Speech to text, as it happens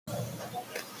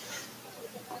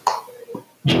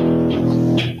Now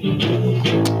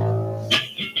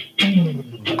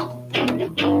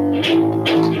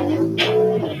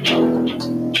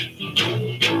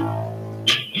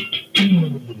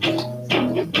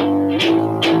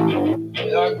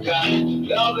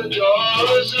the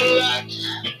door is locked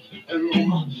and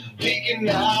peeking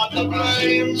out the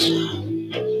blinds.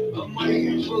 I'm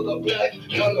waiting for the black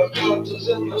helicopters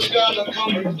in the sky to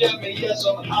come and get me. Yes,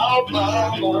 I'm out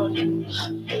my mind.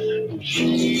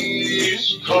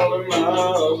 She's calling my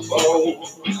phone.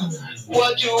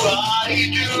 What do I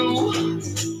do?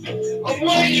 I'm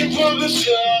waiting for the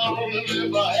sound, and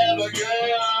if I had a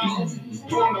gun,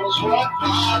 who knows what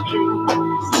I'd do?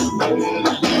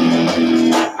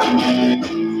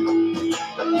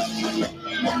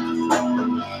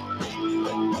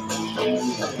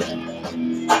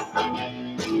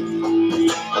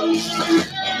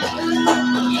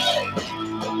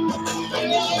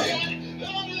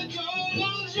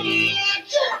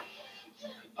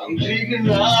 I'm peeking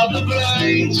out the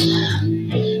blinds.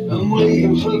 I'm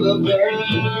waiting for the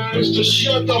birds to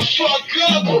shut the fuck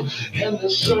up and the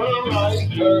sunlight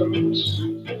burns.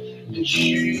 And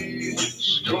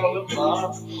she's calling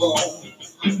my phone,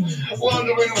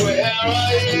 wondering where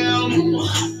I am.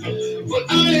 But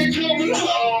I ain't coming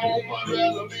home, I'd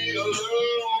rather be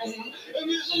alone. And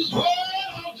this is what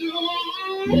I'll do.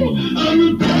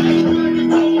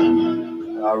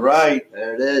 All right,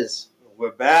 There it is.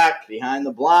 we're back. Behind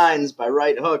the Blinds by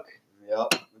Right Hook.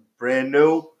 Yep, brand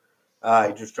new.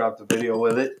 I just dropped a video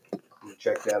with it. You can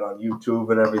check that on YouTube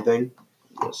and everything.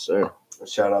 Yes, sir.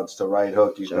 Shout outs to Right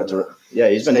Hook. He's been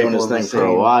He's been doing this thing for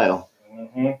a while.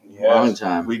 Mm-hmm. Long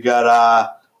time. We got our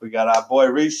boy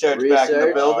Research back in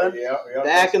the building.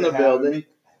 Back in the building.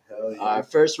 Our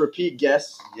first repeat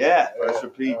guest. Yeah, first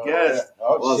repeat guest.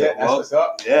 Oh, shit. That's what's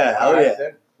up. Yeah, hell yeah.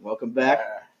 Welcome back.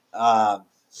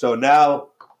 So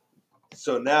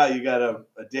now you got a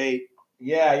date.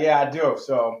 Yeah, I do.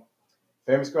 So,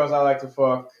 Famous Girls I Like to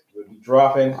Fuck will be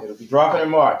dropping. It'll be dropping in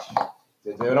March.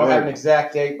 They don't have an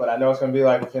exact date, but I know it's going to be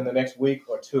like within the next week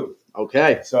or two.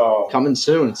 Okay. So coming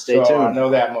soon. Stay tuned. I know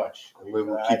that much. We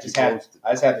will I keep just you had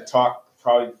posted. to talk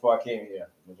probably before I came here.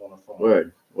 I was on the phone.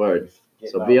 Word.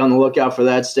 So be on the lookout for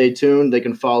that. Stay tuned. They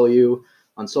can follow you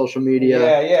on social media.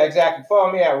 Yeah, exactly.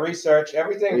 Follow me at Research.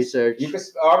 Everything. Research. You can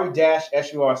RE-SURCH.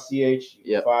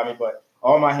 You can find me, but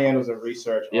all my handles are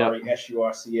Research. Yep.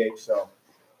 RE-SURCH. So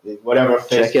whatever.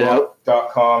 Check it out.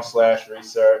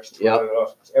 Facebook.com/research. Yep.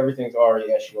 Everything's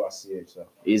RE-SURCH. So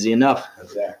Easy enough.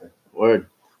 exactly. Word.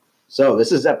 So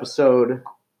this is episode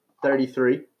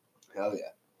 33. Hell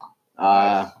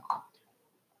yeah.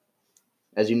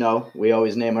 As you know, we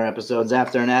always name our episodes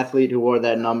after an athlete who wore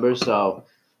that number. So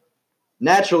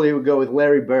naturally, we go with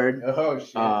Larry Bird. Oh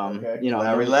shit. Okay.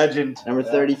 Larry Legend. Number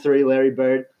 33, Larry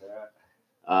Bird.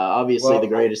 Obviously, the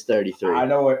greatest 33. I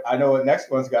know what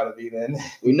next one's got to be then.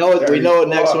 We know what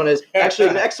next one is.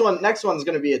 Actually, next one's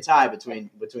going to be a tie between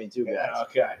two guys.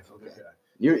 Okay.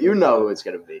 You know who it's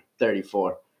going to be.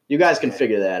 34. You guys can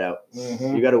figure that out.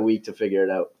 Mm-hmm. You got a week to figure it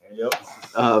out. Yep.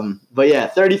 But yeah,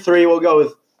 33. We'll go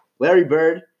with Larry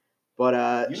Bird.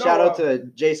 But shout out to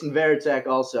Jason Varitek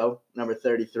also, number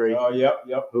 33. Oh, yep.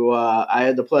 Who I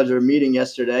had the pleasure of meeting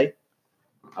yesterday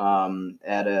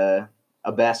at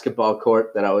a basketball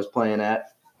court that I was playing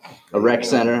at, a rec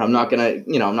center. I'm not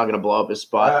gonna blow up his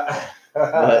spot.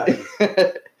 But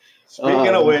Speaking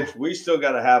of which, we still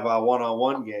got to have our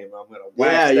one-on-one game. I'm gonna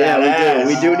wax that ass.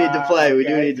 We do need to play. We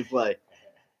do need to play.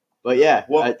 But yeah,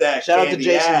 shout out to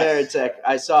Jason Varitek.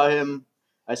 I saw him.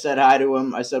 I said hi to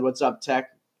him. I said, "What's up, Tech?"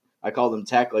 I called him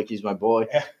Tech like he's my boy.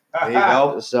 There you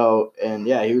go. So, and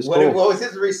yeah, he was cool. What was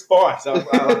his response?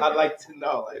 I'd like to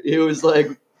know. He was like,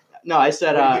 no, I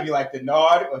said, did he give you like the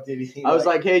nod, or did he? I was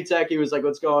like, hey, Tech. He was like,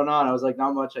 what's going on? I was like,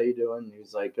 not much. How you doing? He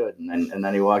was like, good. And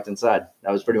then he walked inside.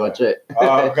 That was pretty much it.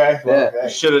 Oh, okay. Yeah. Okay.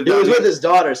 Should have He done was it. with his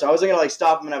daughter, so I wasn't gonna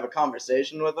stop him and have a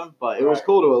conversation with him. But it was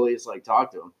cool to at least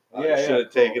talk to him. Should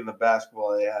have taken the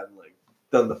basketball they had and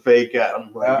done the fake at him.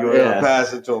 You were gonna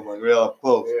pass it to him real up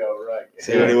close. Yeah, right.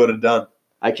 See what he would have done.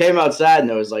 I came outside and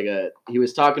there was he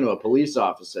was talking to a police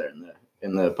officer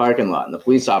in the parking lot, and the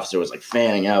police officer was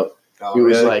fanning out. Oh, he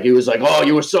was really? like, oh,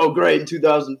 you were so great in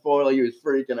 2004. He was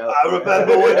freaking out. I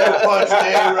remember when you punched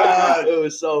A-Rod. It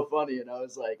was so funny, and I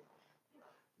was like,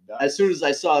 as soon as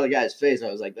I saw the guy's face,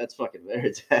 I was like, that's fucking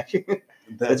Varitek.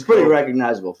 It's a pretty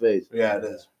recognizable face. Yeah, it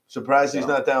is. Surprised he's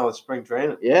not down with spring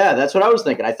training. Yeah, that's what I was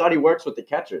thinking. I thought he works with the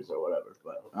catchers or whatever,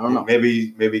 but I don't know.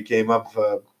 Maybe he came up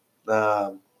for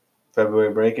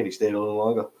February break and he stayed a little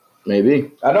longer.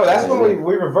 Maybe. I know that's when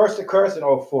we reversed the curse in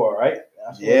 04, right?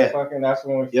 That's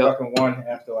when we fucking won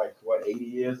after 80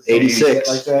 years? 86.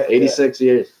 Like that? 86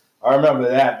 years. I remember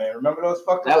that, man. Remember those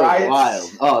fucking That was riots?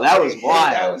 wild. Oh, that was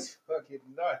wild. That was fucking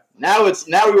nuts.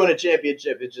 Now we won a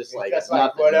championship. It's just It's like just it's like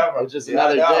nothing. whatever. It's just Yeah,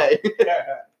 I another know. day. Yeah.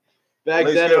 Back At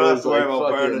least then you it don't have was to worry like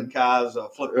about fucking. burning cars or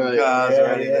flipping Right. cars or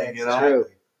Yeah, anything, you know. True.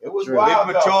 It was True. wild.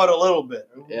 We've matured a little bit.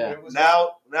 Yeah. It was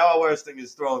Now our worst thing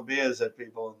is throwing beers at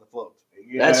people in the floats.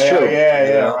 Yeah, That's true. Yeah,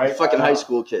 You know, right. Fucking high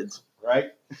school kids.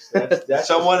 Right. That's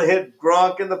Someone hit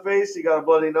Gronk in the face. He got a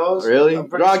bloody nose. Really? I'm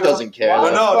pretty Gronk sure. doesn't care. Why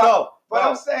But though. no. But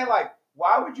I'm saying, like,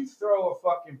 why would you throw a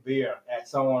fucking beer at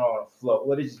someone on a float?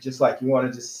 What is it just like? You want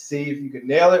to just see if you could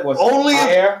nail it? Was Only it if-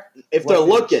 fair? If What's they're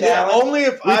the looking. challenge? Yeah, only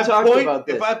if We I talked point. about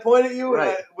this. If I point at you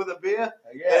Right. with a beer,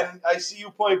 Yeah. and I see you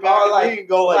point back Oh, at like- me and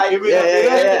go like, like- "Give me Yeah, a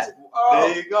beer." yeah. Oh,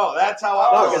 There you go. That's how Oh,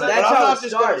 I. 'cause But that's I'm how not it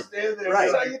just gonna started. stand there. Right. and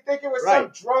be so like, you think it was Right.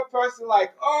 some drunk person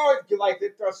like, like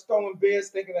they're stolen beers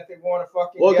thinking that they want to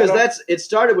fucking Well, get because them? it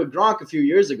started with Gronk a few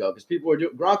years ago. Because people were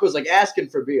doing. Gronk was like asking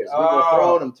for beers. We were Oh.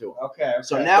 throwing them to him. Okay.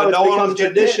 So okay. now But it's no one become was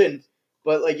getting tradition.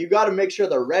 But like you got to make sure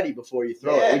they're ready before you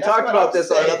throw Yeah, it. We that's talked what about I'm this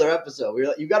on saying. another episode.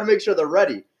 You got to make sure they're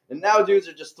ready. And now dudes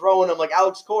are just throwing them like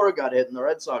Alex Cora got hit in the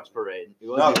Red Sox parade. He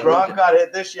No, wasn't even Gronk looking. got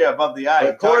hit this year above the eye.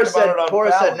 But He Cora talked about said it on Cora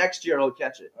said Fallon. next year he'll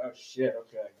catch it. Oh shit.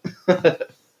 Okay.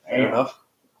 Fair enough.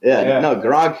 Yeah, Yeah. no,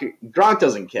 Gronk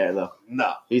doesn't care though.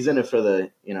 No, He's in it for the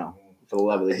for the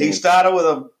love of the he game. started with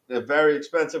a very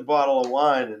expensive bottle of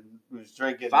wine and was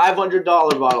drinking. $500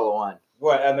 bottle of wine.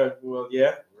 What? Well,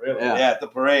 yeah. Really? Yeah. Yeah, at the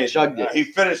parade. Chugged it. He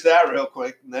finished that real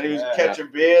quick, and then he was Yeah. catching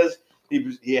beers.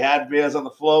 He had beers on the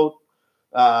float.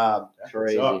 That's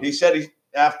Crazy. what's up. He said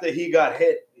after he got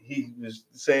hit, he was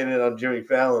saying it on Jimmy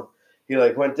Fallon. He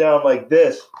like went down like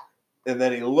this, and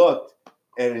then he looked,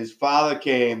 and his father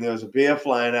came. There was a beer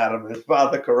flying at him. His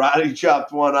father karate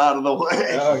chopped one out of the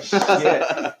way. Oh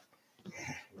shit.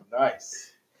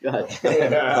 Nice. God,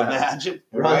 Imagine,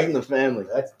 runs in the family.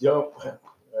 That's dope.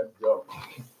 That's dope.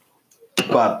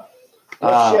 but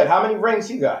Well, shit. How many rings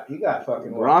he got? He got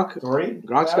fucking Gronk? 3.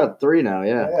 Gronk's got 3 now.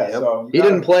 Yeah, Yeah. Yep. So he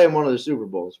didn't play in one of the Super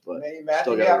Bowls, but Man, imagine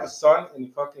still you got have a son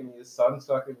and his son's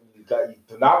fucking you got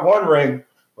not 1 ring,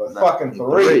 but fucking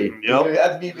 3. Yep.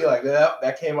 That's me be like,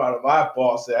 that came out of my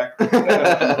ball sack. Look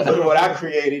at what I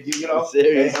created, you know.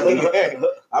 Seriously.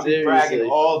 I've been Seriously. bragging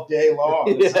all day long.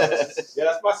 Yeah. Yeah,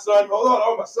 that's my son. Hold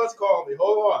on, my son's calling me.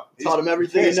 Hold on. taught him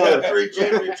everything he He's got knows. 3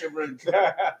 championship rings.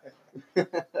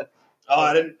 Oh,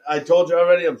 I didn't. I told you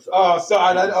already. I'm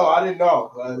sorry. I didn't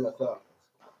know.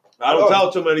 I don't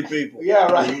tell too many people. Yeah,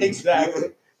 right. Exactly.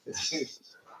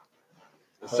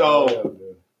 So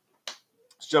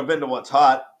let's jump into what's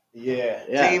hot. yeah.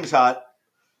 Yeah. Team's hot.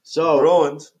 So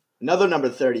Bruins. another number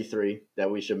 33 that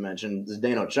we should mention is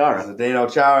Dano It was Chara. a Dano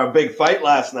Chara big fight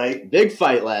last night. Big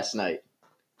fight last night.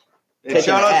 And Taking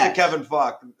shout out ass. to Kevin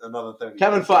Falk, another thing.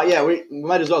 Kevin Falk. Yeah, we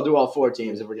might as well do all 4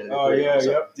 teams if we're gonna do Oh 3. yeah, So-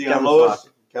 yep. Deion Kevin Lewis.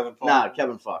 Falk. Kevin Falk. Nah,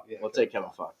 Kevin Falk. Yeah, We'll take Kevin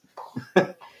Falk.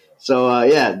 So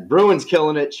yeah, Bruins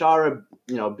killing it. Chara,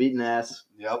 beating ass.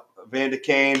 Yep. Evander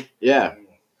Kane. Yeah,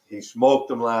 He smoked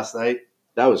him last night.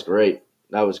 that was great.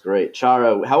 That was great.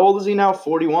 Chara, how old is he now?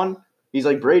 41. He's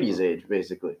like Brady's age,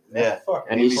 basically, Yeah. Fuck.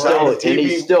 and he's He's still on the and TV.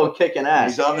 he's still kicking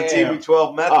ass. He's on the Damn.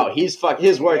 TB12 method. Oh, he's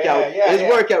his workout. Yeah, his yeah.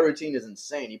 workout routine is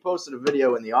insane. He posted a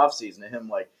video in the offseason of him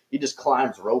like he just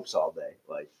climbs ropes all day.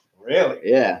 Like, Really?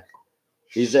 yeah,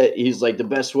 he's like the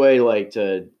best way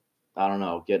to I don't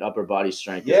know, get upper body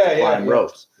strength is Yeah, to yeah, climb yeah.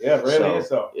 ropes. Yeah, really So, is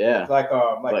so. Yeah, It's like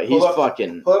but he's pull-ups.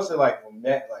 fucking Pull-ups are like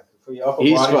for your upper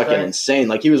he's body fucking strength. insane.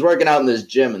 Like he was working out in this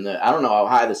gym and I don't know how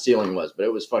high the ceiling was, but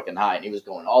it was fucking high and he was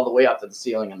going all the way up to the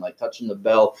ceiling and like touching the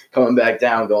bell, coming back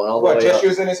down, going all the What, way just up.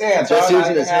 using his hands? Just huh?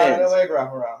 using Not his even having hands. a leg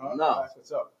wrap around, huh? No. That's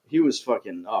what's up. He was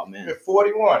fucking man. You're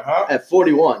 41, huh? At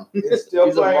 41. He's still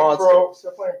He's a playing monster.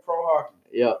 still playing pro hockey.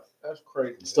 Yeah. That's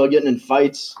crazy. Still getting in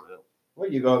fights. Where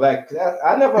you go?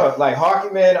 I never like hockey,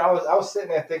 man. I was sitting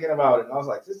there thinking about it, and I was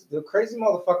like, the crazy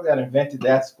motherfucker that invented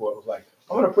that sport was like,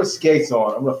 I'm gonna put skates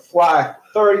on. I'm gonna fly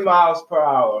 30 miles per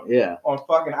hour Yeah. on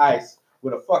fucking ice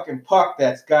with a fucking puck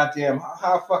that's goddamn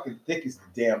how fucking thick is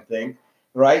the damn thing,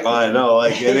 right? I know,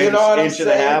 like an You know what I'm inch and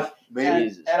a saying? half, maybe.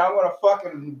 Jesus. And I'm gonna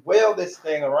fucking wheel this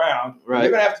thing around. Right.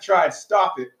 You're gonna have to try and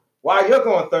stop it while you're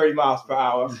going 30 miles per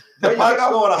hour. The puck's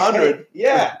going 100.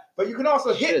 Yeah, but you can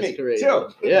also hit Shit's me crazy. too.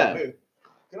 Yeah. You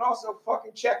can also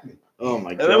fucking check me. Oh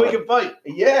my god. And then we can fight.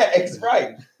 Yeah, it's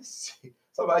right.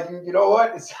 So like, you know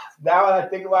what? Now that I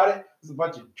think about it, there's a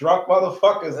bunch of drunk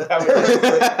motherfuckers that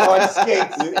were on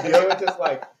skates. And they were just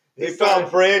like, They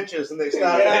found branches and they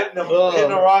started Yeah. hitting them, Oh.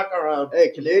 hitting a rock around.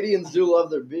 Hey, Canadians do love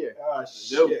their beer. oh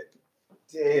shit,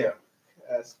 damn,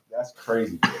 that's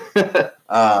crazy.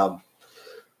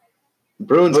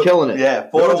 Bruins killing it. Yeah,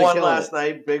 Bruins are 4-1 killing last it.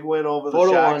 night. Big win over the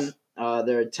 4-1. Sharks.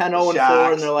 They're 10-0-4 in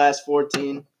Sharks. their last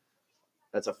 14.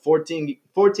 That's a 14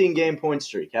 game point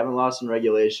streak. Haven't lost in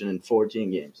regulation in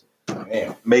 14 games.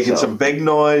 Damn. Making So- some big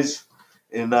noise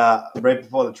in right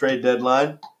before the trade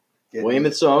deadline. Getting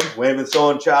Weymouth's own. Weymouth's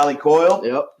own Charlie Coyle.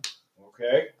 Yep.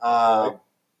 Okay.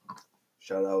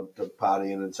 Shout out to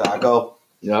Potty and Saco.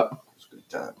 Yep. It's good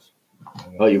times.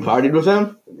 Oh, you partied with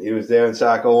him? He was there in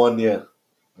Saco 1 year.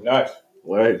 Nice.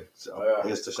 Word. So Yeah.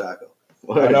 here's to Saco.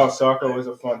 I Word. know soccer was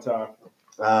a fun time.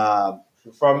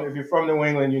 If you're from New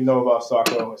England, you know about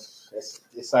soccer.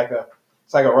 It's like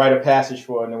a rite of passage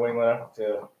for a New Englander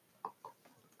to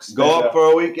Go up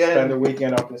for a spend the weekend.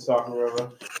 weekend up in Saco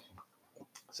River.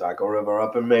 Saco River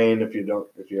up in Maine. If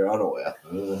you're unaware.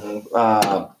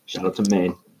 Shout out to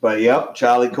Maine. But yep,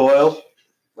 Charlie Coyle,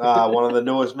 one of the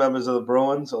newest members of the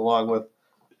Bruins, along with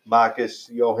Marcus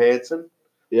Johansson,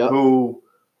 Yep. who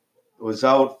was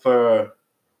out for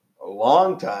a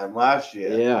long time last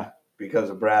year Yeah. because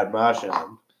of Brad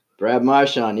Marchand. Brad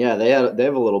Marchand. Yeah, they have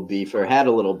a little beef or had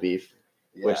a little beef,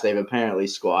 Yeah. which they've apparently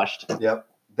squashed. Yep.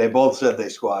 They both said they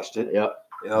squashed it. Yep.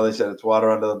 They said it's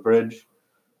water under the bridge.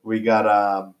 We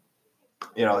got,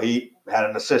 he had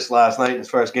an assist last night in his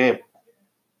first game.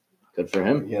 Good for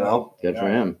him. Good for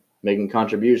Yeah. him. Making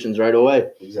contributions right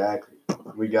away. Exactly.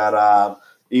 We got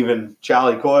even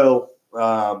Charlie Coyle,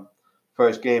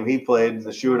 first game he played in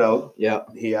the shootout. Yeah.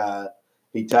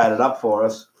 He tied it up for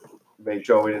us. Made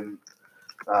sure we didn't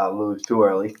lose too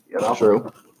early. True.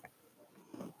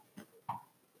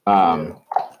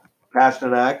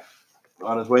 Pasternak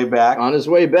on his way back. On his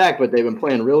way back, but they've been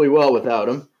playing really well without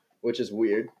him, which is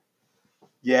weird.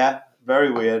 Yeah,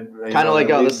 very weird. Kind of like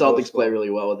how the Celtics play really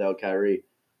well without Kyrie.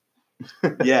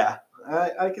 Yeah,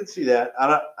 I can see that. I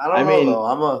don't I know mean,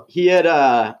 though. He had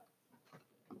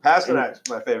Pasternak's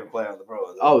my favorite player on the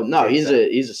Bruins. oh no, he's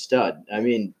a stud. I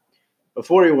mean,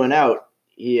 before he went out,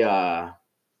 he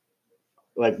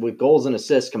like with goals and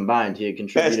assists combined, he had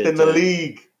best contributed in the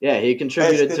league. Yeah, he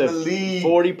contributed Best in the to league.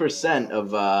 40%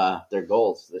 of their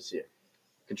goals this year.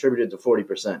 Contributed to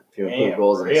 40% if you include Damn,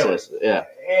 goals and really? assists. Yeah.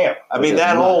 Damn. I mean,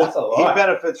 That's that a lot. whole That's a lot. he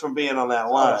benefits from being on that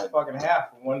That's line. fucking half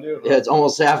for one dude. Yeah, it's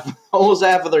almost half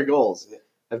of their goals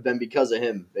have been because of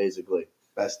him, basically.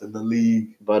 Best in the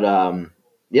league. But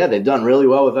yeah, they've done really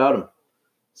well without him.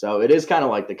 So it is kind of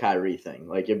like the Kyrie thing.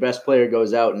 Like your best player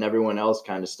goes out and everyone else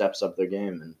kind of steps up their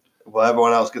game. And Well,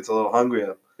 everyone else gets a little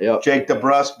hungrier. yep. Jake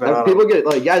DeBrusque been on People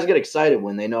guys get excited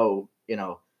when they know,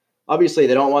 obviously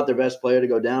they don't want their best player to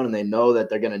go down and they know that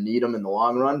they're going to need him in the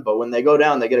long run. But when they go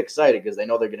down, they get excited because they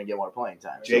know they're going to get more playing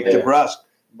time. So Jake they- DeBrusque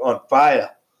on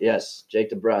fire. Yes,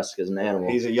 Jake DeBrusque is an animal.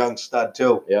 He's a young stud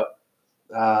too. Yep.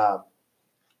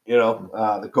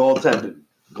 The goaltender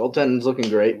Goaltending's looking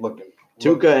great. looking.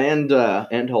 Tuca and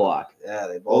Halak, Yeah,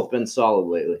 they both both. been solid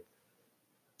lately.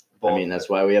 both I mean, that's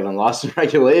why we haven't lost in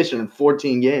regulation in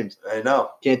 14 games. I know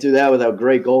Can't do that without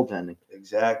great goaltending.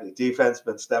 exactly. Defense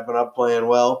been stepping up, playing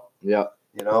well. Yep,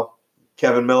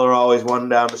 Kevin Miller always won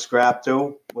down to scrap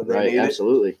too when they right, need it.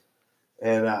 absolutely.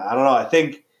 And I don't know. I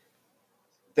think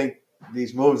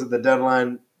these moves at the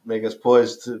deadline make us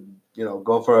poised to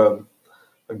go for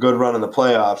a good run in the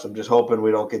playoffs. I'm just hoping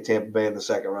we don't get Tampa Bay in the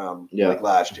second round like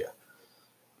last year.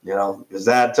 Because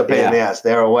that's a pain in the ass.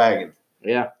 They're a wagon.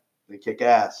 Yeah, They kick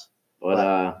ass. but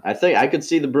I think I could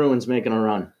see the Bruins making a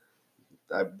run.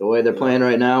 The way they're playing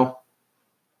right now,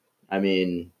 I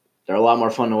mean, they're a lot more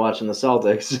fun to watch than the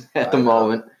Celtics at the I know.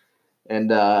 moment.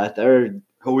 And they're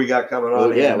Who we got coming on?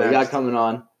 we here got next? coming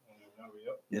on.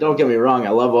 Don't get me wrong, I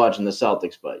love watching the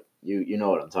Celtics, but you know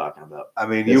what I'm talking about. I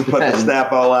mean, you It's put the been-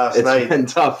 snap out last It's night. been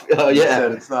tough. Oh You yeah,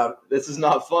 said it's not. this is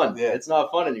not fun. Yeah. It's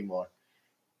not fun anymore.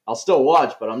 I'll still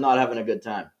watch, but I'm not having a good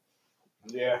time.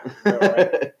 Yeah. All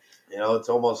right. It's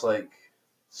almost like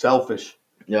selfish.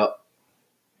 Yep.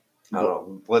 I don't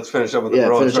know. Let's finish up with the Yeah,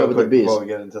 Bruins finish up real with the quick Bees. before we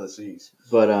get into the C's.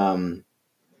 But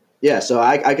yeah. So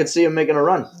I could see them making a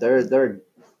run. They're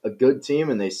a good team,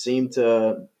 and they seem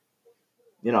to,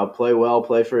 play well,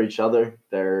 play for each other.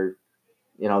 They're,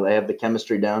 they have the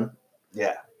chemistry down.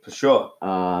 Yeah, for sure.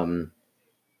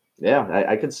 Yeah,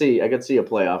 I could see a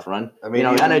playoff run. I mean,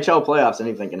 NHL playoffs,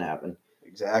 anything can happen.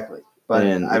 Exactly. But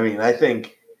And- I mean, I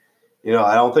think,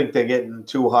 I don't think they're getting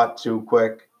too hot too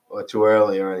quick or too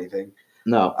early or anything.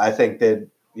 No, I think they're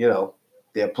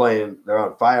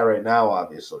on fire right now,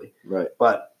 obviously, right.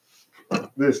 but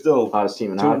they're still Hottest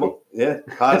team in two hockey.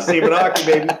 hottest team in hockey,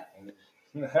 baby.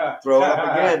 Throw it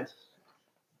up again.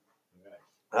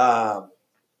 But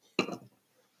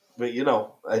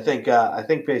I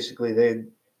think basically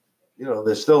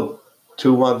there's still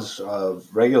 2 months of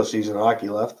regular season hockey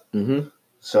left. Mm-hmm.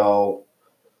 So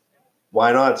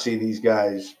why not see these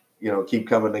guys, keep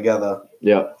coming together,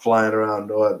 Yeah. flying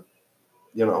around, or,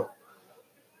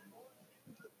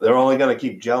 they're only going to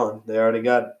keep gelling. They already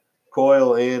got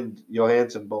Coyle and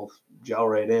Johansson both gel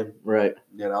right in. Right.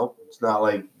 You know, it's not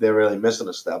like they're really missing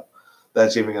a step.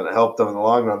 That's even going to help them in the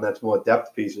long run. That's more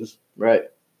depth pieces. Right.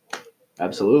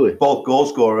 Absolutely. Both goal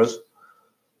scorers.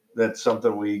 That's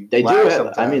something we They do lack have,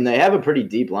 sometimes. I mean, they have a pretty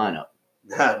deep lineup.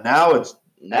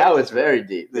 Now it's very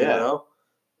deep. you Yeah. know,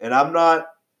 and I'm not.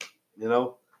 You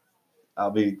know, I'll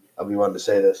be one to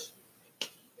say this.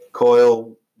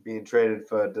 Coyle being traded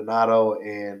for Donato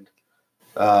and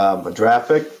a draft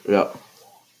pick. Yeah.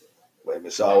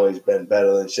 It's always been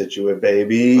better than Situate,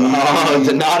 baby. Oh,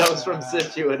 Donato's from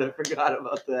Situate. I forgot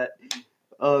about that.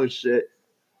 Oh, shit.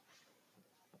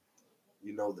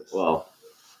 You know this. Well,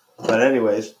 But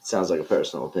anyways, sounds like a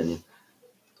personal opinion.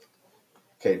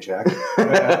 okay, Jack.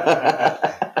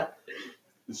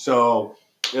 So,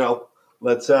 you know,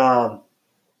 let's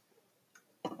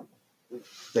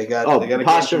they got Oh, they got a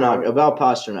Pasternak. About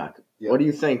Pasternak. Yeah. What do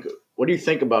you think? What do you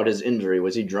think about his injury?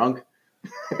 Was he drunk?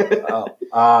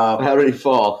 How did he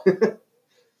fall?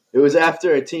 It was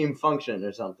after a team function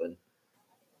or something.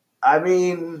 I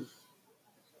mean,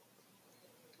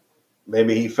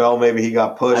 maybe he fell, maybe he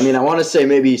got pushed. I mean, I want to say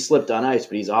maybe he slipped on ice,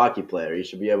 but he's a hockey player. He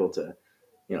should be able to,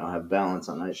 have balance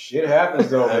on ice. Shit happens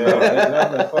though, man. There's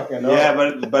nothing to fucking know. yeah,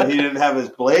 but he didn't have his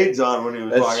blades on when he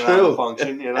was That's walking out true. of the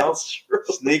function. You know, That's true.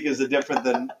 sneakers are different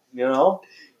than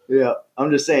Yeah,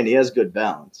 I'm just saying he has good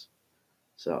balance.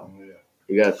 So Yeah.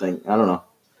 you got to think. I don't know,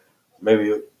 Maybe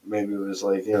it was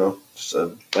like just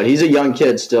a, but he's a young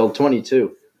kid still,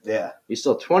 22. yeah. He's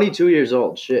still 22 years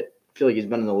old. Shit, I feel like he's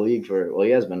been in the league he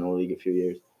has been in the league a few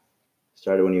years.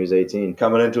 Started when he was 18.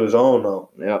 Coming into his own though.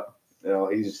 Yeah,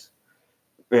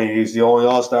 He's the only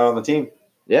All-Star on the team.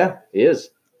 yeah, he is,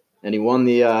 and he won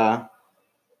the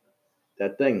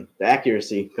the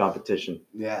accuracy competition.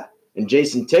 Yeah. And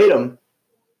Jason Tatum.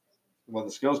 Won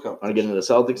the skills Want to competition. get into the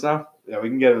Celtics now? Yeah, we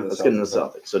can get into the Let's get into the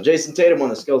Celtics. So Jason Tatum won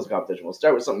the skills competition. We'll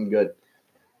start with something good.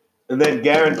 And then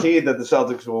guaranteed that the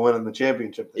Celtics will win in the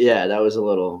championship. Yeah, that was a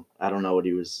little. I don't know what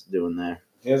he was doing there.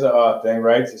 Here's a odd thing,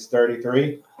 right? It's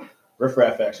 33. Riff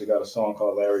Raff actually got a song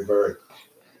called Larry Bird.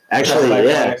 Actually, Like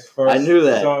yeah, Mike's first I knew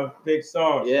that. Song, big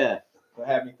song. yeah. That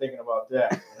had me thinking about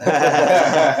that.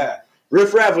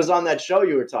 Riff Raff was on that show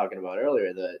you were talking about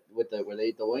earlier, where they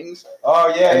eat the wings. Oh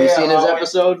yeah, Have you yeah. seen his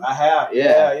episode? I have.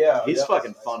 Yeah. Yeah. He's Yep.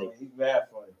 fucking funny. He's mad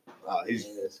funny.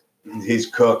 He's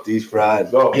cooked. He's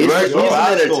fried. Go. He's works for an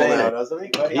Barstool entertainer. now, doesn't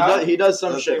he? He does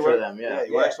some Does shit he for work- them. Yeah,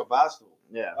 he works for Barstool.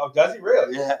 yeah. Oh, does he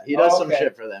really? Yeah. He does Oh, some okay.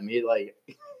 shit for them. He like.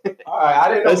 All right, I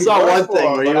didn't know. I he saw worked one for thing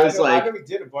him, where he but was I like- knew he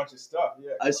did a bunch of stuff.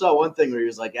 Yeah. I saw one thing where he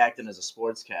was like acting as a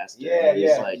sportscaster. Yeah, He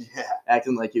was yeah. like Yeah.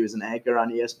 acting like he was an anchor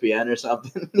on ESPN or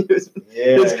something. His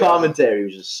Yeah. commentary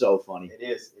was just so funny. It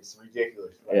is. It's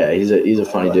ridiculous. Like, Yeah, he's a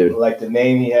funny like, dude. Like the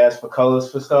name he has for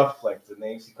colors for stuff, like the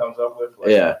names he comes up with. Like,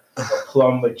 Yeah, like a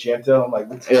plum magenta. I'm like,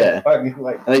 what the Yeah.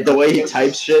 fuck? Like the way he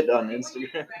types shit on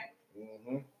Instagram.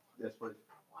 Mhm. That's what-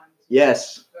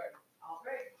 Yes.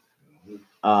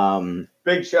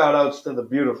 Big shout outs to the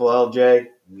beautiful LJ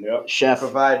Yep. Chef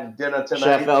providing dinner tonight.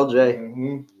 Chef LJ,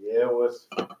 Mm-hmm. Yeah, it was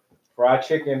fried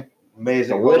chicken.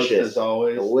 Amazing Delicious. host as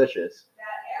always. delicious.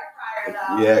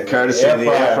 Yeah, courtesy of the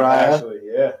air fryer. Actually,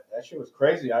 yeah, that shit was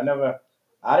crazy.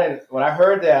 When I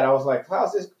heard that, I was like,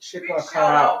 how's this shit gonna come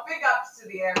out? Big ups to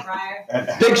the air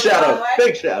fryer. Big shout out.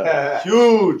 Big shout out.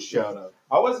 Huge shout out.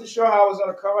 I wasn't sure how it was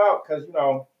gonna come out because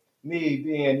me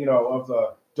being of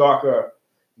the darker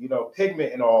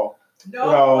pigment and all. No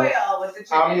oil with the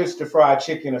chicken. I'm used to fried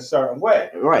chicken a certain way,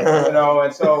 Right.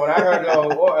 and so when I heard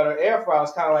the air fryer, I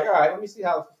was kind of like, all right, let me see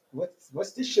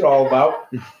what's this shit all about,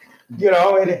 and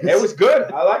it was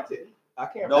good. I liked it. I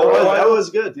can't. No remember. oil? That was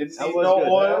good. Didn't That see was no good.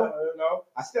 oil? No,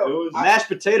 I It still. was- Mashed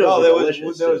potatoes No, were there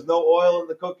delicious. was no oil in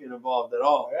the cooking involved at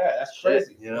all. Yeah, that's Shit,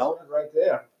 crazy. you know? That's right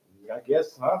there. I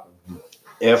guess, huh?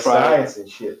 Air fryer, Science and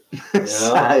shit.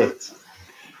 Science.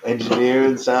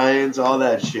 engineering, science, all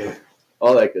that shit.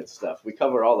 All that good stuff. We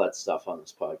cover all that stuff on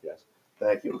this podcast.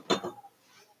 Thank you.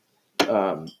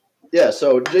 Yeah,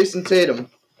 so Jason Tatum,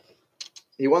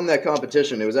 he won that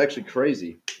competition. It was actually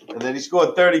crazy. And then he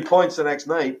scored 30 points the next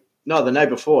night. No, the night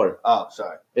before. Oh,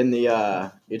 sorry. In the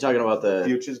you're talking about the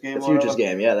Futures game. the or Futures whatever?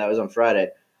 game. Yeah, that was on Friday.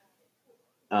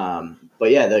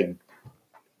 But yeah,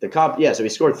 the comp. Yeah, so he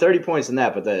scored 30 points in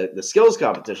that. But the skills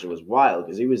competition was wild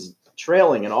because he was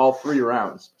trailing in all 3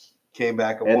 rounds, Came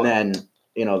back and and won.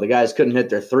 then the guys couldn't hit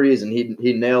their threes, and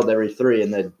he nailed every 3.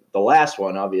 And then the last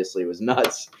one obviously was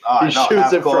nuts. Oh, He no, shoots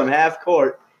half it court. from half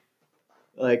court.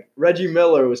 Like Reggie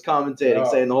Miller was commentating,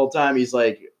 Oh. saying the whole time he was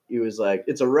like,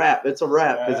 it's a wrap, because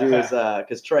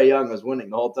Trae Young was winning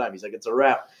the whole time. He's like, it's a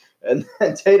wrap, and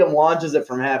then Tatum launches it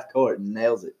from half court and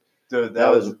nails it. Dude,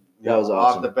 That was That was Off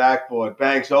awesome. the backboard.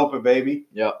 Banks open, baby.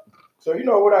 Yep. So you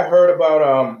know what I heard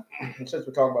about since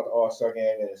we're talking about the All-Star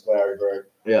game and it's Larry Bird.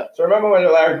 Yeah. So remember when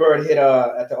Larry Bird hit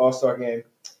at the All-Star game,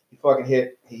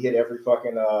 he hit every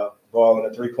fucking ball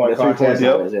in the 3-point contest.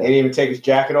 Yep. He didn't even take his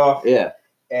jacket off. Yeah.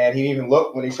 And he didn't even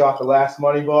look when he shot the last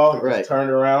money ball. He Right. just turned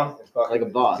around and fucking Like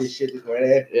a boss. His shit just went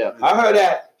in. Yeah. I heard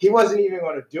that he wasn't even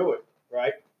going to do it,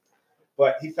 right?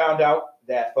 But he found out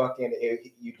that fucking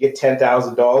you'd get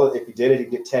 $10,000 if you did it.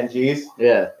 He'd get 10 G's.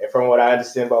 Yeah. And from what I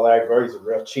understand about Larry Bird, he's a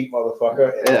real cheap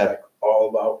motherfucker, and Yeah. he's like all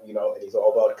about and he's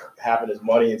all about having his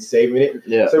money and saving it.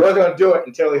 Yeah. So he wasn't going to do it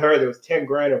until he heard there was 10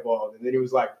 grand involved, and then he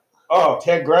was like, "Oh,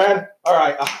 10 grand? All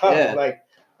right." Yeah. Like,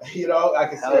 I can see Hell, it.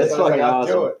 it's So he's like, fucking "I'll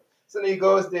do awesome. it." So then he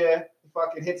goes there, he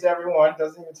fucking hits everyone,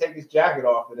 doesn't even take his jacket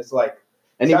off, and it's like,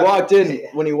 And he Sounds- walked in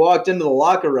when he walked into the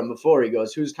locker room before. He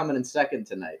goes, "Who's coming in second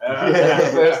tonight?"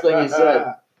 That's the first thing he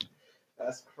said.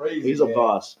 That's crazy. He's a man.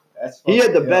 boss. That's He had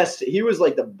the fucking- best. He was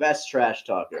like the best trash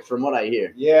talker, from what I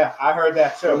hear. Yeah, I heard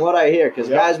that From too. what I hear, because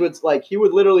Yeah. guys would he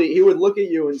would look at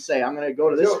you and say, "I'm gonna go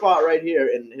to this Do it. spot right here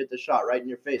and hit the shot right in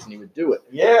your face," and he would do it.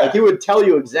 Yeah. Like he would tell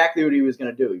you exactly what he was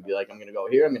gonna do. He'd be like, "I'm gonna go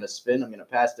here. I'm gonna spin. I'm gonna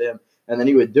pass to him," and then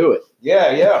he would do it.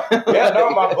 Yeah. No,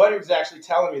 my buddy was actually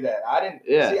telling me that. I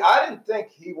didn't think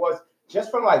he was, just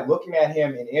from like looking at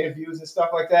him in interviews and stuff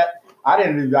like that. I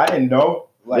didn't know,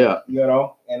 like, Yeah.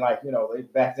 and like,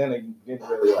 back then they didn't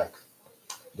really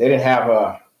they didn't have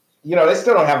they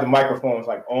still don't have the microphones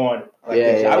like on. Like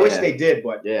Yeah, I wish yeah. they did,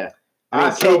 but Yeah. I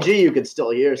mean, so- KG, you could still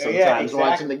hear sometimes exactly.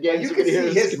 watching the games. You can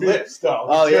hear see his lips though.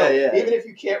 Oh, still. yeah. Even if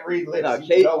you can't read lips, No,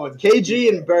 you know it's KG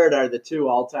and Bird are the two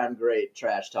all-time great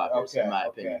trash talkers, in my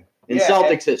opinion, in Yeah,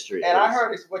 Celtics history. And at I least.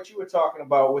 heard it's what you were talking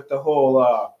about with the whole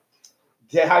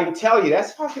how you tell you.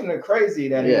 That's fucking crazy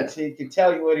that he can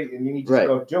tell you what and you need to Right.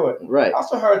 go do it. Right. I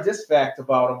also heard this fact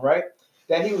about him, right?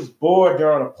 That he was bored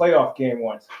during a playoff game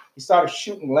once. He started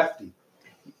shooting lefty.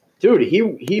 Dude,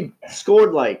 he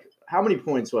scored like, how many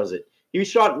points was it? He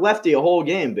shot lefty a whole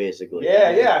game, basically.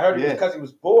 Yeah, I heard it was Yeah. because he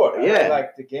was bored. I heard, Yeah.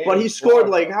 like the game. But he was scored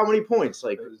boring. like how many points?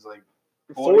 Like It was like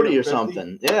 40 or 50.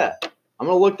 something. Yeah. I'm going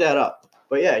to look that up.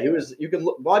 But yeah, you can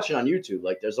watch it on YouTube.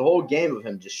 Like there's a whole game of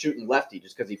him just shooting lefty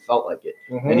just because he felt like it.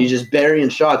 Mhm. And he's just burying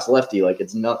shots lefty like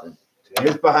it's nothing.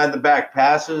 His behind the back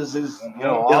passes,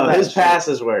 all that His shit.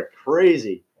 passes were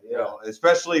crazy.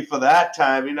 Especially for that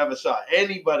time, you never saw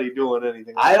anybody doing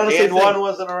anything. I honestly And think- one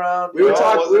wasn't around. We were Wasn't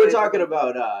talking anything.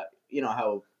 about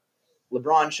how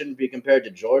LeBron shouldn't be compared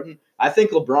to Jordan. I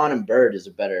think LeBron and Bird is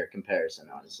a better comparison,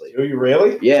 honestly. Do you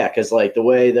really? Yeah, because like the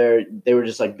way they were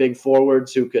just like big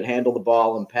forwards who could handle the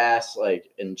ball and pass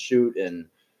and shoot and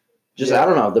just I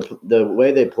don't know the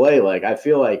way they play. Like I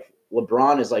feel like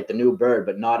LeBron is like the new Bird,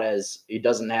 but not as he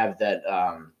doesn't have that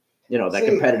that See,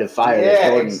 competitive fire that Yeah,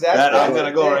 Jordan. exactly. That I'm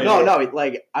gonna go right No, here. no,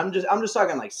 like I'm just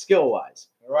talking like skill wise.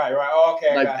 Right. Oh,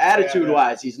 okay. Like attitude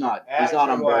wise, he's not on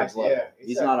Attitude-wise, Bird's level. yeah.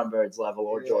 He's not on Bird's level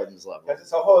or Yeah. Jordan's level. Because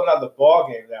it's a whole other ball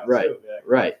game now. Right. Too. Yeah.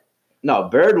 Right. No,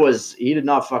 Bird he did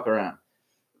not fuck around.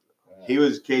 He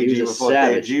was KG He was a before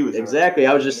savage. KG was around. Exactly.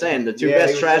 I was just saying the two Yeah, he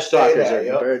best was trash just saying talkers that, are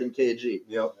yep. Bird and KG.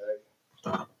 Yep.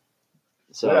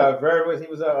 So But Bird was what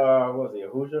was he, a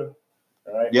Hoosier?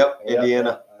 All right. Yep,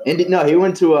 Indiana. he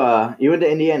went to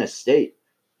Indiana State.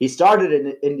 He started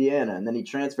in Indiana and then he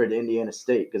transferred to Indiana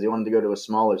State because he wanted to go to a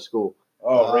smaller school.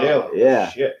 Oh, really? Yeah.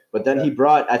 Shit. But then he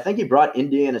brought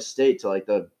Indiana State to like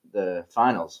the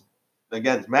finals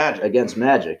Against Magic. against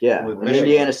Magic. Yeah, With and Michigan.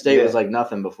 Indiana State was Yeah. like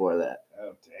nothing before that, Oh,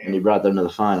 and damn. he brought them to the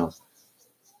finals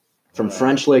from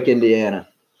French Lick, Indiana.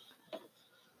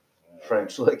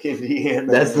 French Lick,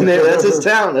 Indiana. That's the name. That's his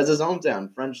town. That's his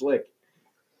hometown, French Lick.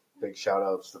 Big shout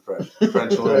outs to French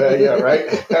Lick. Yeah,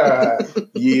 right.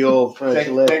 Ye old French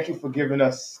Lick. Thank you for giving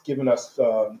us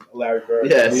Larry Bird.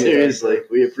 Yeah, seriously,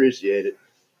 we appreciate it.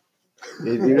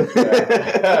 Even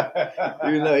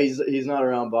though he's not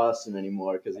around Boston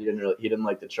anymore because he didn't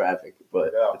like the traffic,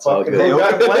 but Yeah, it's all fucking good. who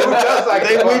does like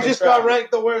we fucking just traffic? got ranked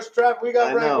the worst traffic. We got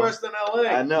I ranked know. worse than LA.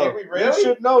 I know. Did we You really?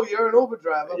 should know. You're an Uber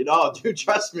driver. Dude,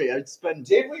 trust me, I spend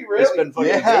Did we really? fucking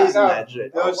Yeah. days in that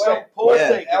shit. There was No some way. poor Yeah.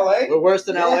 thing. LA? We're worse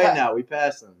than LA Yeah. now. We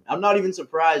passed them. I'm not even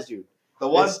surprised, dude. The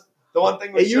one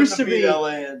thing we it used shouldn't to beat be- LA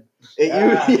in,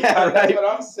 Yeah, That's right. what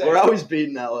I'm saying. We're always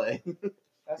beating LA,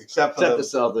 That's- except for except the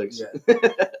Celtics. Yeah.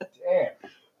 Damn.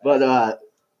 But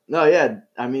no, yeah.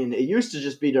 I mean, it used to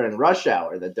just be during rush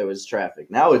hour that there was traffic.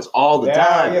 Now it's all the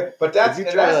time. Yeah, but that's If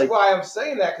you try, like- why I'm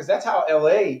saying that, because that's how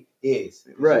LA is.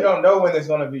 Right. You don't know when there's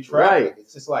going to be traffic. Right.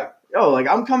 It's just like Yo, like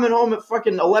I'm coming home at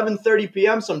fucking 11:30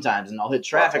 p.m. sometimes, and I'll hit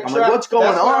traffic. I'm like, what's going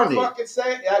that's what on I'm here? fucking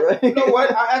saying. Right. You know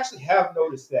what? I actually have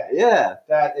noticed that. Yeah,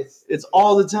 That it's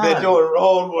all the time. they're doing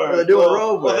road work. They're doing Well,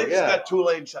 road Well, work, they just yeah. got 2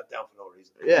 lanes shut down for no reason.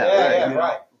 reason. Yeah,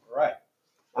 right.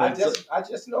 I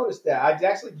just noticed that. I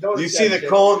actually noticed. You see that the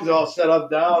cones all set up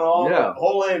down, all the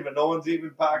whole lane, but no one's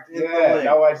even parked in the lane.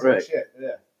 no one's doing Right. shit. Yeah.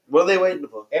 What are they waiting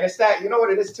for? And it's that, you know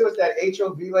what it is too? It's that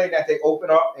HOV lane that they open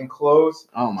up and close.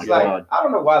 Oh my It's like, God. I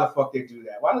don't know why the fuck they do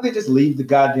that. Why don't they just leave the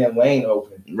goddamn lane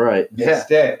open Right. Yeah.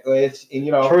 instead? It's, and,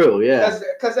 you know, True. Yeah.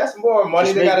 because that's more money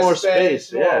Just they make gotta more spend, space,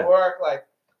 it's more yeah. work. Like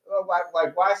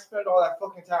why spend all that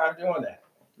fucking time doing that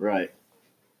Right.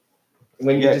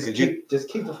 when you Yeah, just 'cause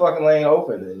keep the fucking lane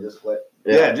open and just let.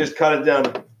 Yeah, just cut it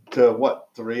down to what,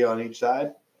 3 on each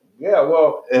side? Yeah,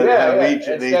 well, And have yeah, each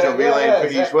an instead of- HOV lane for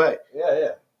exactly. each way. Yeah.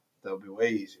 That would be way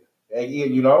easier. And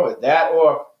you know that,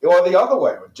 or the other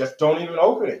way, or just don't even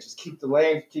open it. Just keep the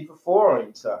lane, keep it 4 on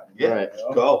each side. Yeah, Right. just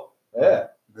go. Yeah,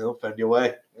 They'll fend your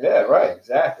way. yeah, right,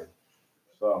 exactly.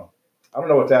 So I don't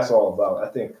know what that's all about. I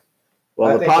think. Well,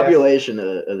 I the think that's- population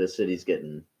of the city's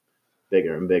getting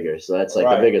bigger and bigger, so that's like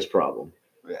Right. the biggest problem.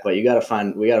 Yeah. But we gotta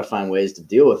find ways to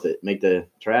deal with it, make the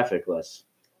traffic less.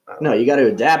 No, you got to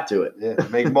adapt to it. Yeah,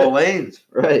 make more lanes.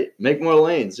 Right, make more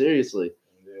lanes. Seriously.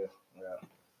 Yeah.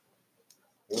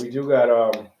 Well, we do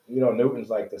got Newton's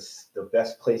like the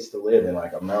best place to live in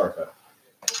like America.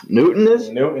 Newton is.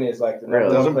 Newton is like the number Really?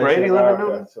 one Doesn't place Brady in live in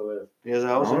America Newton? to live. He has a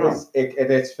house I in don't it.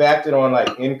 It's factored on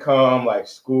like income, like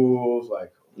schools,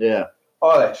 like Yeah.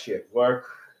 all that shit, work,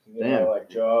 Damn. like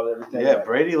jobs, everything. Yeah, Like,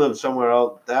 Brady lives somewhere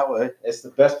out that way. it's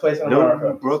the best place in America.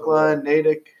 Newton, Brookline,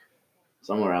 Natick.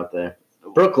 Somewhere out there.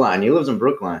 Brookline. He lives in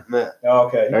Brookline. Man, Oh,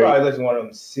 okay, he Right. probably lives in one of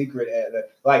them secret,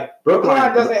 like Brookline-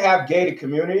 Brookline doesn't have gated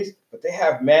communities, but they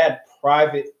have mad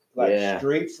private Yeah.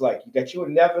 streets like that you would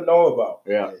never know about.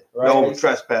 Yeah. Right? no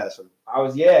trespassing. I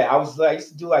used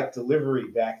to do like delivery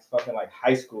back fucking like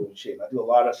high school and shit. I do a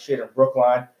lot of shit in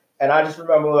Brookline, and I just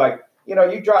remember like you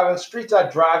drive in the streets I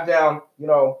drive down,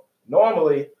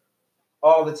 normally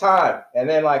all the time, and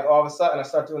then like all of a sudden I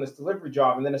start doing this delivery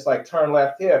job, and then it's like turn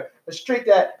left here, a street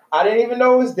that I didn't even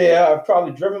know was there. I've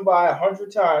probably driven by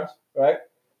 100 times, right?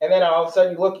 And then all of a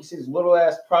sudden you look, you see this little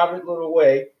ass private little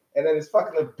way, and then it's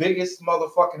fucking the biggest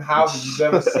motherfucking houses you've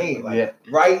ever seen, like Yeah.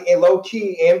 right in low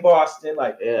key in Boston,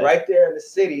 like Yeah. right there in the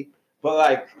city, but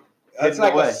like it's Hidden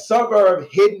like away. a suburb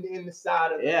hidden in the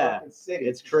side of the Yeah. fucking city.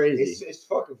 It's crazy. It's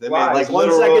fucking They fly. made, Like It's one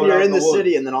literal second you're out in in the the woods.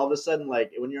 city, and then all of a sudden,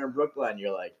 like when you're in Brookline,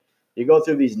 you're like, you go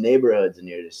through these neighborhoods, and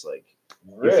you're just like,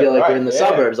 you feel like you're in the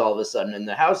suburbs all of a sudden, and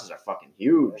the houses are fucking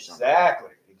huge. Exactly.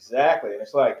 And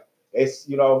it's like,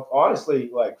 honestly,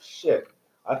 like, shit.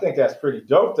 I think that's pretty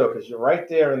dope, though, because you're right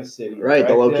there in the city. Right,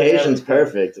 the there, location's everything.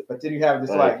 perfect. But then you have this,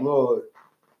 Like- like, little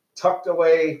tucked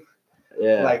away,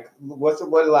 Yeah. like,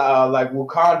 like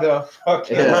Wakanda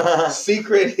fucking Yeah.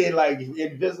 secret, like,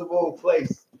 invisible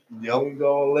place. Yep. You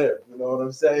go and live. You know what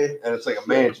I'm saying? And it's like a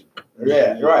mansion.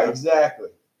 Yeah, right, exactly.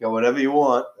 You got whatever you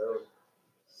want.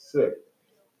 Sick.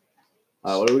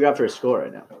 What do we got for a score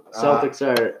right now? Celtics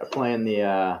are playing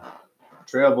the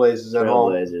Trailblazers at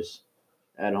home. Trailblazers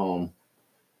at home.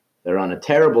 They're on a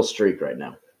terrible streak right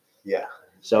now. Yeah.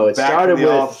 So it Back started to the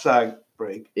with offside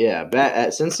break.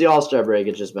 since the All-Star break,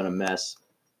 it's just been a mess.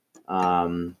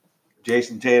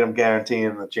 Jason Tatum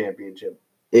guaranteeing the championship.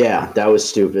 Yeah, that was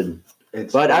stupid.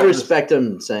 It's But I 12 to- respect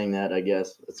him saying that. I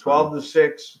guess it's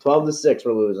 12-6. 12-6.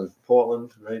 We're losing.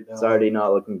 Portland right now. It's already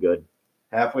not looking good.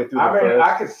 Halfway through the I mean, first.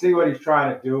 I could see what he's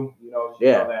trying to do.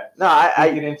 Yeah. That No,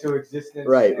 I get into existence.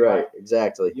 right, and, right,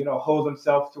 exactly, like, hold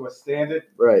himself to a standard.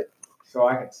 right. So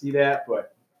I can see that,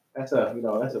 but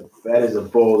that is a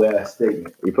bold ass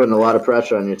statement. You're putting a lot of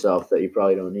pressure on yourself that you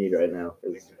probably don't need right now.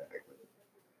 'Cause,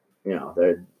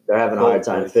 they're having a hard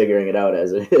time figuring it out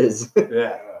as it is.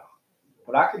 Yeah.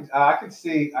 But I can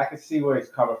see where he's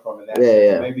coming from in that Yeah, sense.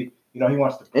 yeah. Maybe he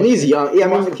wants to. And he's young. Yeah, I he mean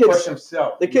wants the to push kid's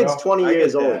himself. the kid's 20 I get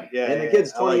years that. old, Yeah, and the yeah,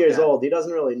 kid's I 20 like years that. old. He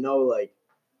doesn't really know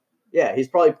he's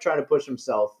probably trying to push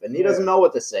himself, and he Yeah. doesn't know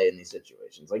what to say in these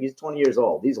situations. Like he's 20 years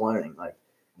old. He's learning. Like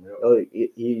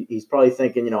he's probably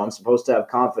thinking, I'm supposed to have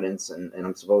confidence, and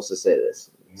I'm supposed to say this.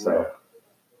 So,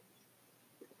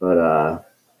 but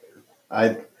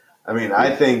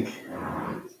I think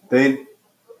they.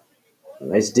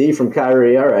 nice D from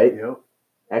Kyrie. All right. Yep.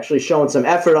 Actually showing some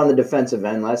effort on the defensive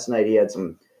end. Last night he had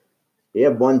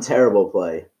one terrible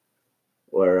play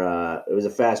where it was a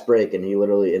fast break, and he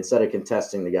literally, instead of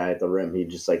contesting the guy at the rim, he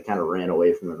just like kind of ran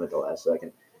away from him at the last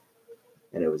second.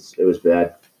 And it was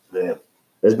bad. Yeah.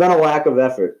 There's been a lack of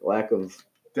effort,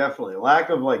 Definitely. Lack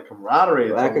of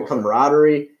camaraderie. lack of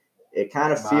camaraderie. It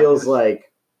kind of feels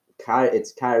like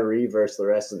it's Kyrie versus the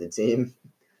rest of the team.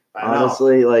 I know.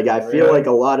 Honestly, I feel Really? like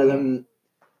a lot of them,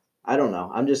 I don't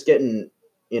know. I'm just getting,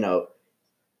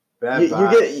 Bad you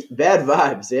vibes. get bad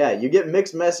vibes. Yeah, you get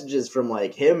mixed messages from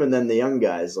him and then the young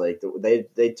guys.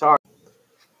 They talk.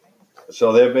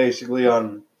 So they're basically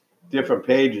on different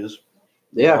pages.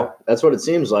 you Yeah, know? that's what it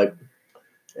seems like.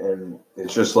 And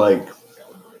it's just like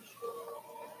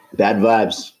Bad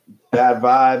vibes. bad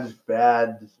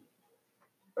vibes,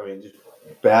 just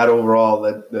bad overall.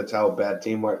 That's how bad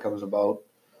teamwork comes about.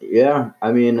 Yeah,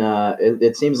 I mean,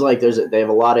 it seems like they have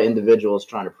a lot of individuals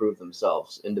trying to prove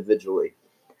themselves individually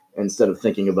instead of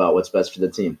thinking about what's best for the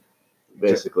team,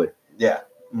 basically. Yeah,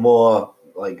 more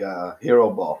like hero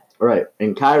ball. Right.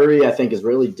 And Kyrie, I think, is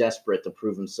really desperate to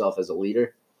prove himself as a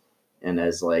leader and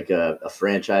as like a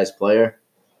franchise player.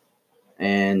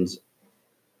 And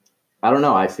I don't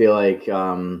know. I feel like,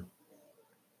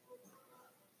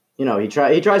 he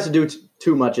tries to do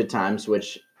too much at times,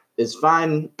 which is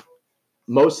fine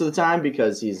most of the time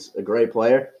because he's a great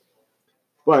player.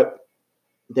 But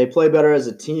they play better as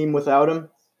a team without him.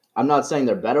 I'm not saying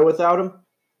they're better without him,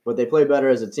 but they play better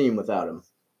as a team without him.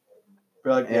 I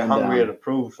feel like they're hungrier to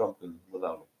prove something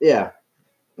without him. Yeah.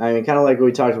 I mean, kind of like what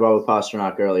we talked about with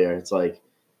Pasternak earlier. It's like,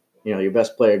 your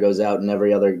best player goes out and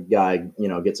every other guy,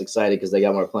 gets excited because they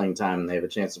got more playing time and they have a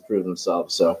chance to prove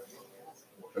themselves. So,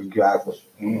 Exactly.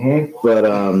 Mm-hmm. but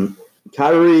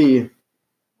Kyrie,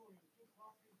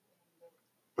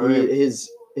 Okay.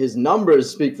 his numbers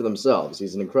speak for themselves.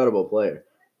 He's an incredible player,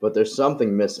 but there's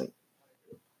something missing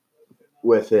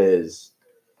with his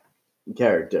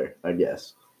character, I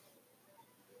guess.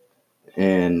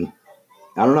 And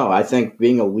I don't know. I think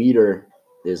being a leader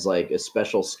is like a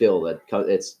special skill that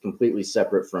it's completely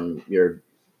separate from your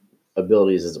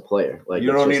abilities as a player. Like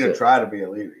You don't need to try to be a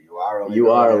leader. You are a leader.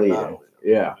 You are a or you're not leader.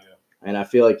 Yeah. And I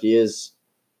feel like he is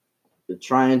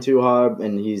trying too hard,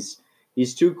 and he's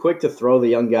too quick to throw the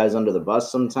young guys under the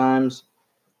bus sometimes.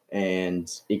 And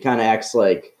he kind of acts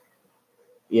like,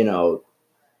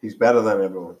 He's better than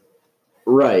everyone.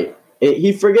 right.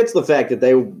 He forgets the fact that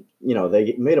they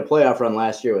made a playoff run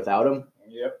last year without him.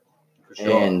 Yep. For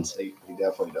sure. And he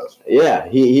definitely does. yeah,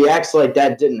 he acts like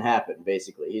that didn't happen,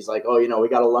 basically. He's like, we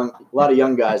got a lot of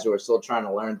young guys who are still trying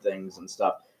to learn things and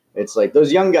stuff. It's like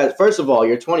those young guys, first of all,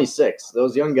 you're 26.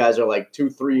 Those young guys are like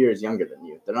 2-3 years younger than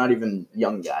you. They're not even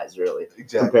young guys, really,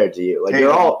 compared to you. Like,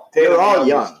 you're all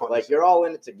young. Like, you're all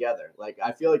in it together. Like,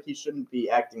 I feel like he shouldn't be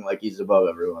acting like he's above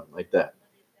everyone like that.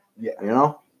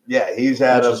 Yeah. Yeah, he's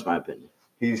that's just my opinion.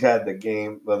 He's had the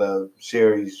game with a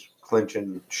series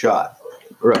clinching shot.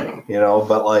 Right.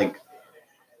 But like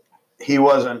he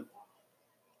wasn't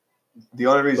the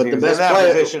only reason he was in that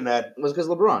position that was because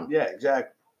LeBron. Yeah,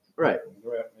 exactly. Right.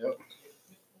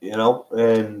 Yep.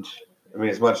 And I mean,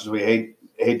 as much as we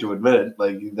hate to admit it,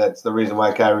 like that's the reason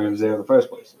why Kyrie was there in the first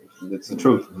place. It's the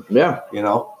truth. Yeah.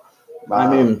 I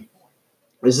mean,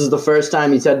 this is the first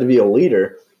time he's had to be a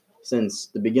leader since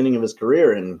the beginning of his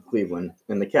career in Cleveland,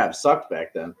 and the Cavs sucked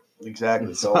back then.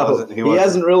 Exactly. So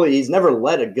he's never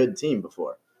led a good team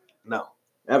before. No.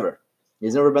 Ever.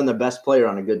 He's never been the best player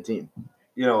on a good team.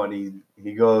 And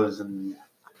he goes and,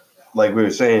 like we were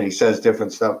saying, he says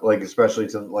different stuff, like especially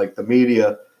to like the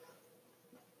media,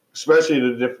 especially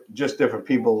to just different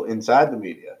people inside the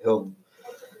media. He'll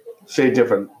say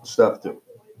different stuff too.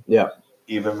 Yeah.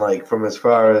 Even like from as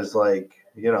far as like,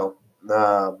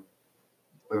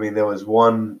 I mean, there was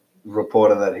one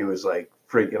reporter that he was like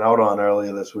freaking out on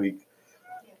earlier this week.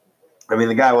 I mean,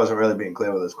 the guy wasn't really being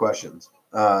clear with his questions.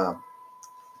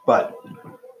 But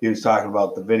he was talking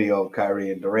about the video of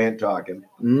Kyrie and Durant talking.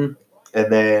 Mm-hmm. And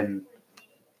then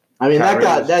I mean,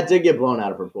 that did get blown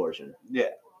out of proportion. Yeah.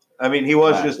 I mean, he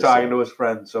was just talking to his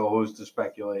friend, so who's to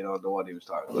speculate on what he was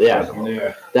talking about?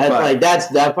 Yeah.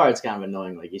 That part's kind of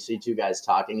annoying. Like, you see two guys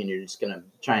talking and you're just going to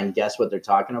try and guess what they're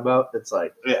talking about. It's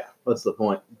like, what's the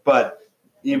point? But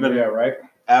even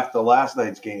after last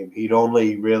night's game, he'd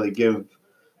only really give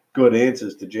good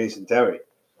answers to Jason Terry.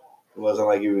 It wasn't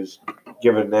like he was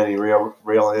giving any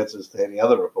real answers to any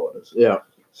other reporters. Yeah.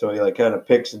 So he like kind of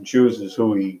picks and chooses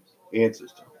who he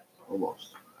answers to,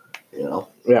 almost.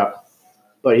 Yeah.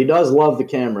 But he does love the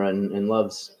camera and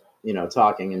loves,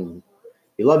 talking, and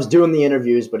he loves doing the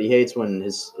interviews, but he hates when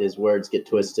his words get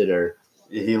twisted or.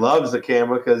 He loves the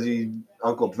camera because he's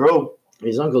Uncle Drew.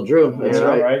 He's Uncle Drew. That's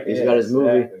right. He's got his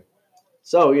movie.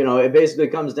 So, it basically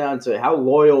comes down to how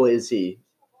loyal is he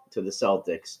to the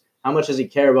Celtics? How much does he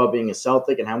care about being a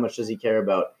Celtic, and how much does he care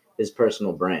about his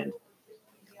personal brand?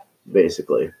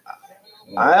 Basically.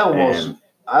 I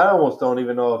almost don't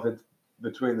even know if it's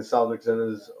between the Celtics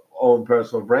and his own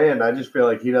personal brand. I just feel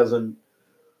like he doesn't.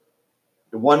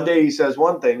 One day he says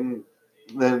one thing,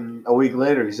 then a week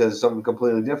later he says something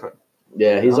completely different.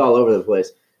 Yeah, he's all over the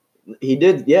place. He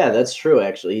did. Yeah, that's true.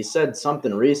 Actually, he said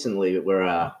something recently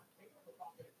where.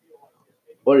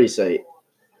 What did he say?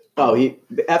 Oh,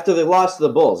 after they lost to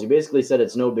the Bulls, he basically said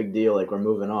it's no big deal. Like, we're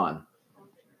moving on.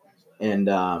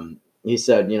 And he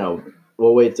said,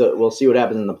 we'll see what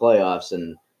happens in the playoffs,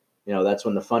 and that's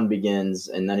when the fun begins.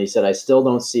 And then he said, I still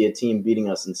don't see a team beating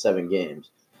us in 7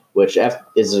 games, which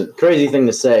is a crazy thing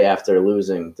to say after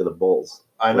losing to the Bulls.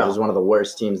 I know. Which is one of the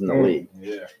worst teams in the league.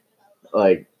 Yeah.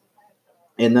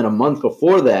 And then a month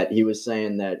before that, he was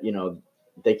saying that,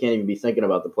 they can't even be thinking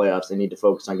about the playoffs. They need to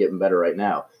focus on getting better right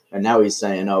now. And now he's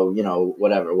saying,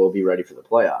 whatever, we'll be ready for the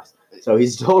playoffs. So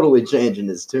he's totally changing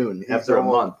his tune after a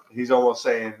month. He's almost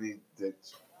saying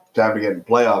it's time to get in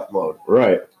playoff mode.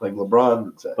 Right. Like LeBron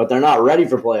would say. But they're not ready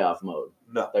for playoff mode.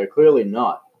 No. They're clearly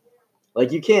not.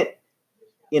 Like, you can't,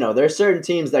 there are certain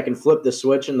teams that can flip the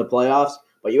switch in the playoffs,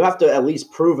 but you have to at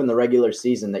least prove in the regular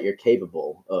season that you're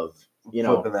capable of,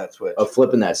 flipping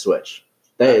that switch.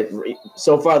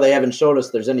 So far, they haven't showed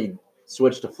us there's any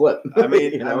switch to flip. I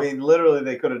mean, literally,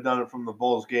 they could have done it from the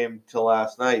Bulls game till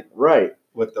last night. Right.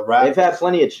 With the Raptors. They've had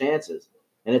plenty of chances.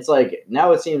 And it's like,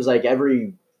 now it seems like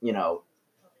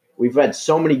we've had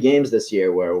so many games this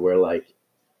year where we're like,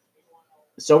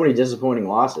 so many disappointing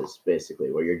losses,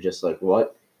 basically, where you're just like,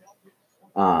 what?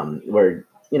 Where,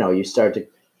 you start to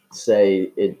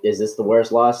say, is this the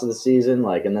worst loss of the season?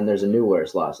 And then there's a new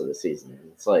worst loss of the season.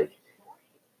 And it's like,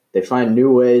 they find new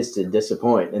ways to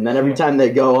disappoint. And then every time they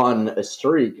go on a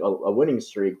streak, a winning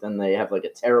streak, then they have a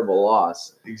terrible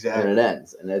loss. Exactly. And it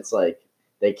ends. And it's like,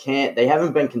 they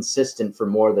haven't been consistent for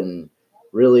more than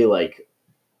really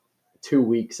 2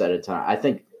 weeks at a time. I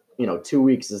think, 2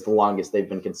 weeks is the longest they've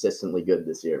been consistently good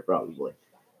this year, probably.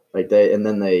 And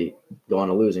then they go on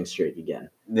a losing streak again.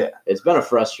 Yeah. It's been a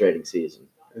frustrating season.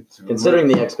 Considering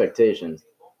the expectations.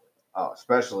 Oh,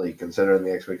 especially considering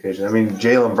the expectation. I mean,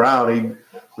 Jaylen Brown,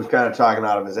 he was kind of talking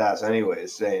out of his ass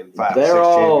anyways, saying 5 or 6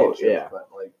 championships. Yeah. But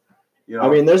I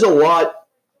mean, there's a lot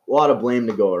of blame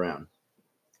to go around.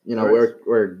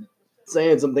 We're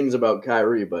saying some things about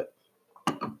Kyrie, but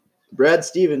Brad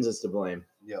Stevens is to blame.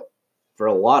 Yep. For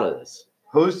a lot of this.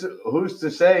 Who's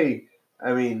to say?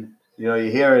 I mean, you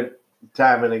hear it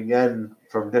time and again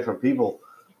from different people.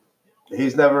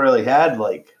 He's never really had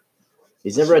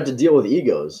he's never had to deal with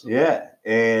egos. Yeah,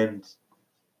 and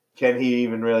can he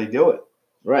even really do it?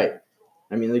 Right.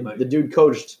 I mean, the dude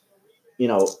coached,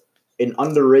 an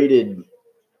underrated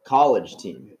college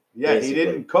team. Yeah, basically.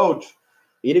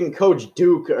 He didn't coach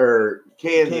Duke or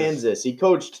Kansas. He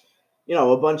coached,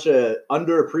 a bunch of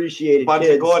underappreciated kids.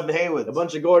 A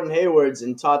bunch of Gordon Haywards.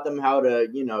 And taught them how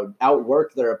to,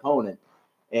 outwork their opponent.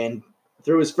 And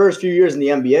through his first few years in the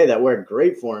NBA, that worked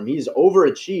great for him. He's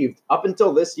overachieved. Up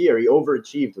until this year, he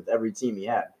overachieved with every team he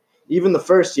had. Even the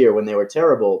first year when they were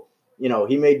terrible,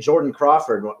 he made Jordan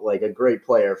Crawford a great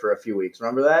player for a few weeks.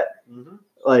 Remember that?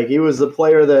 Mm-hmm. He was the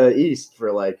player of the East for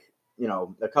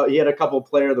he had a couple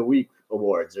player of the week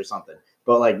awards or something.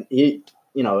 But he,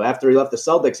 after he left the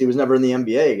Celtics, he was never in the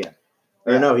NBA again.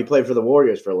 Or no, he played for the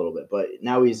Warriors for a little bit, but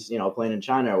now he's, playing in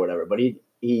China or whatever. But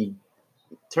he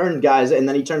turned guys, and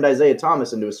then he turned Isaiah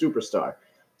Thomas into a superstar.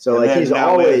 So he's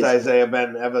always Isaiah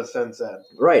been ever since then.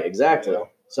 Right, exactly.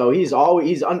 So he's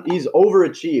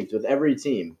overachieved with every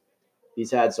team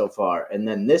he's had so far. And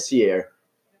then this year,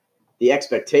 the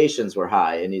expectations were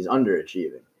high, and he's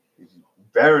underachieving. He's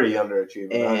very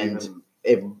underachieving. And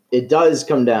it does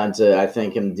come down to, I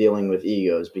think, him dealing with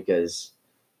egos because,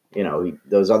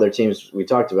 those other teams we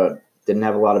talked about didn't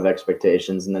have a lot of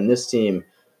expectations. And then this team,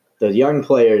 the young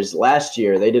players last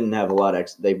year, they didn't have a lot of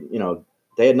they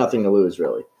had nothing to lose,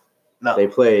 really. No. They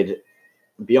played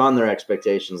beyond their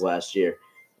expectations last year.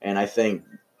 And I think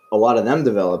a lot of them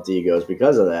developed egos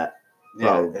because of that.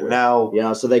 Yeah, and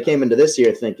now so they came into this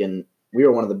year thinking we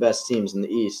were one of the best teams in the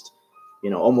East,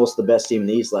 almost the best team in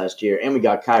the East last year, and we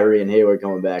got Kyrie and Hayward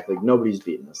coming back. Nobody's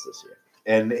beating us this year.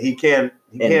 And he can't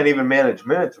even manage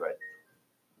minutes right.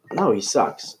 No, he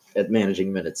sucks at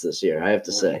managing minutes this year, I have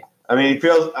to say. I mean,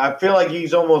 I feel like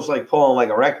he's almost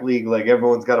pulling a rec league,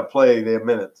 everyone's got to play their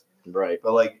minutes. Right.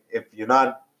 But if you're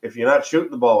not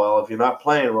shooting the ball well, if you're not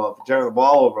playing well, if you turn the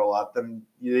ball over a lot, then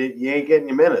you ain't getting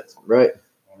your minutes. Right.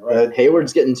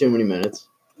 Hayward's getting too many minutes.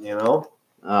 Yeah.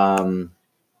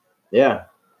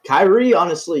 Kyrie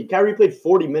played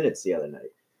 40 minutes the other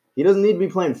night. He doesn't need to be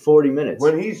playing 40 minutes.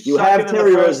 When he's you have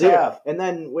Terry Rozier, half. And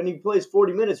then when he plays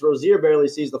 40 minutes, Rozier barely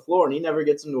sees the floor, and he never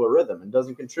gets into a rhythm and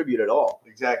doesn't contribute at all.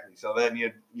 Exactly. So then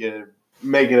you're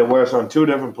making it worse on 2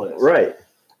 different players. Right.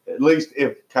 At least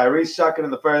if Kyrie's sucking in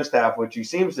the first half, which he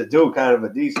seems to do kind of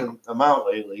a decent amount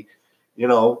lately,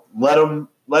 let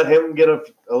him get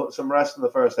some rest in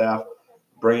the first half.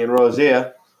 Bring in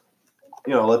Rozier.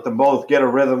 Let them both get a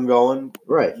rhythm going.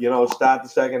 Right. Start the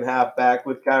second half back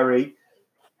with Kyrie.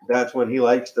 That's when he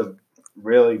likes to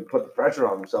really put the pressure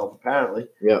on himself, apparently.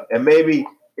 Yeah. And maybe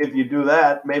if you do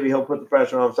that, maybe he'll put the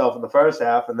pressure on himself in the first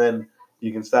half, and then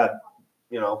you can start,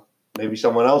 maybe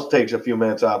someone else takes a few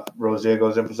minutes off. Rozier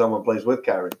goes in for someone plays with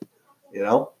Kyrie.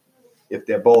 If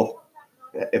they both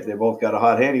got a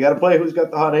hot hand, you got to play who's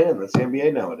got the hot hand. That's the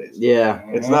NBA nowadays. Yeah.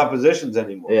 It's not positions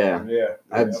anymore. Yeah. Yeah.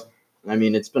 I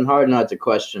mean, it's been hard not to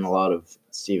question a lot of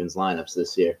Stevens' lineups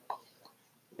this year,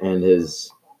 and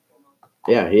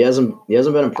he hasn't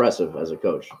been impressive as a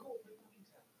coach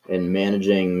in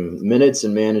managing minutes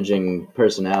and managing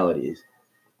personalities.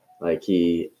 Like,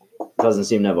 he doesn't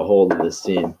seem to have a hold of this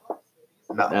team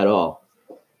at all.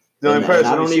 And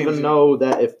I don't even know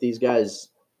that if these guys.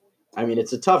 I mean,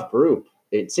 it's a tough group.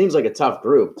 It seems like a tough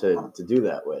group to do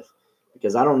that with.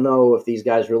 Because I don't know if these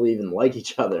guys really even like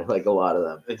each other, like a lot of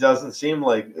them. It doesn't seem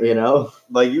like,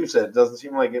 like you said, it doesn't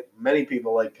seem like many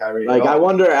people like Kyrie. Like, I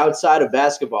wonder outside of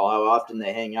basketball how often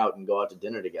they hang out and go out to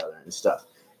dinner together and stuff.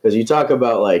 Because you talk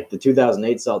about, like, the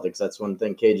 2008 Celtics, that's one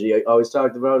thing KG always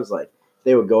talked about is, like,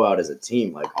 they would go out as a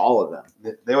team, like, all of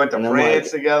them. They went to France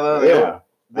together. Yeah.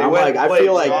 I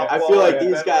feel like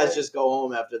these yeah. guys just go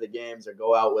home after the games or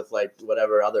go out with like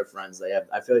whatever other friends they have.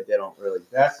 I feel like they don't really.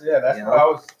 That's what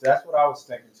I was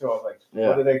thinking too. I was like,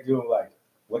 what do they do? Like,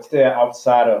 what's their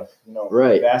outside of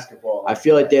basketball? I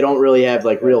feel like they don't really have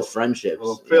like real friendships.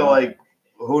 Well, like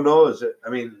who knows? I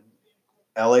mean,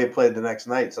 LA played the next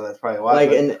night, so that's probably why.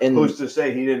 Like, and who's to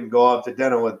say he didn't go out to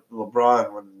dinner with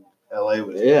LeBron when LA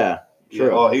was? Yeah.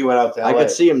 True. Oh, he went out to LA. I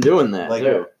could see him doing that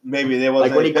too. Maybe there was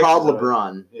like when he called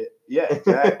LeBron. Yeah,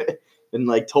 exactly. And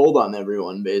like told on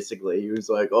everyone basically. He was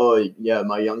like, "Oh yeah,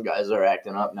 my young guys are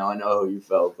acting up now. I know how you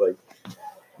felt." Like,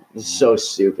 it's so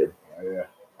stupid. Yeah.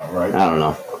 All right. I don't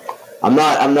know. I'm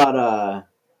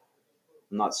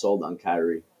not sold on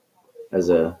Kyrie as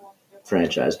a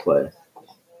franchise player.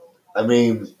 I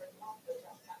mean,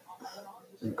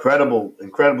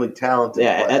 incredibly talented.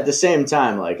 Yeah, player. at the same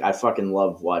time, like, I fucking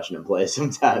love watching him play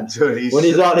sometimes. Dude, when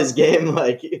he's on his game,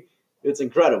 like, it's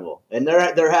incredible. And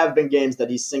there have been games that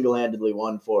he's single-handedly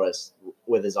won for us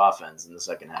with his offense in the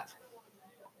second half.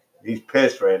 He's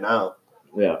pissed right now.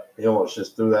 Yeah. He almost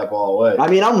just threw that ball away. I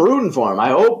mean, I'm rooting for him.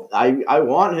 I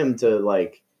want him to,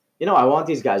 like, I want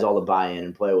these guys all to buy in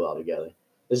and play well together.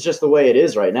 It's just the way it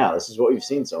is right now. This is what we've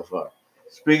seen so far.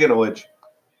 Speaking of which,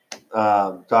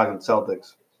 talking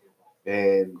Celtics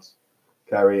and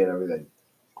Kyrie and everything,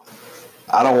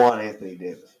 I don't want Anthony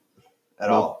Davis at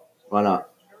all. Why not?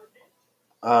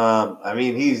 I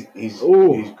mean, he's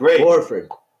great. Horford.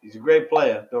 He's a great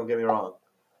player. Don't get me wrong.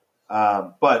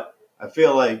 But I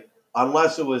feel like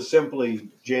unless it was simply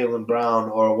Jaylen Brown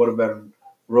or it would have been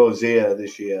Rozier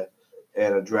this year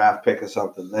and a draft pick or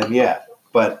something, then yeah.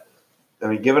 But I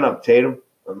mean, giving up Tatum.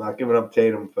 I'm not giving up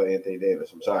Tatum for Anthony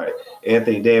Davis. I'm sorry.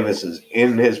 Anthony Davis is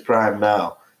in his prime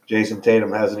now. Jason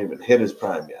Tatum hasn't even hit his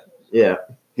prime yet. Yeah.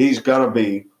 He's going to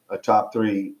be a top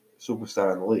 3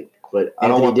 superstar in the league. But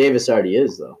Anthony Davis already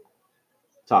is, though.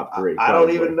 Top 3. I don't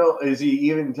even know. Is he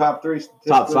even top 3?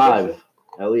 Top 5,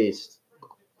 at least.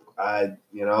 I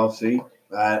don't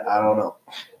know.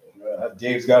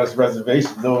 Dave's got his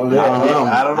reservations over there.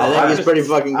 I don't know. I think he's pretty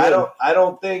fucking good. I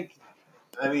don't think,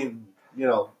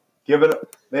 give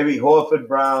it maybe Horford,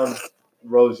 Brown,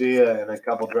 Rozier, and a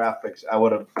couple draft picks. I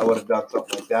would have done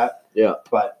something like that. Yeah.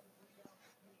 But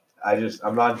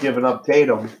I'm not giving up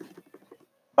Tatum.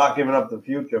 Not giving up the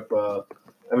future for.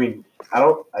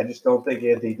 I just don't think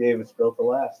Anthony Davis built to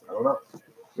last. I don't know.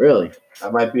 Really?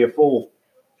 I might be a fool.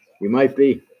 You might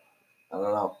be. I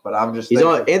don't know, but I'm just.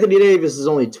 Anthony Davis is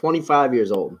only 25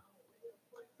 years old.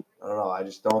 I don't know. I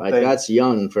just don't think think that's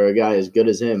young for a guy as good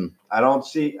as him. I don't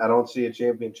see a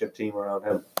championship team around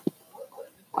him.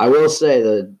 I will say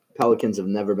the Pelicans have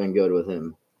never been good with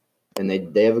him, and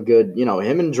they have a good,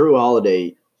 him and Drew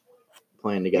Holiday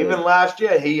playing together. Even last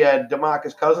year, he had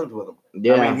DeMarcus Cousins with him.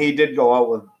 Yeah, I mean, he did go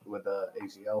out with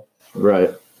ACL,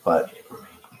 right? But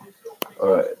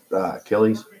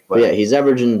Achilles. But yeah, he's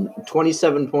averaging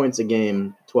 27 points a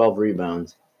game, 12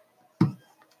 rebounds,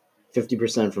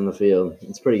 50% from the field.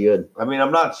 It's pretty good. I mean,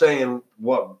 I'm not saying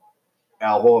what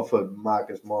Al Horford,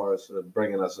 Marcus Morris are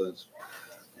bringing us is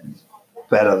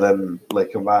better than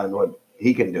like combined what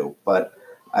he can do, but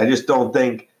I just don't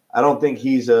think. I don't think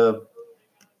he's a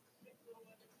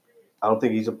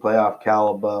playoff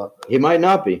caliber. He might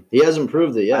not be. He hasn't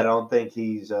proved it yet. I don't think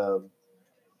he's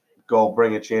go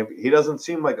bring a champion. He doesn't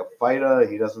seem like a fighter.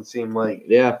 He doesn't seem like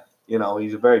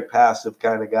he's a very passive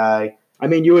kind of guy. I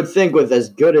mean, you would think with as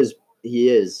good as he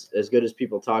is, as good as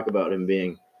people talk about him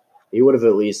being, he would have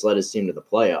at least led his team to the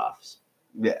playoffs.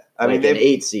 Yeah, I mean, an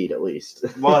 8 seed at least.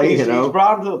 Well, he's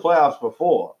brought him to the playoffs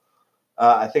before.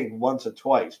 I think once or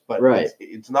twice, but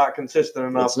it's not consistent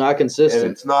enough. It's not consistent.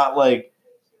 And it's not like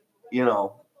you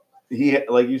know, he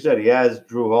like you said, he has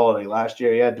Drew Holiday. Last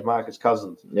year, he had DeMarcus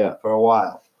Cousins Yeah. for a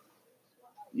while.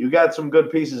 You got some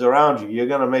good pieces around you. You're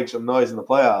gonna make some noise in the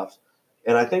playoffs,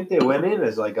 and I think they went in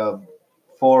as like a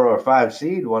 4 or 5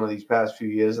 seed one of these past few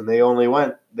years, and they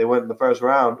went in the first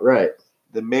round. Right.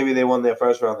 Then maybe they won their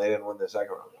first round, they didn't win their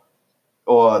second round,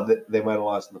 or they might have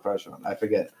lost in the first round. I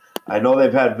forget. I know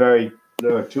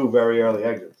there were 2 very early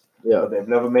exits, Yeah. but they've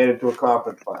never made it to a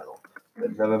conference final.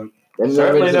 They've never. Then Certainly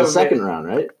they're in the never second round,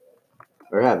 right?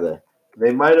 Or have they?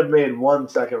 They might have made 1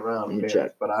 second round Let me appearance,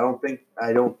 check. but I don't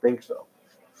think so.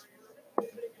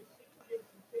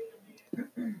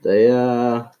 They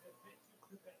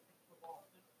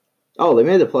they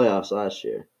made the playoffs last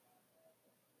year.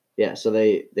 Yeah, so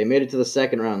they made it to the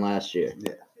second round last year.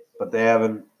 But they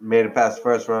haven't made it past the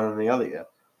first round in the other year.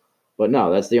 But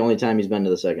no, that's the only time he's been to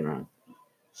the second round.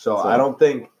 So I don't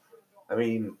think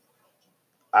Anthony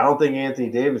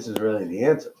Davis is really the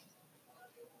answer.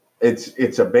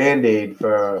 It's a Band-Aid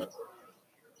for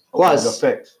Plus- a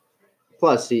fix.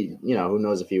 Plus, he, who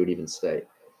knows if he would even stay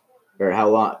or how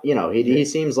long. He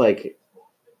seems like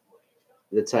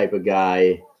the type of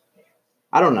guy.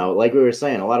 I don't know. Like we were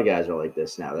saying, a lot of guys are like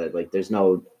this now. That like there's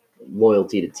no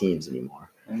loyalty to teams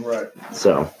anymore. Right.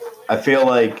 So I feel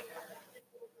like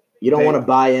you don't want to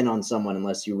buy in on someone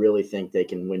unless you really think they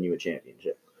can win you a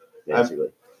championship. Basically,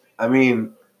 I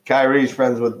mean, Kyrie's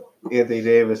friends with Anthony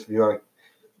Davis. If you want to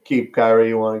keep Kyrie,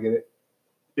 you want to get it.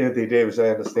 Anthony Davis, I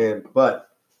understand. But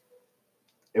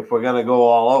if we're going to go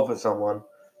all out for someone,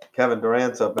 Kevin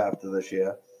Durant's up after this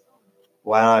year.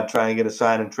 Why not try and get a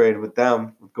sign and trade with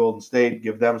them, with Golden State,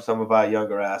 give them some of our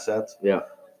younger assets? Yeah.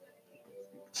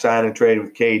 Sign and trade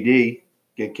with KD,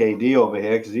 get KD over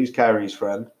here because he's Kyrie's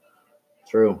friend.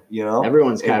 True.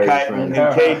 Everyone's And Kyrie's friend.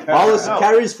 No.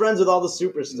 Kyrie's friends with all the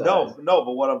superstars. No,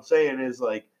 but what I'm saying is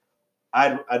like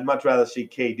I'd much rather see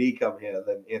KD come here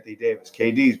than Anthony Davis.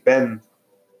 KD's been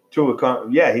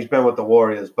he's been with the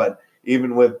Warriors, but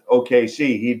even with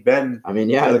OKC, he'd been I mean,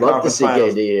 to yeah, the I'd love to conference see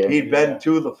finals. KD here. He'd been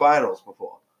to the finals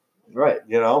before. Right.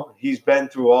 He's been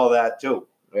through all that too.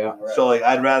 Yeah. So like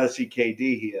I'd rather see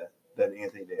KD here than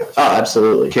Anthony Davis. Oh,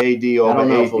 absolutely. KD over I don't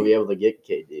know if AD. we'll be able to get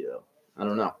KD though. I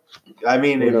don't know. I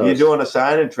mean, Who if knows? you're doing a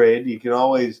sign and trade, you can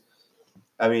always.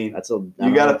 I mean,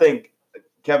 you got to think.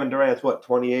 Kevin Durant's what,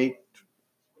 28,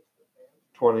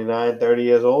 29, 30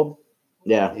 years old?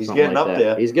 Yeah, He's something getting like up that.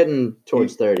 there. He's getting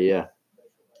towards 30. Yeah.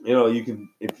 You can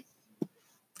if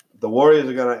the Warriors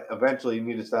are going to eventually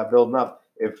need to start building up.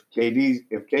 If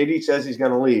KD says he's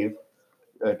going to leave,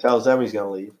 tells them he's going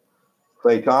to leave.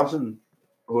 Klay Thompson,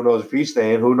 who knows if he's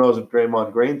staying? Who knows if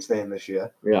Draymond Green's staying this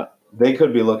year? Yeah. They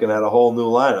could be looking at a whole new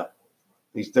lineup.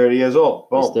 He's 30 years old.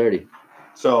 Boom. He's 30.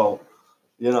 So,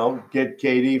 get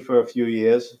KD for a few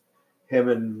years, him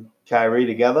and Kyrie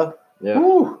together. Yeah.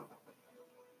 Woo,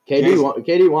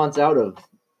 KD wants out of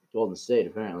Golden State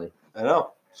apparently. I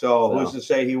know. So who's to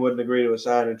say he wouldn't agree to a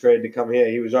sign and trade to come here?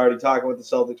 He was already talking with the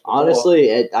Celtics before.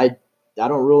 Honestly, I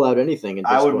don't rule out anything. At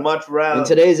this I would point. much rather. In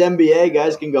today's NBA,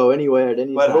 guys can go anywhere at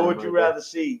any But time. who would you rather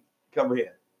see come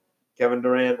here? Kevin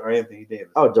Durant or Anthony Davis?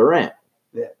 Oh, Durant.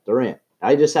 Yeah. Durant.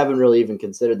 I just haven't really even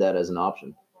considered that as an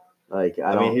option. Like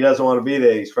I mean, he doesn't want to be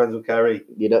there. He's friends with Kyrie.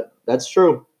 That's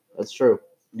true. That's true.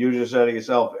 You just said it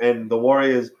yourself. And the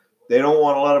Warriors, they don't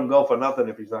want to let him go for nothing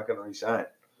if he's not going to resign.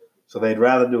 So they'd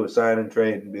rather do a sign and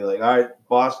trade and be like, all right,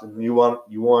 Boston, you want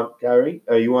Kyrie?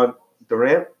 Or you want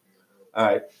Durant? All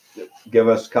right, give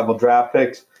us a couple draft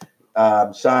picks.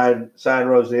 Sign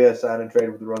Rozier, sign and trade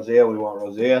with Rozier. We want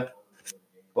Rozier.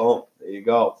 Boom. There you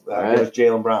go. Right. Give us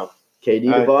Jaylen Brown. KD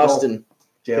All to right, Boston.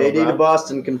 Jaylen KD to Brown.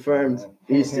 Boston confirmed.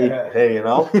 Easy. Hey, I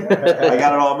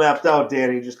got it all mapped out,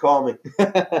 Danny. Just call me.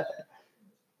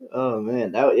 Oh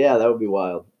man, that would be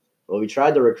wild. Well, we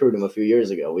tried to recruit him a few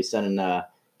years ago. We sent in Kelly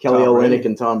Tom Olynyk Brady.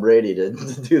 and Tom Brady to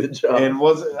do the job. And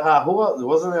was it who else?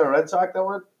 Wasn't there a Red Sox that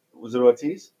went? Was it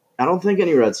Ortiz? I don't think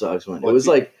any Red Sox went. It was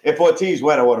like If Ortiz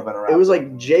went, it would have been a wrap. it was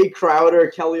like Jay Crowder,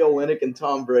 Kelly Olynyk, and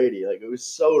Tom Brady. Like it was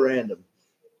so random.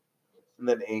 And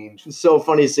then Ainge. It's so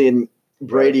funny seeing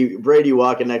Brady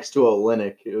walking next to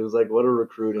Olynyk. It was like what a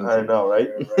recruiting. I team. know, right?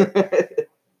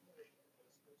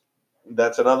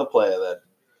 That's another player that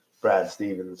Brad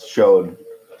Stevens proved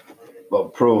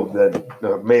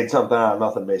that made something out of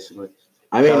nothing, basically.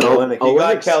 I mean, Kelly Olynyk. He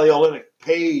got Olynyk's- Kelly Olynyk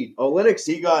paid. Olynyk's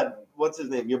He got, what's his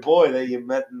name? Your boy that you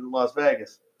met in Las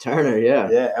Vegas. Turner, yeah.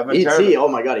 Yeah, Evan ET, Turner. oh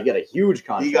my god, he got a huge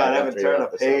contract. He got Evan after he Turner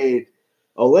left the Celtics. paid.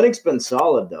 Olynyk's been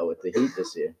solid though with the Heat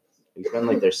this year. He's been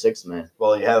like their sixth man.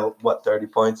 Well, he had, 30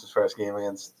 points his first game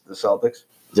against the Celtics?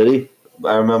 Did he?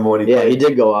 I remember when he Yeah, played. he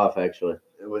did go off actually.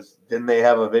 Didn't they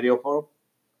have a video for him?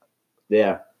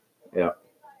 Yeah.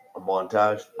 A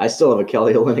montage. I still have a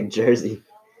Kelly Olynyk jersey.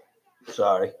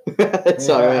 Sorry. It's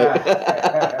all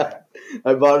right.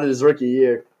 I bought it his rookie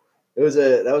year. That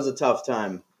was a tough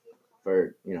time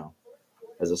for,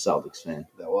 as a Celtics fan.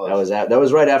 That was. That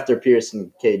was right after Pierce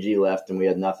and KG left and we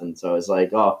had nothing. So I was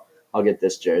like, oh, I'll get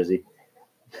this jersey.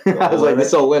 I was like,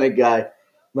 this Olynyk guy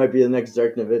might be the next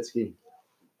Dirk Nowitzki.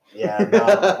 Yeah,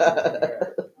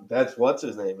 no. That's what's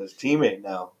his name? His teammate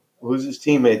now. Who's his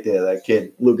teammate there? That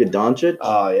kid. Luka Doncic.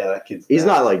 Oh yeah, that kid's. He's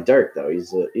nasty. not like Dirk though.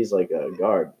 He's like a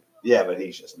guard. Yeah, but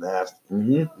he's just nasty.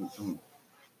 Mm-hmm. He's some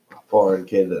foreign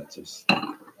kid that just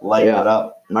lighting it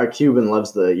up. Mark Cuban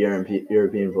loves the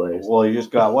European players. Well, you just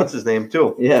got what's his name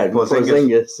too? Yeah,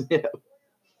 Porzingis. Yeah.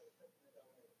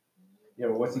 Yeah,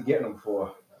 but what's he getting them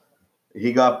for?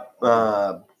 He got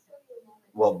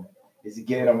well. Is he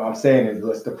getting them? I'm saying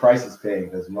it's the price is paying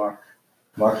because Mark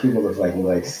Cuban looks like he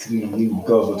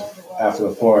goes after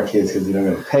the foreign kids because they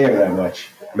don't even pay him that much.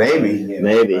 Maybe.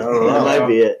 Maybe. I don't know. That might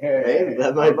be it. Maybe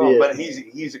That might be it. But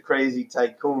he's a crazy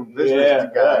tycoon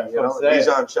business guy. that's what I'm He's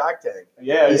saying. on Shark Tank.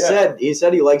 Yeah, He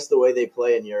said he likes the way they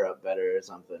play in Europe better or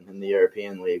something in the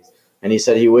European leagues, and he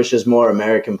said he wishes more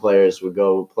American players would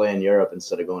go play in Europe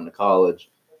instead of going to college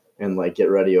and get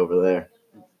ready over there.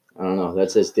 I don't know.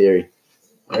 That's his theory.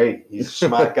 Hey, he's a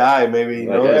smart guy. Maybe he Yeah,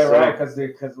 knows. Yeah, right. Because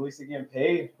at least they're getting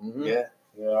paid. Mm-hmm. Yeah.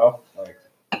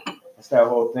 That's that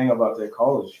whole thing about their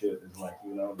college shit.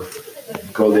 Is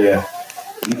go there.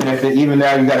 Even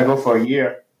now you got to go for a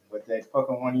year, but that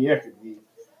fucking 1 year could be,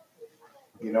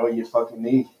 you fucking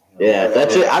need. Yeah,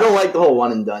 that's it. I don't like the whole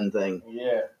one and done thing.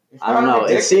 Yeah. I don't know.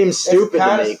 It seems stupid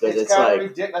to me because it's like,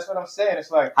 ridiculous. That's what I'm saying.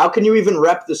 It's like, how can you even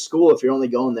rep the school if you're only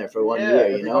going there for 1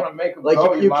 year? You know, like you might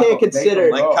can't as well make consider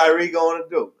them Like go. Kyrie going to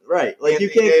Duke. right. Like you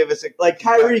Anthony can't. Davis at Like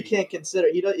Kyrie Kentucky. can't consider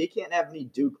he can't have any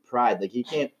Duke pride. Like he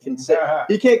can't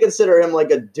consider him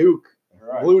like a Duke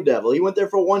Right. Blue Devil. He went there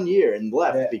for 1 year and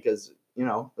left Yeah. because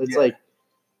Yeah.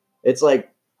 it's like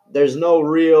there's no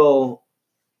real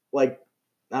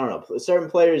I don't know. Certain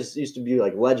players used to be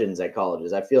like legends at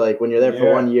colleges. I feel like when you're there for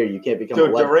Yeah. 1 year, you can't become Dude,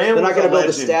 a legend. Durant They're not was going a to build a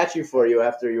legend. statue for you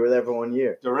after you were there for 1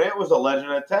 year. Durant was a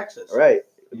legend at Texas. Right.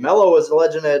 Melo was a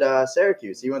legend at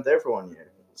Syracuse. He went there for 1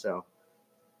 year. So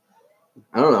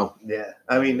I don't know. Yeah.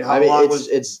 I mean, how long was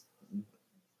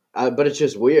but it's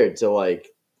just weird to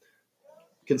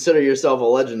consider yourself a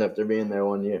legend after being there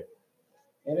 1 year.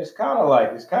 And it's kind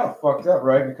of fucked up,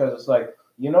 right? Because it's like,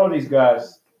 these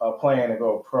guys are playing to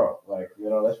go pro.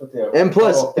 That's what they're. And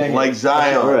plus, whole thing like is.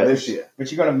 Zion Right. this year?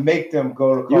 But you're going to make them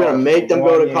go to college. You're going to make them for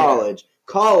go 1 to year. college.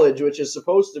 College, which is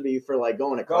supposed to be for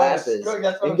going to classes That's what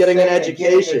and I'm getting an saying,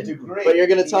 education. getting a degree. But you're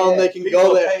going to tell them they can People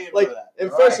go there. paying for Like, that.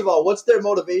 and Right. first of all, what's their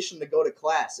motivation to go to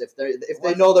class if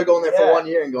they know they're going there for 1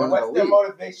 year and going And to the what's their league?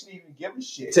 motivation to even give a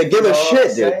shit? To give a You know shit, what I'm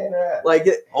dude. saying? Like,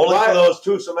 Only why- for those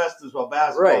 2 semesters while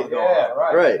basketball Right. is going Yeah,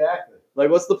 on. right. Exactly. Like,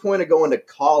 what's the point of going to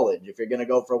college if you're going to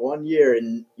go for 1 year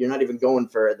and you're not even going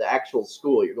for the actual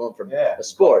school? You're going for Yeah. a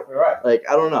sport. Right. Like,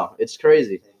 I don't know. It's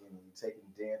crazy. Taking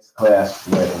dance class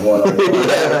with one on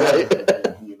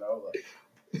Yeah,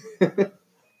 right.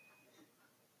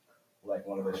 like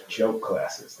one of those joke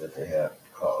classes that they have in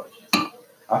college.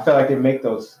 I feel like they make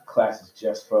those classes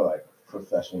just for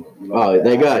professional. Oh,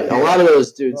 they got a lot of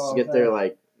those dudes Oh, get their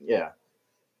yeah.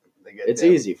 They get It's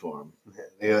them. easy for them.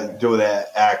 They do that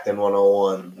acting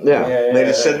 101. Yeah. They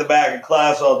just sit in the back of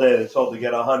class all day. They're told to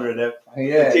get 100.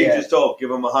 The teacher's told, give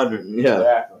them 100. Yeah.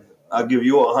 Exactly. I'll give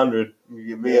you 100. You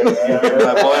give me Yeah.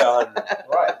 my boy 100.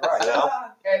 Right. You know?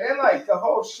 And then the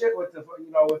whole shit with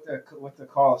the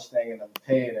college thing and them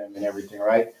paying them and everything,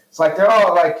 right? It's like they're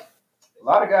all a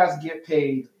lot of guys get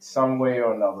paid some way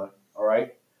or another, all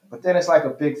right? But then it's like a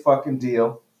big fucking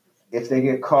deal if they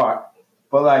get caught.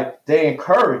 But they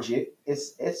encourage it.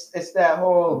 It's that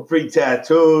whole Free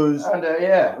tattoos,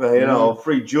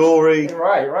 free jewelry.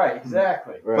 Right,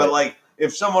 exactly. Right. But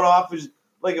if someone offers,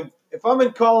 if I'm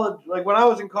in college, when I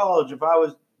was in college, if I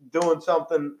was doing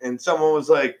something and someone was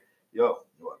like, "Yo,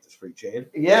 you want this free chain?"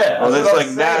 Yeah. Oh, that's this what I'm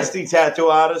saying. nasty tattoo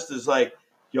artist is like,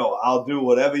 "Yo, I'll do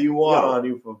whatever you want on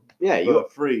you for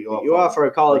free." Or You for- offer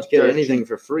a college kid Church. anything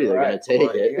for free, they're Right. going to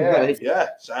take it. Yeah. Like, Yeah,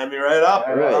 sign me right up.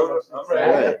 Yeah, Right. I'm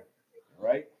ready. Right.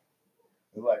 Right?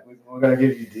 We're gonna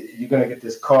give you're gonna get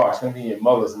this car. It's gonna be in your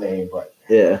mother's name, but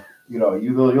yeah.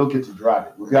 you'll get to drive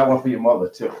it. We got one for your mother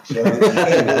too. She'll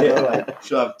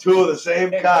have 2 of the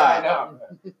same I kind. know.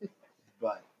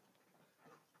 But,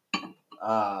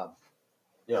 I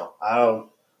don't.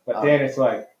 But then it's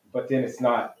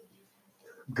not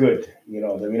good. We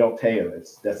don't pay them.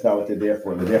 That's not what they're there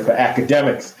for. They're there for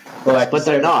academics. But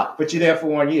they're not. But you're there for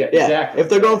 1 year. Yeah. Exactly. If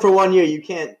they're going for 1 year, you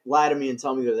can't lie to me and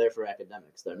tell me they're there for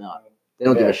academics. They're not. They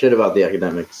don't give Yeah. a shit about the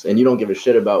academics, and you don't give a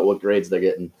shit about what grades they're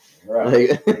getting. Right.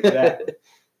 Like, Exactly.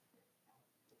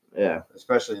 Yeah.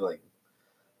 Especially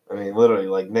literally,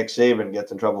 like Nick Saban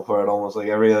gets in trouble for it almost like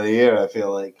every other year. I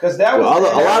feel like. Because that was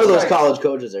Well, a lot of those like, college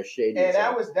coaches are shady. and as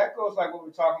hell. that goes like what we're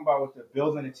talking about with the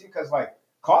building a team. Because like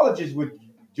colleges would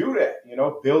do that,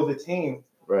 build a team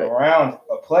Right. around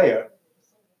a player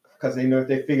because they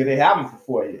figure they have him for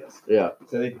 4 years. Yeah.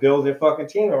 So they build their fucking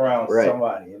team around Right.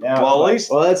 somebody. And now, Well, That's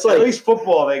at like least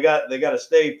football, they got to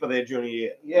stay for their junior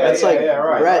year. yeah, that's yeah, like yeah,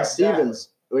 right, Brad right, Stevens.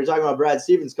 We were talking about Brad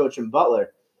Stevens coaching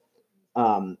Butler.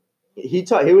 He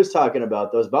was talking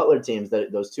about those Butler teams,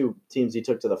 those two teams he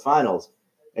took to the finals,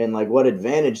 and like what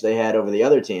advantage they had over the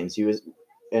other teams.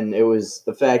 And it was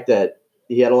the fact that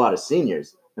he had a lot of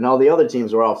seniors, and all the other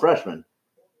teams were all freshmen.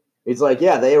 He's like,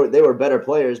 yeah, they were better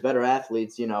players, better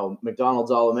athletes,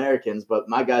 McDonald's All-Americans, but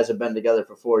my guys have been together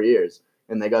for 4 years,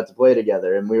 and they got to play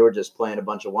together, and we were just playing a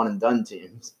bunch of one-and-done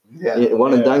teams. Yeah.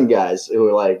 One-and-done guys who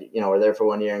were like, were there for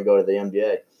 1 year and go to the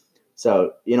NBA.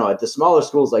 So, at the smaller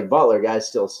schools like Butler, guys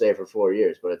still stay for 4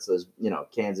 years, but it's those,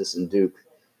 Kansas and Duke.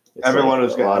 It's Everyone like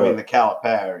who's a got, lot of- the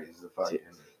Calipari's, the fucking.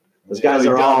 those guys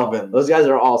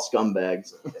are all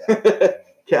scumbags.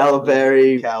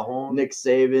 Calipari, Calhoun, Nick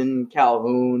Saban,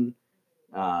 Calhoun,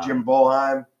 Jim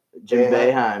Boeheim, Jim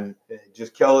Boeheim. Boeheim.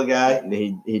 Just kill the guy.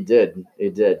 He did.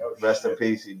 Rest in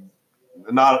peace.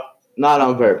 Not Not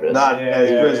on purpose. as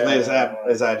Yeah, grizzly yeah.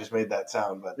 as I just made that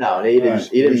sound, but No, he didn't. Right.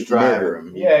 He didn't He was driving. murder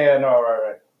him. Yeah, no,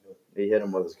 right. He hit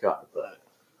him with his car, but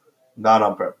not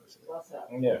on purpose. What's up?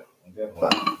 Yeah,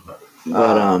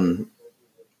 definitely.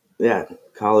 yeah,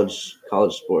 college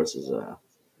sports is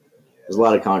there's a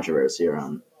lot of controversy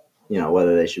around,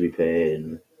 whether they should be paid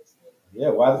and Yeah,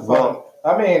 why the fuck? Well-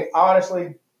 I mean,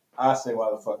 honestly, I say why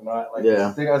the fuck not. Like, Yeah.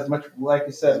 I think as much like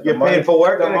you said, Get paid for the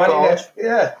working in money college.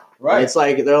 yeah, and right. it's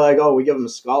like they're like, oh, we give them a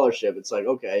scholarship. It's like,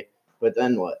 okay, but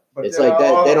then what? But It's then like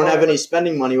that all- they don't have any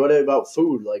spending money. What about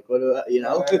food? Like what about, And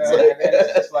It's then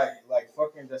it's just like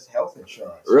fucking just health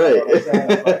insurance. right. You know what I'm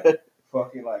saying? It's like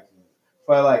fucking like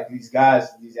for like these guys,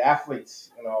 these athletes.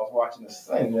 I was watching this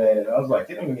thing, man, and I was like,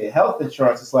 they don't even get health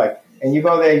insurance. It's like, and you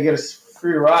go there, you get a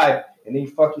free ride, and then you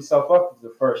fuck yourself up for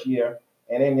the first year.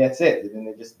 And then that's it. And then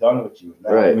they're just done with you.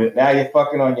 Now, Right. Now you're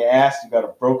fucking on your ass. You got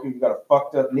a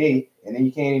fucked up knee, and then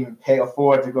you can't even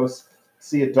afford to go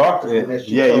see a doctor. for this.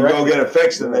 Yeah, you go corrected. get it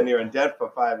fixed, and then you're in debt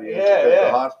for 5 years Yeah, because yeah.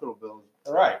 of the hospital bills.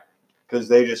 Right, Because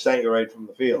they just sent you right from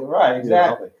the field. right,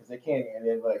 exactly. Because they can't. And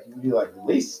then like you be like, at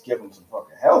least give them some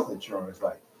fucking health insurance.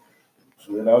 Like,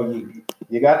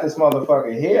 you got this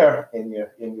motherfucker here, and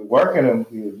you're working him.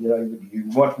 You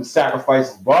want to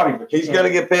sacrifice his body, but you He's can't.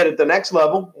 going to get paid at the next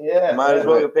level. Yeah, Might as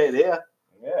well get paid here.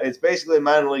 Yeah. It's basically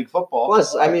minor league football.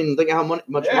 Plus, I mean, think of how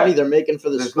much Yeah. money they're making for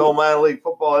the There's school. no minor league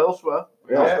football elsewhere.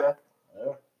 Yeah.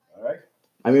 All right.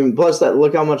 I mean, plus that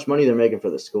look how much money they're making for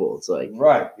the school. It's like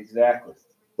Right. Exactly.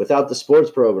 without the sports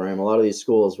program, a lot of these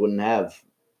schools wouldn't have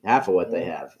half of what they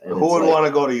have. And Who it's would like- want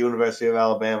to go to University of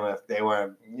Alabama if they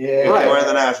weren't Yeah. if Right. they were in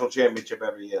the national championship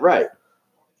every year? Right.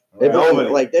 They Right. bring,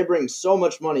 Nobody. they bring so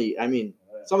much money. I mean,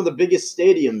 some of the biggest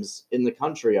stadiums in the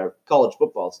country are college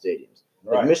football stadiums.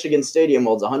 Like Right. Michigan Stadium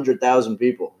holds 100,000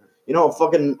 people. You know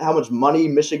how much money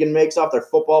Michigan makes off their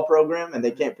football program, and they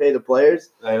can't pay the players.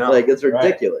 I know. Like it's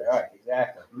ridiculous. Right.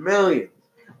 Exactly. Millions.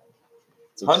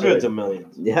 It's Hundreds absurd. of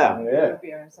millions. Yeah. Yeah.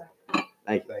 Beer in a sec.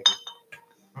 Thank you.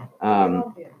 But All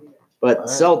right.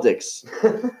 Celtics.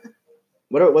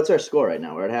 What's our score right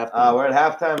now? We're at halftime. We're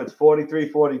at halftime. It's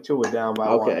 43-42. We're down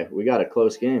by one. Okay, we got a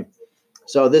close game.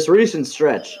 So this recent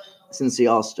stretch since the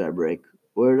All-Star break,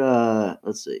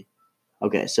 let's see.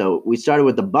 Okay, so we started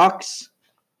with the Bucks.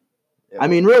 Yeah. I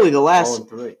mean, really, the last,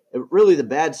 0-3. really the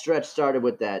bad stretch started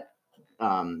with that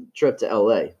trip to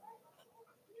LA.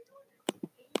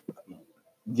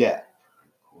 Yeah.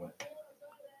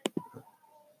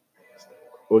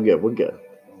 We're good.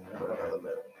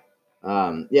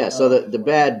 Yeah. So the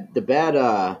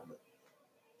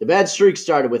bad streak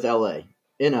started with LA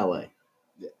in LA.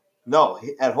 No,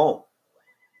 at home.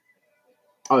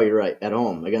 Oh, you're right. At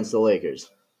home against the Lakers,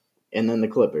 and then the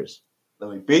Clippers, Then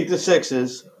we beat the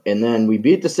Sixers. and then we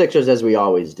beat the Sixers as we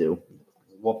always do.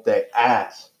 Whoop their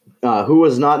ass. Who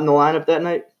was not in the lineup that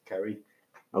night? Curry.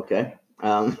 Okay.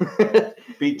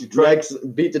 Beat Detroit. Rex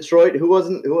beat Detroit. Who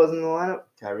wasn't in the lineup?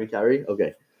 Kyrie.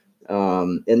 Okay.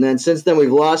 And then since then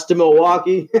we've lost to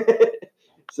Milwaukee.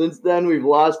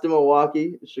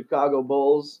 Chicago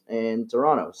Bulls, and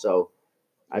Toronto. So,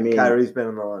 I mean, Kyrie's been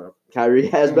in the lineup. Kyrie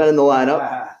has been in the lineup,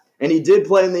 Ah, and he did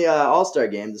play in the All-Star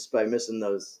game despite missing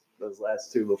those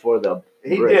last two before the.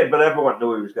 He break. did, but everyone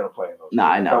knew he was going to play in those. Nah,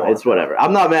 I know. Come on. It's whatever.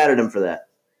 I'm not mad at him for that.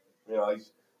 You know,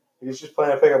 He's just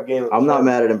playing a pickup game. I'm not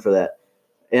mad at him for that.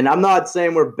 And I'm not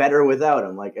saying we're better without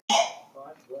him. Like,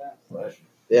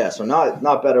 yeah, so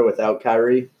not better without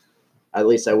Kyrie. At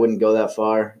least I wouldn't go that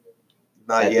far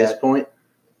Not at yet. this point.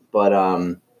 But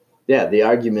yeah, the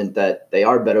argument that they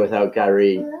are better without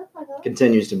Kyrie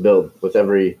continues to build with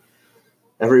every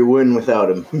win without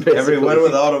him. Basically. Every win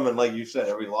without him, and like you said,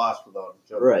 every loss without him.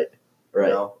 Too. Right. You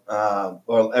know?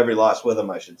 Or every loss with him,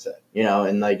 I should say. You know,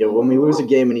 and like when we lose a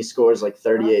game and he scores like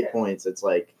 38 points, it's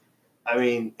like, I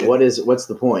mean, what's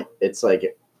the point? It's like,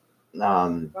 you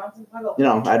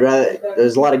know, I'd rather.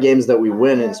 There's a lot of games that we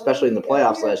win, and especially in the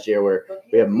playoffs last year, where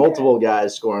we have multiple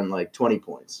guys scoring like 20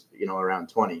 points. You know, around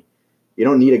 20. You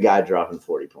don't need a guy dropping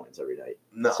 40 points every night.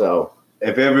 no. So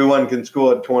If everyone can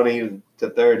score 20 to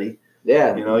 30,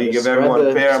 yeah, you know, you just give everyone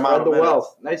a fair amount spread of the minutes.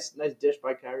 wealth. Nice dish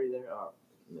by Kyrie there. Oh,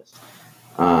 missed.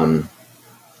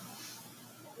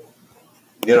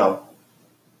 You know,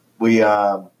 we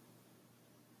And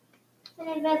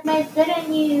that's my foot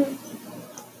on you.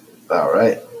 all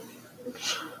right.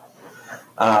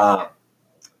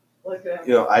 Look at him.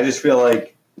 You know, I just feel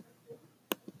like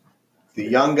the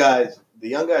young guys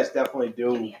definitely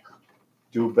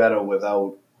do better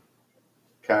without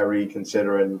Kyrie,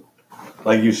 considering,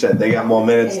 like you said, they got more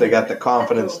minutes, they got the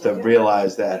confidence to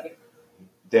realize that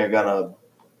they're gonna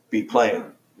be playing.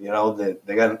 You know, they're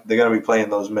gonna be playing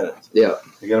those minutes. Yeah.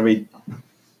 They're gonna be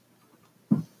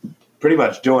pretty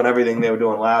much doing everything they were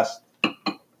doing last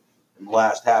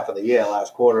half of the year,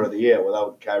 last quarter of the year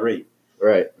without Kyrie.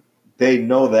 Right. They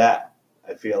know that.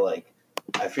 I feel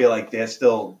like they're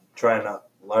still trying to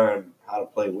learn how to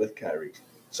play with Kyrie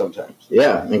sometimes.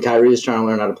 Yeah, and Kyrie is trying to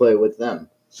learn how to play with them.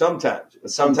 Sometimes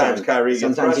Kyrie gets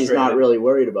Sometimes frustrated. he's not really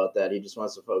worried about that. He just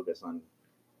wants to focus on.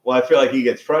 Well, I feel like he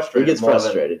gets He frustrated. gets more than-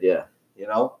 frustrated. Yeah. you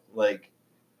know, like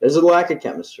There's a lack of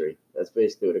chemistry. That's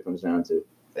basically what it comes down to.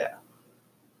 Yeah.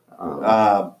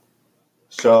 Um,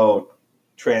 so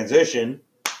transition.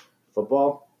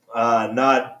 football.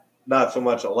 Not so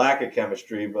much a lack of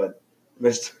chemistry, but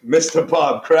Mr.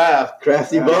 Bob Kraft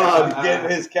Crafty Bob. getting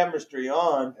his chemistry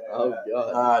on Oh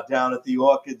God. down at the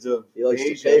Orchids of He likes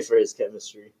Asia. to pay for his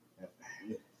chemistry.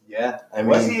 Yeah, I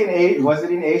Was mean, he in Asia? Was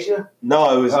it in Asia?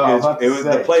 no, it was Oh, I was about to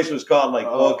the say. place was called like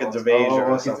Orchids of Asia or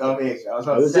Orchids something. of Asia. I was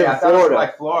about It to was say, in I thought it was Florida.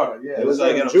 like Florida. Yeah. It was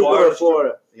like in a Jupiter, Florida.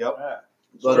 Florida. Yep. Yeah.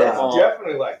 But Strip uh, mall.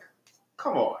 Definitely like,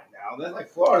 come on now. That's like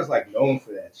Florida's like known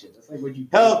for that shit. That's like what you.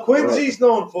 Hell, Quincy's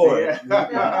known for it.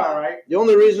 Yeah. All right. the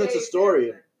only reason it's a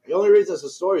story. The only reason it's a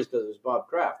story is because it's Bob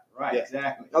Kraft. Right. Yeah.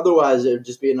 Exactly. Otherwise, it would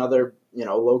just be another,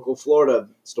 local Florida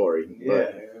story.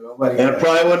 Yeah. Nobody. And it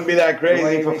probably wouldn't be that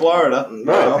crazy for Florida. But, you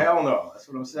right. know? Hell no. That's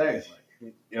what I'm saying.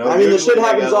 You know, I mean, this shit usually they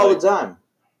happens got, all like, the time,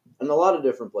 in a lot of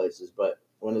different places. But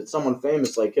when it's someone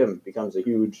famous like him, it becomes a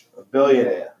huge, a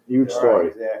billionaire huge Right, story.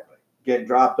 exactly. get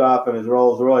dropped off in his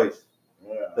Rolls Royce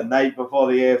Yeah. the night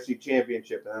before the AFC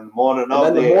Championship, and then the morning And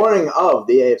of then the morning of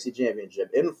the AFC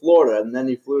Championship in Florida, and then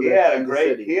he flew He to had a Kansas great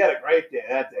City. day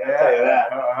that day. I'll tell you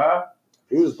that. Uh-huh.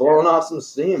 He was blowing off some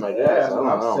steam, I guess. Yeah, I that's don't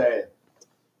what I'm know. saying.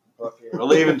 Fucking-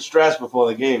 Relieving stress before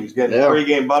the game. He's getting Yeah.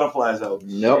 pre-game butterflies out.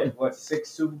 Nope. Shit, what, 6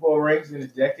 Super Bowl rings in a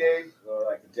decade? Or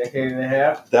like a decade and a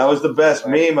half? That was the best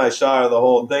meme I saw of the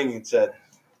whole thing. It said,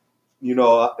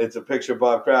 it's a picture of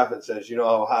Bob Kraft. It says, you know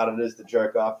how hard it is to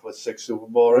jerk off with 6 Super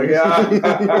Bowl rings?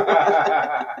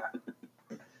 Yeah.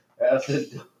 That's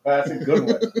a good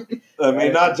one. I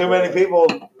mean, not too many people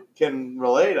can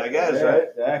relate, I guess, Yeah, right?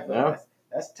 Exactly. Yeah.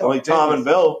 That's tough. Only Tom and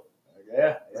business. Bill.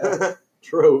 Yeah.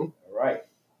 True. Right.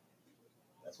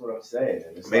 That's what I'm saying.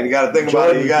 And it's I mean, you like- got to think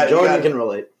about it. Jordan can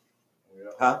relate. you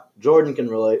know? Huh? Jordan can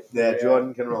relate. Yeah, Yeah.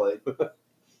 Jordan can relate. Yeah.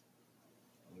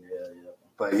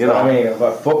 But, I mean,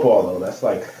 about football though, that's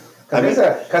like I mean-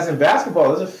 because in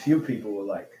basketball, there's a few people with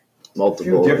like a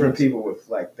Multiple. few different people with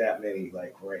like that many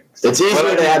like rings. It's easier But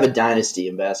I to mean- have a dynasty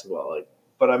in basketball. Like,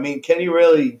 But, I mean, can you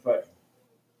really But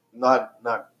not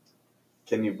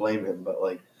can you blame him, but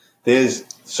like there's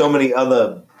so many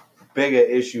other bigger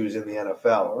issues in the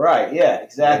NFL. right, yeah,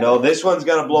 exactly. This one's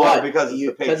gonna blow up because it's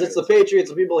the Patriots. it's the Patriots,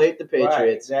 and people hate the Patriots, Right,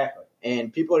 exactly.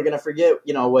 and people are gonna forget,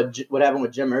 what happened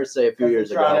with Jim Irsay a few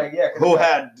years ago. Who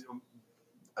had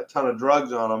a ton of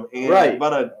drugs on him and Right.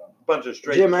 a bunch of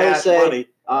straight Jim cash Irsay,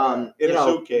 money. In a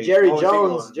suitcase. Jerry What was he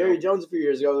Jones. going Jerry to? Jones a few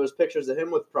years ago. There was pictures of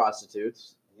him with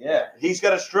prostitutes. Yeah, He's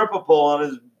got a stripper pole on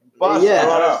his bus. Yeah.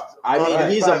 or on his- I on mean,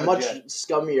 his he's a private much jet.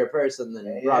 scummier person than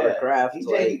Yeah. Robert Kraft.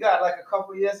 he got like a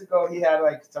couple years ago. He had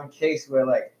like some case where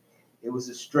like it was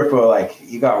a stripper, like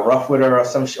he got rough with her or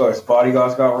some shit, or his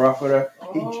bodyguards got rough with her.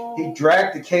 He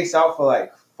dragged the case out for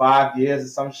like 5 years or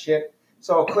some shit.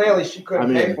 So clearly she couldn't I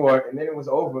mean- pay for it, and then it was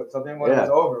over. So then when it Yeah. was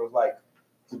over, it was like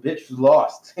the bitch was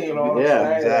lost. You know what Yeah, I'm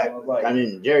saying? exactly. It was like, I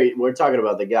mean, Jerry, we're talking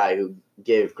about the guy who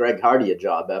gave Greg Hardy a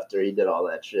job after he did all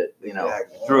that shit. You know,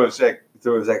 Exactly.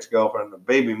 Threw his ex-girlfriend, a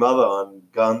baby mother, on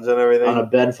guns and everything. on a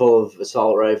bed full of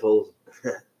assault rifles.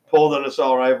 Pulled an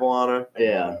assault rifle on her.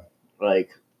 Yeah, like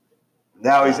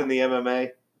Now he's in the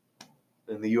MMA,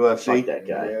 in the UFC. fuck that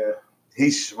guy. yeah.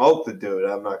 He smoked the dude.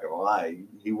 I'm not gonna lie.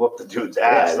 He whooped the dude's Yeah,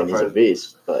 ass. I mean, the he's a first-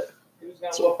 beast, but He was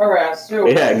gonna whoop her ass too.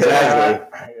 yeah,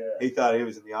 exactly. Yeah. He thought he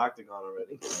was in the octagon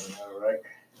already. All right.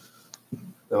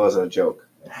 That wasn't a joke.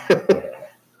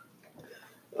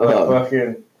 But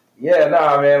fucking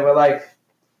no, man. But like,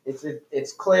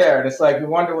 it's clear, and it's like you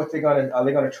wonder what are they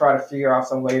gonna try to figure out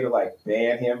some way to like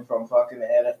ban him from fucking the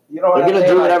NFL? You know what They're I gonna mean?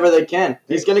 do Like, whatever they can.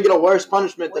 He's gonna get a worse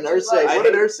punishment than Which is Irsay. like- What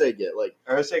did Irsay get? Like,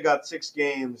 Irsay got 6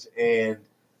 games and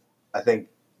I think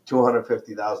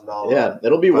 $250,000. yeah,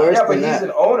 it'll be worse Yeah, but than he's that.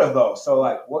 an owner though, so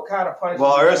like, what kind of punishment?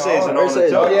 Well, is Irsay's an owner? owner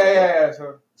too. Oh yeah.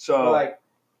 So, So like,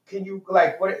 can you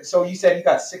like what? So you said he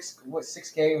got 6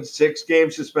 games? 6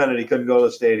 games suspended. He couldn't go to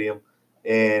the stadium,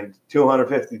 and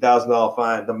 $250,000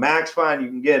 fine. The max fine you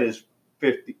can get is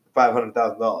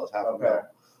 $500,000, half a Okay. mil.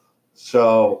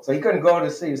 So, So he couldn't go to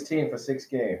see his team for 6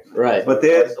 games. Right. but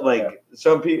there's like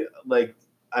some people like.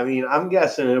 I mean, I'm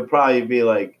guessing it'll probably be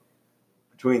like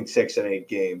between 6 and 8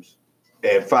 games,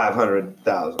 and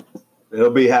 500,000.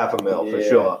 It'll be half a mil for Yeah.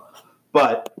 sure.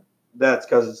 But that's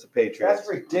because it's the Patriots. That's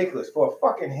ridiculous for a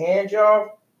fucking hand job.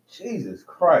 Jesus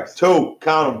Christ. 2,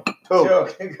 count them. 2.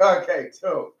 Okay,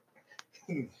 2.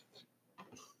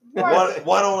 What?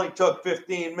 One only took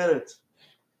 15 minutes.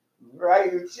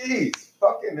 Right? Jeez.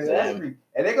 Fucking. Damn.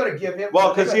 And they're going to give him.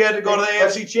 Well, because he had to go to the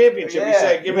AFC Championship. He Yeah.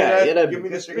 said, "Give me Yeah, he had that. a- Give me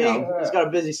the you speed." know, he's got a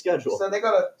busy schedule. So they're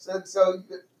going to. So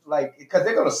like, because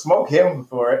they're going to smoke him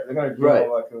for it. They're going to give Right.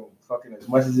 him like fucking as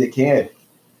much as they can.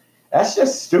 That's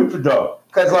just stupid, though.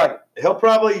 Because, like, He'll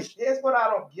probably. here's what I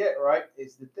don't get, right?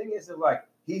 Is the thing is that, like,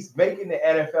 he's making the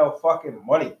NFL fucking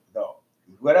money, though.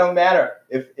 It don't matter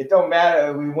if it don't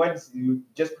matter. We went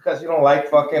just because you don't like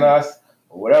fucking us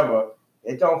or whatever.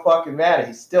 It don't fucking matter.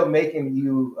 He's still making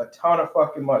you a ton of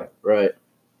fucking money. Right.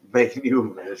 Making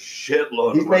you a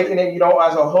shitload. He's of money. making it,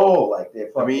 as a whole, like they're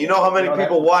fucking. I mean, you know how many that-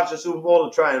 people watch the Super Bowl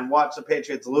to try and watch the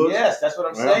Patriots lose? Yes, that's what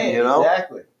I'm Yeah, saying. you know?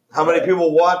 Exactly. How many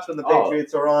people watch when the Oh.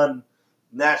 Patriots are on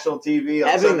national TV on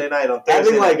Having- Sunday night, on having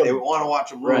Thursday like night? a- They want to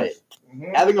watch them lose. Right.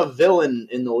 Mhm. Having a villain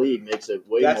in the league makes it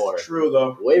way That's more true,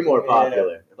 though. way more Yeah.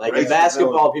 popular. Like in Embrace the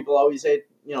basketball, villain. people always hate,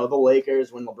 the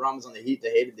Lakers. When LeBron was on the Heat, they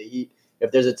hated the Heat.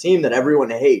 If there's a team that everyone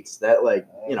hates, that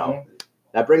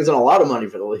that brings in a lot of money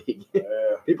for the league. Yeah.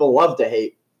 People love to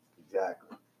hate.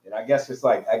 Exactly. And I guess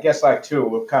too,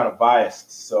 we're kind of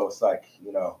biased, so it's like,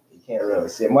 you can't really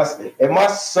see. It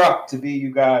must suck to be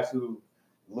you guys who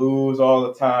lose all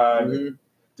the time, Mhm.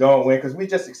 don't win, because we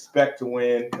just expect to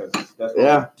win, because that's what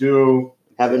Yeah. we do.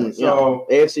 Having So,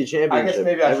 AFC I championship guess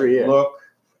maybe I every should year. look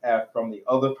at from the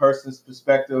other person's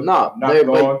perspective. No, I'm not but-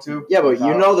 going to. Yeah, but because I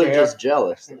you don't know they're care. just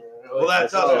jealous. Well,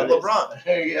 that's all us it with is. LeBron.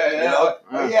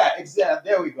 Yeah, Yeah. exactly.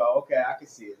 There we go. Okay, I can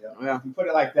see it. Yeah. Yeah. If you put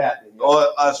it like that. Then, Or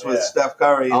us with Yeah. Steph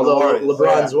Curry and the Although Warriors.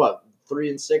 LeBron's what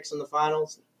 3-6 in the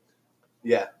finals.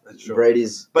 Yeah, that's true.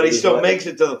 Brady's, But he Brady's still what? makes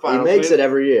it to the He finals. makes it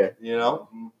every year. You know?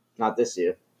 Mhm. Not this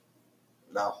year.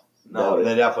 No, No.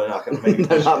 they're definitely not going to make it.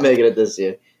 They're this not year. making it this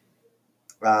year.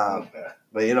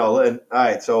 But all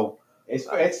right. So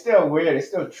It's still weird. It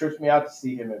still trips me out to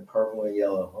see him in purple and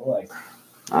yellow. I'm like,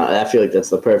 I feel like that's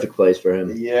the perfect place for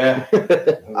him. yeah.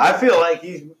 I feel like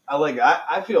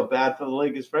I feel bad for the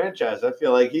Lakers franchise. I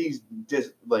feel like he's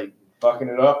just like Fucking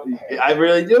it up. I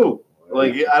really do.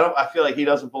 Like I feel like he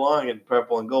doesn't belong in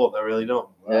purple and gold. I really don't.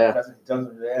 Yeah. It doesn't.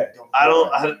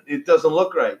 It doesn't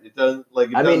look right. It doesn't like.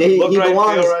 It I mean, doesn't he look right,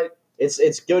 belongs- feel right.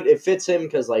 It's good. It fits him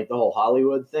because like the whole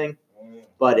Hollywood thing.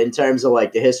 But in terms of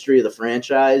like the history of the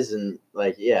franchise and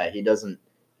like he doesn't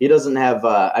have.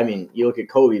 I mean, you look at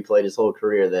Kobe, played his whole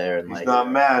career there, and He's like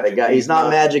not Magic. the guy, he's not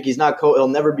Magic. He's not. He'll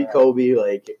never be Kobe.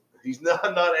 Like He's not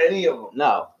any of them.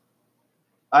 no.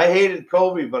 I hated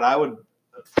Kobe, but I would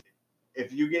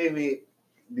if you gave me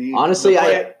the Honestly, the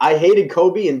play- I hated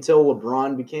Kobe until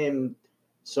LeBron became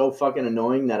so fucking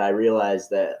annoying that I realized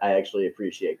that I actually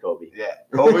appreciate Kobe. yeah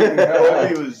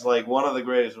Kobe was like one of the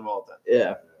greatest of all time.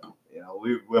 Yeah.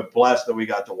 We're blessed that we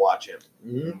got to watch him.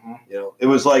 Mm-hmm. It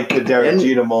was like the Derek And-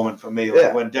 Jeter moment for me. Like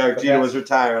Yeah. when Derek But Jeter that's- was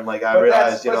retiring, like I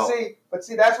realized, But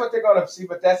see, that's what they're gonna see.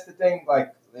 But that's the thing.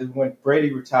 Like is when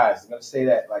Brady retires, they're gonna say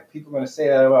that. Like people are gonna say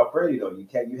that about Brady, though.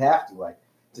 You have to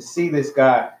to see this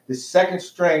guy, the second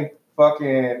string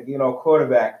fucking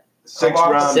quarterback, sixth come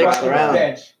off round. the Sixth fucking round.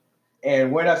 bench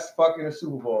and win us fucking a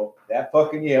Super Bowl that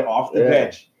fucking year off the Yeah.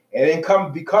 bench, and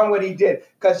then become what he did.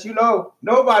 Because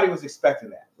nobody was expecting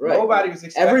that. Right. Nobody was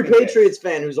expecting Every this. Patriots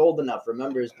fan who's old enough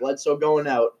remembers Bledsoe going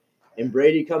out and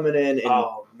Brady coming in and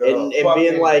Oh and no!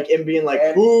 being like and-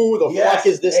 who the Yes, fuck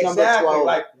is this number exactly. 12?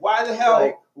 Like, why the hell?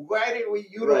 Like- why did we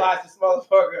utilize this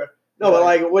motherfucker? no, but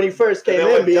like when he first came And then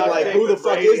in, with being duct like, tape who the and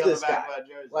fuck Brady is on the this back guy? of my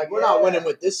jersey. Like we're not Yeah. winning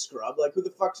with this scrub. Like who the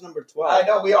fuck's number 12? I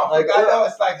know we all Like, I know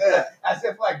it's like as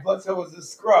if like Bledsoe was a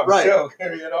scrub, Right. too.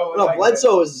 You know, No, like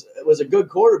Bledsoe was a good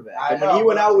quarterback. I And when know, he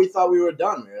went but out, I'm we just- thought we were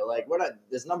done. We were like, we're not.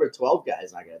 This number 12 guy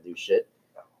is not gonna do shit.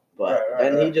 But Right,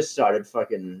 then he right. just started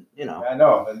fucking, I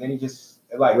know, and then he just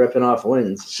like ripping off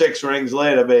wins. 6 rings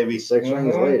later, baby. 6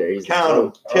 rings Mhm. later, he's Count the them,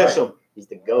 goat. kiss them. He's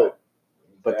the goat.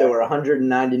 But there were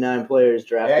 199 players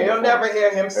drafted. Yeah, you'll never hear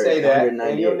him say that. And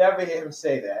 198. you'll never hear him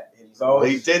say that. And he's Well,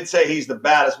 always he did say he's the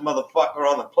baddest motherfucker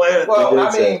on the planet. Well, did I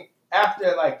say. mean,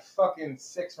 after like fucking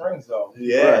 6 rings, though.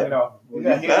 Yeah. You know, Well,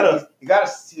 you you better. gotta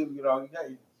see, you know,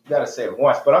 you gotta say it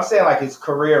once. But I'm saying like his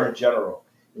career in general.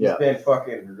 He's Yeah. been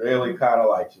fucking really kind of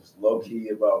like just low key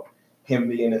about him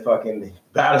being the fucking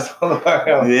baddest motherfucker.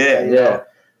 Yeah. You know? Yeah.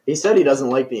 He said he doesn't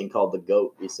like being called the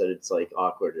GOAT. He said it's like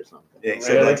awkward or something. Yeah, he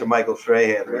said Really? that to Michael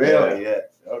Strahan. Really? Yeah.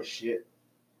 Oh shit.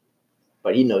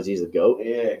 But he knows he's the GOAT.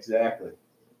 Yeah, exactly.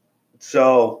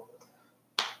 So,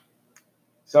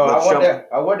 So Let's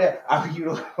I wonder.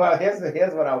 Well,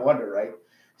 here's what I wonder, right?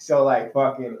 So like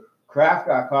fucking Kraft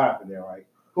got caught up in there, right?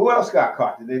 Who else got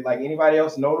caught? Did they like anybody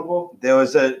else notable?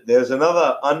 there's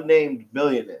another unnamed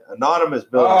billionaire, anonymous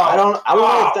billionaire. I don't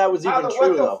know if that was How even the- true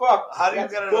what the though. fuck? How do you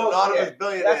That's get an bullshit. anonymous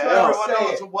billionaire? That's what I'm Everyone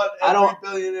knows saying. what I every don't-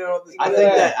 billionaire on this I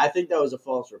planet. think that was a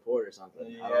false report or something. I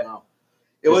Yeah. don't know.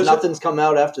 It was Nothing's come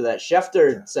out after that.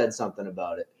 Schefter said something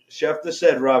about it. Schefter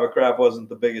said Robert Kraft wasn't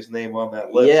the biggest name on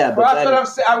that list. Yeah, but Well, that's then, what I'm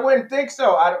saying. I wouldn't think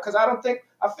so. I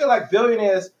feel like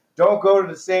billionaires don't go to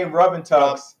the same rub and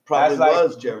tugs. Probably as, like,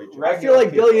 was Jerry Jones. I feel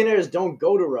like people. billionaires don't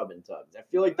go to rub and tugs. I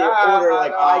feel like they Nah, order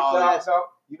like high class. no.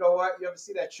 You know what? You ever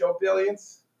see that show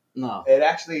Billions? No. And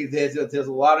actually, there's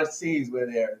a lot of scenes where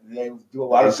they do a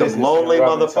lot of Some business lonely in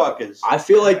rub and tug. motherfuckers. I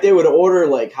feel like they would order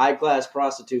like high class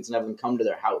prostitutes and have them come to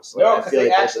their house. Like, No, I because feel they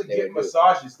like that's actually what they get would do.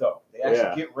 massages though. They actually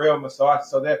Yeah. get real massages.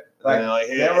 So they're like And they're like,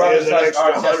 their rub here's and an tugs extra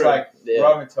aren't just 100. like Yeah.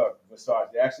 rub and tug massage.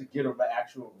 They actually get them the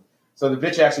actual. So the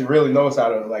bitch actually really knows how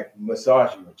to like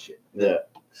massage you and shit. Yeah.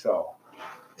 So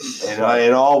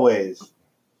In all ways.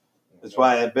 That's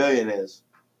why they're billionaires.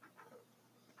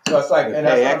 So it's like, They and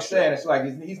that's pay what I'm extra. saying. It's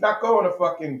like he's not going to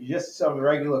fucking just some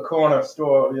regular corner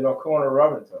store, corner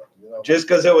rub and tug. Just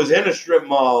because it was in a strip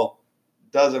mall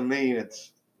doesn't mean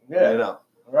it's, Yeah,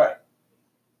 right.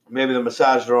 maybe the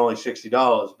massages are only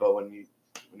 $60, but when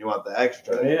you want the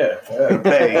extra, Yeah, you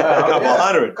pay a couple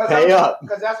hundred. Pay up.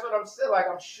 Because that's what I'm saying. Like,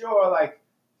 I'm sure, like,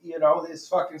 there's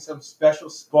fucking some special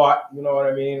spot, you know what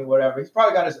I mean? Whatever. He's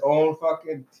probably got his own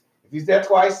fucking. If he's there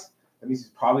twice, that means he's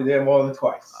probably there more than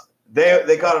twice.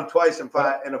 They caught him twice in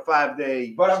a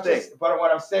 5-day But stay. But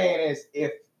what I'm saying is,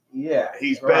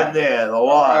 He's right. been there a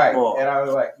lot Right. more. And I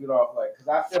was like, because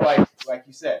I feel like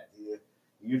you said,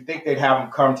 you'd think they'd have him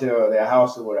come to their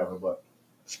house or whatever, but.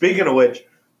 Speaking of which,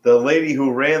 the lady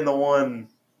who ran the one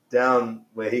down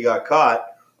where he got caught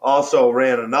also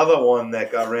ran another one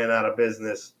that got ran out of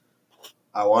business.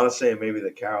 I want to say maybe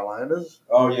the Carolinas.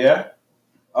 Oh yeah.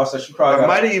 Oh, so she probably It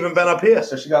might have even been up here.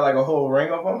 So she got like a whole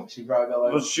ring of them. She probably got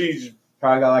like But she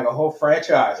a whole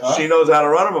franchise. Huh? knows how to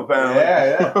run them apparently.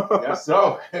 Yeah. That's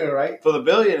so right. For the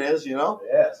billionaires, Yeah,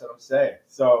 that's what I'm saying.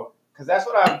 So, because that's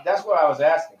what I was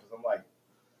asking. Because I'm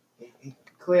like,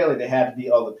 clearly there had to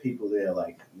be other people there,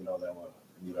 like that were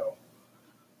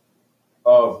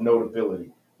of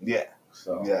notability. Yeah.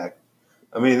 So Yeah.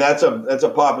 I mean that's a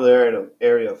popular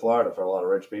area of Florida for a lot of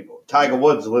rich people. Tiger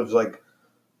Woods lives like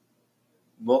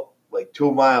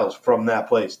 2 miles from that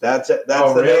place. That's it. That's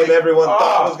Oh, the really? name everyone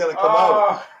thought was going to come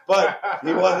out. But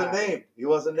he wasn't named. named. He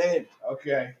wasn't named.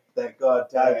 Okay. Thank God,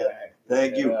 Tiger. Yeah.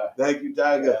 Thank you. Yeah. Thank you,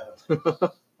 Tiger. Yeah.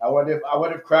 I wonder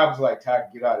if Crab was like, Tiger,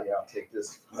 get out of here. I'll take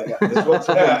this. This one's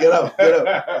for me. Get up. Get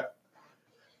up.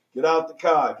 Get out the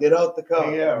car. Get out the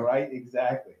car. Yeah, right.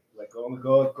 Exactly. Like go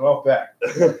off back.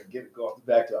 Go off the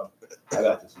back top. I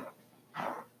got this one.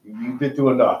 You've been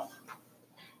through enough.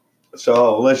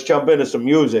 So let's jump into some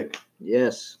music.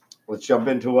 Yes. Let's jump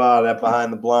into that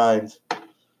Behind the Blinds.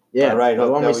 Yeah. Right the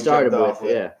hook one that we we started jumped with. off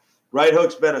with. Yeah. Right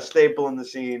hook's been a staple in the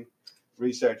scene.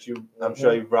 Research you. I'm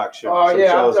sure you've rocked some Oh yeah,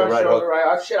 I've shows done of Right shows Hook. of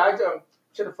Right.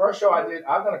 The first show I did,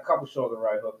 I've done a couple shows of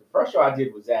Right Hook. The first show I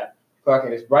did was at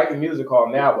fucking it's Brighton Music Hall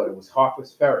now, but it was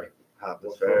Harper's Ferry.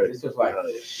 Harper's Ferry. This was like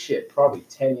probably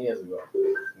 10 years ago.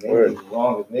 Maybe Word.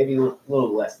 longer, maybe a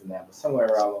little less than that, but somewhere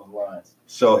around those lines.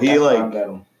 So he That's when I like, met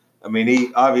him. I mean,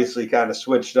 he obviously kind of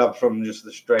switched up from just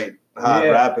the straight hard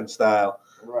Yeah. rapping style.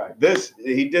 Right.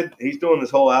 He's doing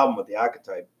this whole album with the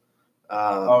Archetype.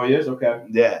 Oh, he is? Okay.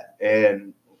 Yeah,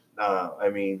 and I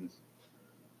mean,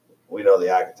 we know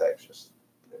the Archetype's just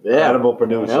incredible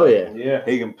producer. Hell yeah. Yeah.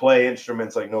 He can play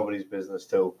instruments like nobody's business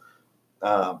too.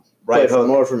 Play Right some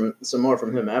hook. more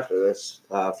from him after this,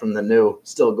 from the new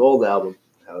Still Gold album.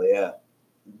 Hell yeah.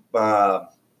 But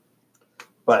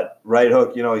Right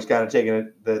Hook, you know, he's kind of taking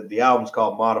it. The album's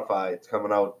called Modify. It's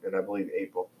coming out in, I believe,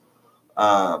 April.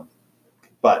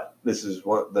 But this is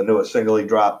the newest single he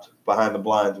dropped, Behind the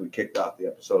Blinds. We kicked off the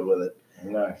episode with it.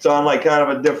 Nice. It's on like kind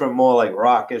of a different, more like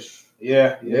rockish.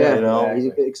 Yeah. Yeah, you know. He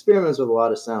experiments with a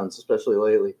lot of sounds, especially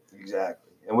lately.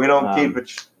 Exactly. And we don't keep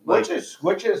it like, Which is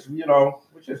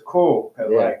cool. 'Cause,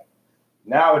 Yeah. like,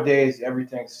 nowadays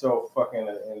everything's so fucking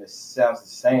and it sounds the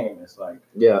same. It's like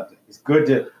Yeah. it's good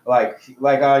to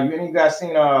you guys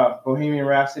seen Bohemian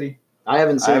Rhapsody? I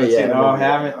haven't seen haven't it yet. seen it. No,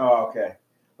 haven't. Oh, okay.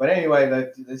 But anyway,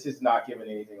 this is not giving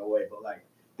anything away. But like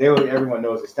everyone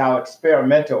knows it's how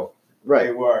experimental they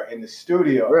Right. were in the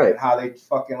studio. Right. And how they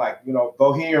fucking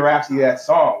Bohemian Rhapsody, that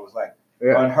song was like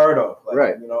unheard of. Like,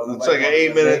 Right. You know, it's like an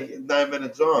 8-minute,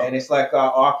 9-minute song. and it's like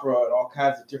opera and all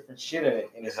kinds of different shit in it.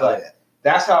 And it's Hell like yeah.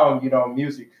 that's how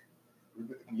music.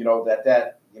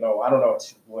 That I don't know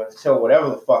until whatever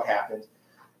the fuck happened.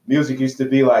 Music used to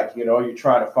be like you're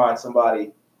trying to find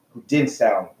somebody who didn't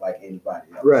sound like anybody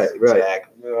else. Right.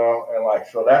 Exactly. And like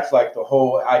so that's like the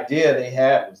whole idea they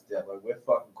had was that like we're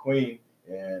fucking Queen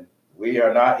and we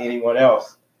are not anyone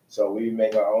else. So we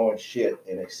make our own shit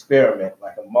and experiment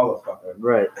like a motherfucker.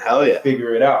 Right. Hell yeah.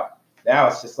 Figure it out. Now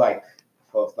it's just like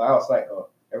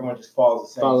everyone just follows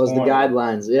the same. Follows the formula.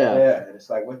 guidelines. Yeah. Yeah, and it's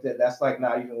like that's like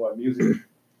not even what music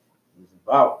is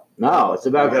about. No, it's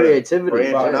about You gotta creativity.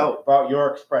 branch it out. About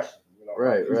your expression.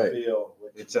 Right, what you right. Feel,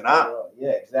 It's an art.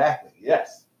 Yeah, exactly.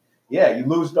 Yes. Yeah, you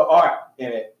lose the art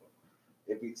in it.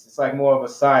 It's like more of a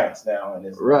science now, and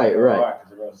it's Right.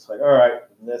 Because everyone's just like, all right,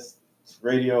 this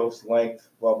radio's length,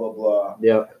 blah blah blah.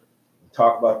 Yep.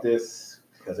 Talk about this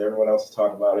because everyone else is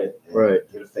talking about it. And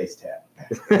Right. Get a face tap.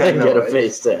 Get a right?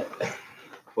 face tap.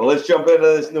 Well, let's jump into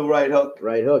this new Right Hook,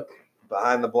 Right hook.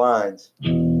 Behind the Blinds.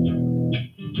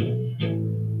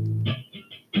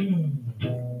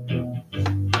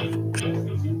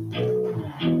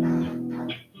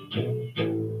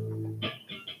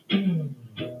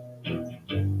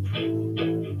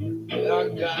 I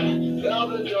got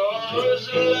the doors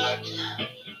locked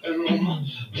and I'm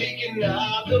peeking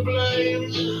out the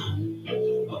blinds.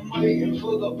 I'm waiting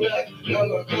for the black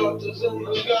helicopters in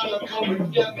the sky to come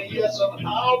and get me. Yes, I'm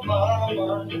out my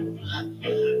mind.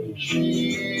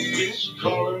 She's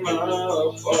calling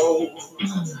my phone.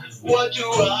 What do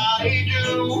I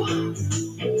do?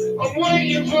 I'm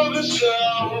waiting for the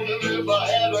sound, and if I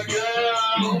had a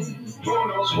gun, who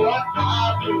knows what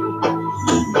I'd do?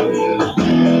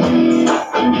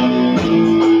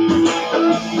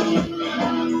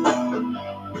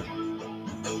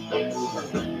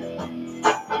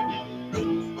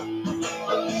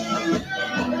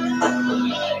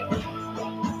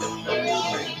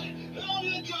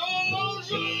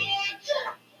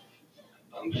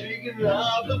 I'm taking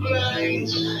out the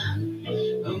blinds.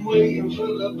 I'm waiting for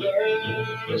the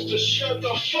birds to shut the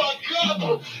fuck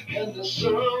up and the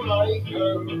sunlight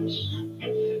comes.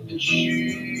 And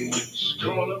she's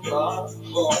calling my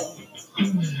phone,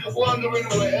 wondering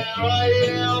where I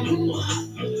am.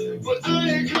 But I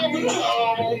ain't coming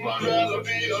home, I'd rather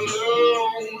be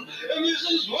alone. And this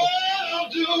is what I'll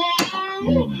do.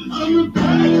 I'm a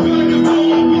back and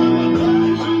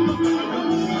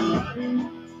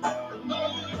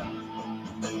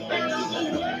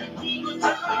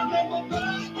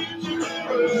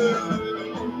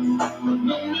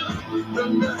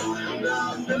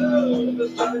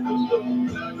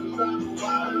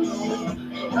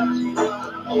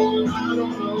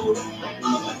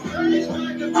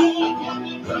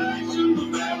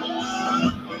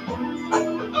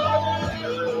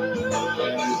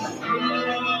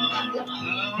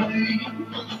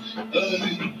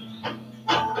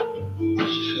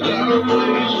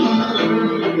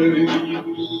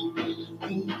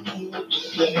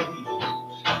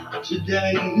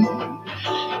today.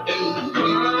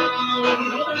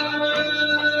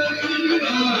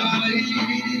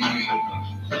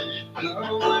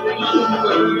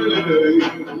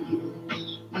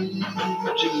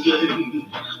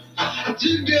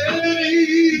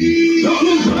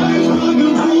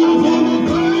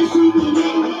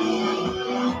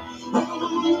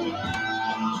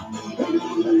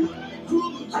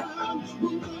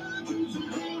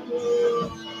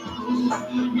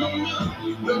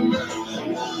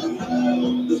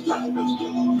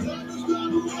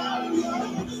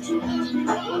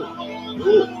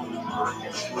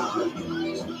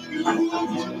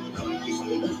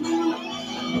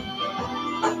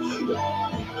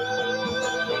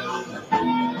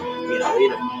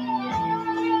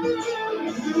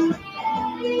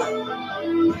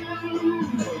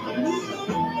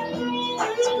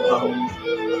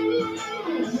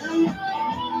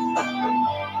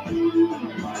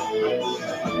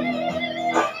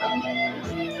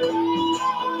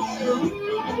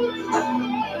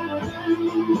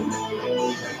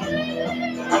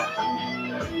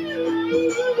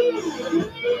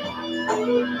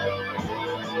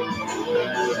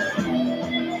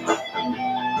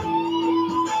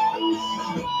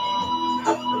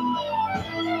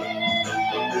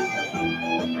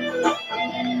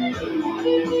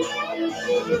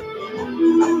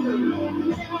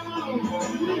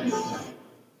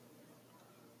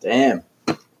 Damn,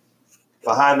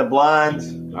 Behind the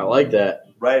Blinds, I like that.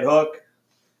 Right Hook.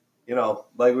 You know,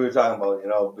 like we were talking about, you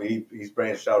know, he's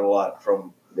branched out a lot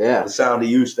from Yeah, the sound he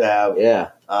used to have.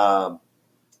 yeah.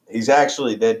 He's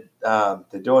actually they're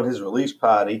doing his release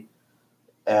party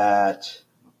at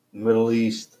Middle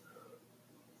East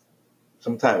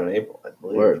sometime in April, I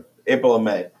believe. Word. April or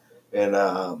May. And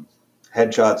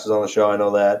Headshots is on the show. I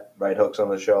know that. Right Hook's on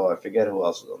the show. I forget who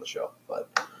else is on the show, but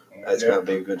it's going to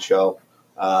be a good show.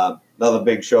 Another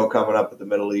big show coming up at the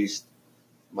Middle East,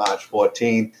 March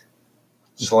 14th.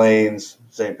 Slane's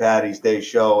St. Patty's Day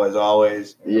show, as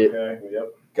always. Yeah. Okay,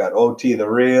 yep. Got OT The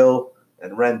Real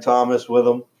and Ren Thomas with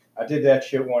him. I did that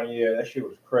shit one year. That shit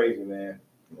was crazy, man.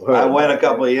 Word. I went a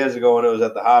couple of years ago when it was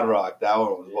at the Hard Rock. That one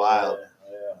was wild.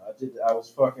 Yeah, I was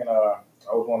fucking. I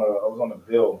was on the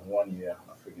bill one year.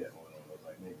 I forget when it was,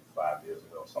 like maybe 5 years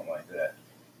ago, something like that.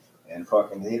 And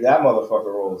fucking that motherfucker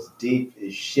rolls deep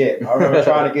as shit. I remember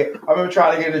trying to get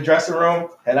in the dressing room,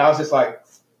 and I was just like,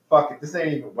 "Fuck it, this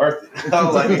ain't even worth it." That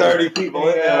was like 30 people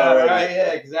in there Yeah, already. right.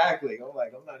 Yeah, exactly. I'm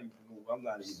like, I'm not even.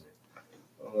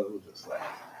 It was just like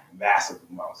massive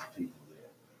amounts of people there.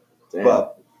 Damn.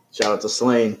 But Shout out to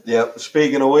Slane. yep.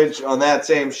 Speaking of which, on that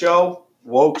same show,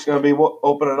 Woke's going to be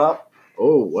opening up.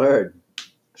 Oh, word.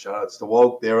 Shout outs to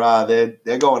Woke. They're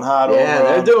going hard Yeah, over.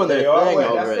 they're doing their They are, thing wait,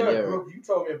 over that's in the there. group you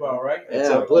told me about, right?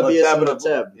 Yeah, Oblivious and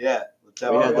Lateb. Yeah,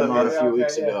 We had them on a yeah, few okay,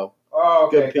 weeks yeah. ago. Oh,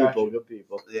 okay, Good people, gotcha. good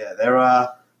people. Yeah,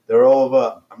 they're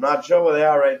over. I'm not sure where they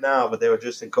are right now, but they were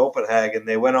just in Copenhagen.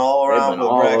 They went all They've around been with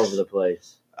all Rex. over the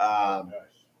place. Nice.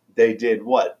 They did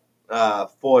what?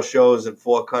 4 shows in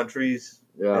 4 countries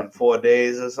Yeah, in 4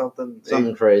 days or something.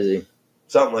 something crazy.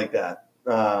 Something like that.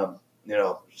 You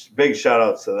know, big shout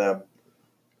outs to them.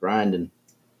 Grinding.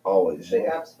 Always. Big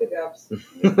ups, big ups.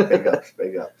 Big ups,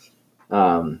 big ups.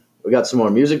 We got some more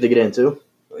music to get into.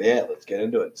 Yeah, let's get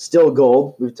into it. Still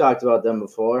Gold. We've talked about them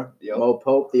before. Yep. Mo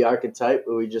Pope, the Archetype,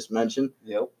 who we just mentioned.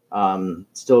 Yep.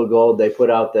 Still Gold. They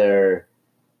put out their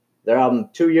album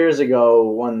 2 years ago,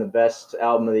 won the best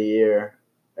album of the year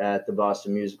at the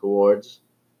Boston Music Awards,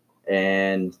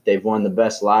 and they've won the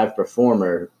best live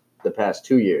performer the past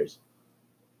 2 years.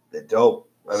 They're dope.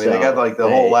 I mean, So, they got like the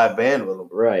whole live band with them.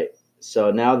 Right.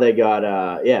 So now they got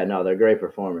they're great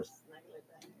performers.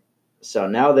 So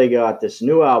now they got this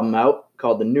new album out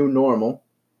called The New Normal.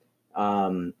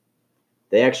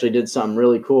 They actually did something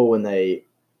really cool when they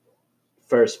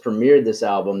first premiered this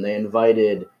album. They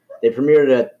premiered it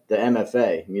at the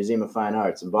MFA, Museum of Fine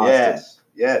Arts in Boston.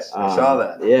 Yes, I saw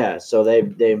that. Yeah, so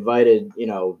they invited,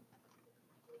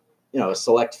 a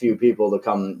select few people to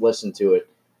come listen to it.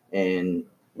 And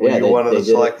Were you one of the did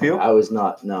select it. few? I was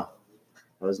not, no.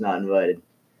 I was not invited.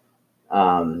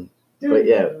 But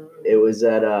yeah, it was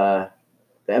at the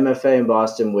MFA in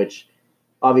Boston, which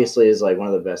obviously is like one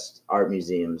of the best art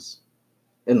museums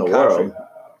in the world,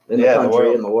 in the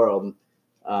country, in the world.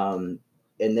 And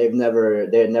they had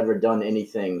never done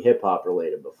anything hip hop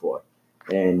related before.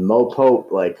 And Mo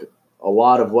Pope, like a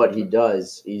lot of what he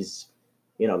does, he's,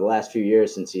 the last few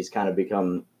years since he's kind of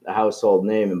become a household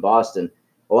name in Boston,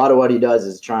 a lot of what he does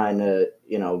is trying to,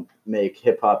 make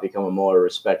hip hop become a more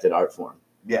respected art form.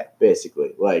 Yeah.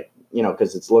 Basically, like,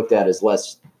 because it's looked at as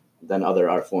less than other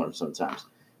art forms sometimes.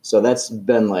 So that's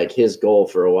been like his goal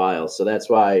for a while. So that's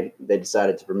why they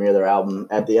decided to premiere their album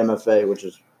at the MFA, which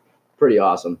is pretty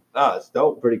awesome. Oh, it's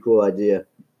dope. Pretty cool idea.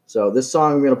 So this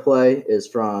song I'm going to play is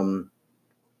from,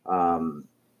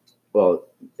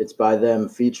 it's by them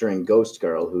featuring Ghost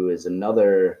Girl, who is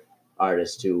another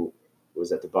artist who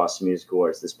was at the Boston Music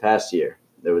Awards this past year.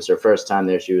 It was her first time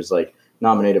there. She was like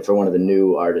nominated for one of the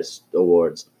new artist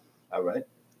awards. All right.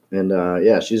 And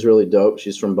she's really dope.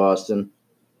 She's from Boston.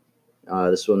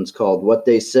 This one's called What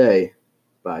They Say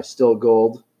by Still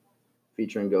Gold.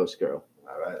 featuring Ghost Girl.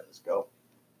 All right, let's go.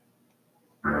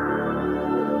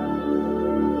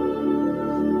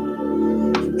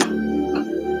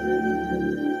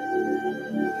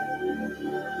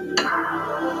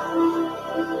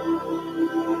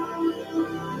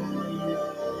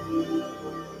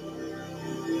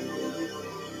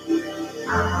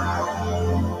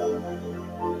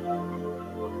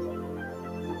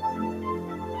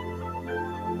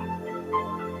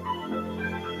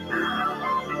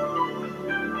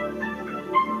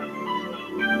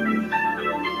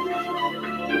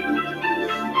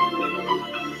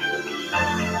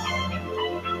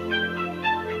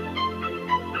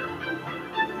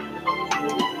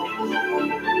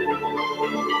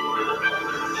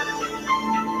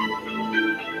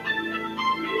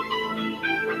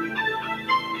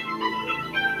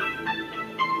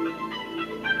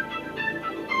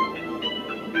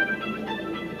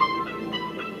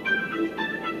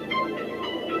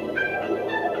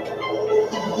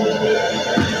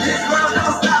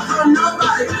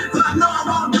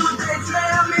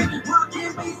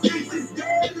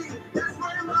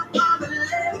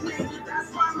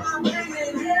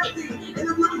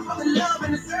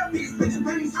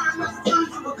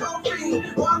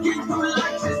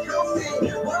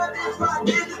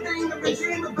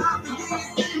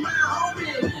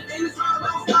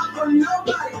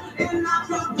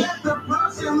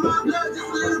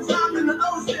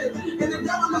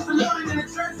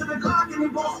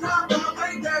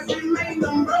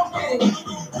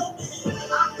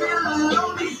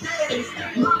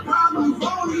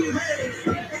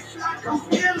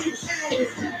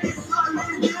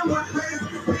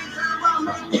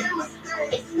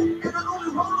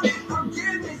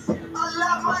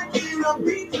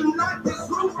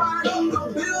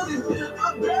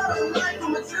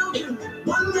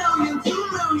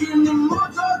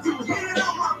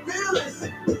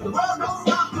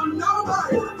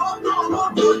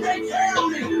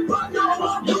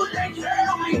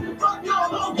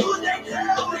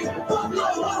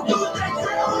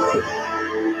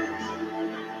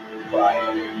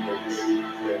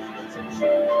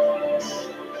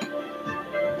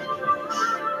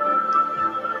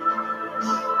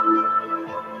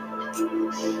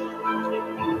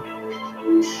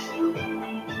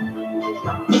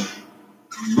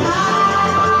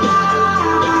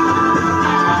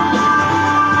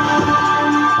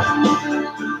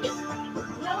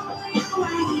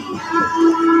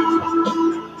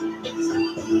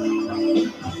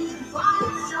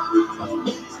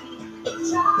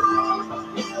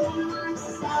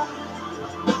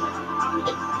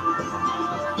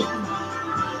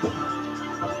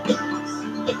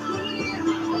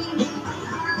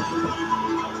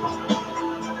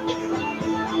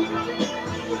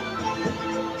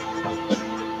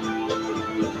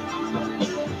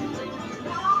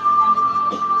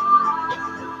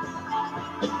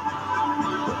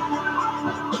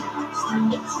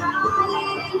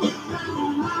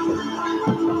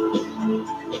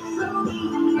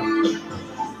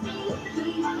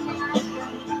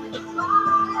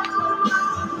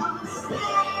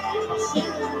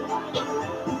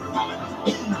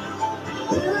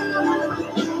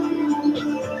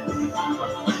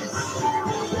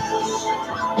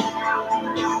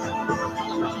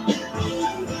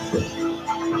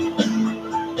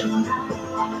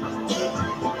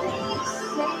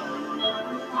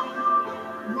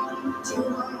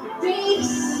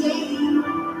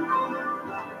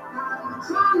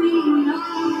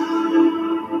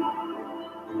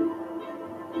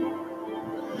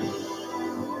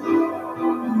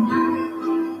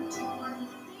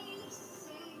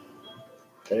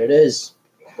 There it is.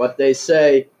 What They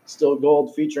Say, Still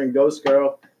Gold featuring Ghost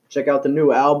Girl. Check out the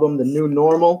new album, The New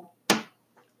Normal.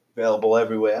 Available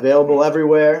everywhere. Available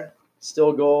everywhere.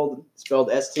 Still Gold, spelled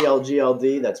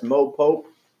STLGLD. That's Mo Pope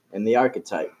and The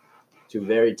Archetype. Two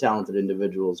very talented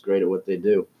individuals, great at what they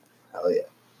do. Hell yeah.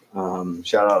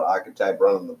 Shout out Archetype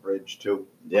running the bridge too.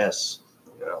 Yes.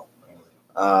 You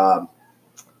know.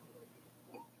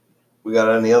 We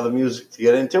got any other music to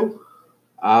get into?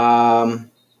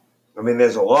 I mean,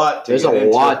 there's a lot to There's get a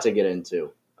into. lot to get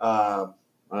into. I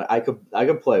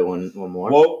could play one more.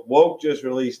 Woke just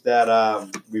released that.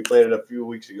 We played it a few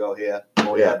weeks ago here.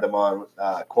 When we had them on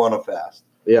Corner Fast.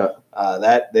 Yeah.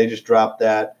 That they just dropped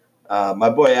that. My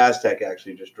boy Aztec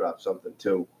actually just dropped something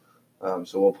too.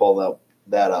 So we'll pull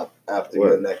that up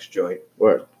after the next joint.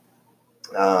 Word.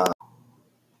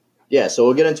 Yeah. So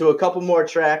we'll get into a couple more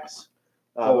tracks.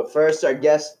 But first, our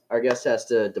guest has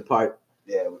to depart.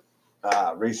 Yeah.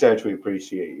 Research, we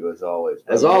appreciate you as always.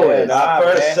 As always. Our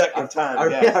first, second time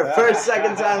guest. Our first,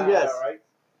 second time guest. Right.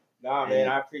 Nah, man,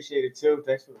 I appreciate it too.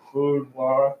 Thanks for the food,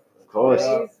 Laura. Of course.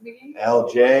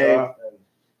 LJ.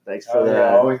 Thanks for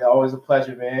that. Always a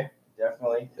pleasure, man.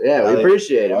 Definitely. Yeah, we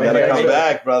appreciate it. You man. gotta Thanks come for-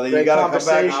 back, brother. You great gotta come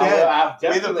back conversation. again. Be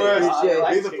the Definitely. first. Appreciate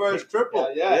Be the first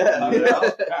triple. Yeah. You know?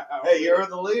 Hey, you're in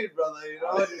the lead, brother. You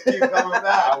know, just keep coming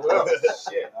back. I will.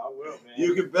 Shit, I will, man.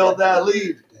 You can build that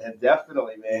lead. And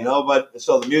definitely, man. You know, but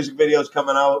so the music video's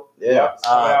coming out. Yeah. It's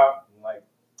coming out in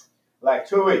like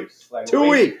 2 weeks. Like 2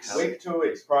 weeks. A week, 2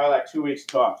 weeks. Probably like 2 weeks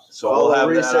tops. So Follow we'll have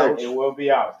the that out. research. It will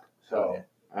be out. So All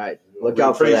right. Look We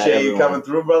out for that. appreciate you everyone. coming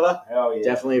through, brother. hell yeah.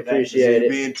 Definitely Thank you. appreciate it.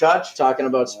 Be in touch. Talking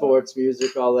about sports,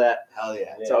 music, all that. Hell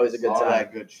yeah. It's always a good All time.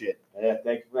 that good shit. Yeah,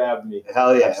 thank you for having me.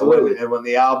 Hell yeah. Absolutely. And when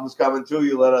the album's coming too,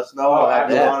 you let us know. Oh, We'll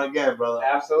have you yeah. on again, brother.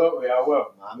 Absolutely, I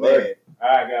will. My Word. man. All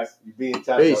right, guys. You be in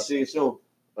touch. Peace. I'll see you soon.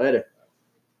 Later.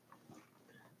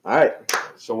 All right.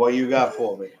 So what you got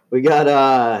for me? We got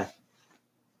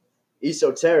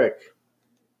Esoteric.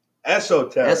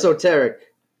 Esoteric.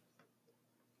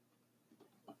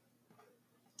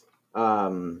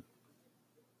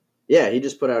 Yeah, he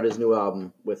just put out his new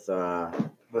album with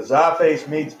Bizarreface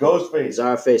meets Ghostface.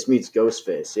 Czarface meets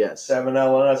Ghostface. Yes,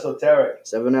 7L and Esoteric.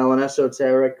 7L and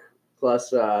Esoteric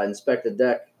plus Inspector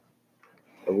Deck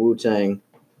of Wu-Tang.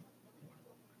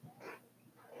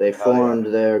 They formed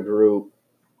their group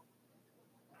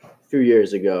a few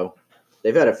years ago.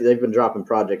 They've been dropping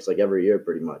projects like every year,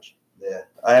 pretty much. Yeah.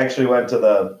 I actually went to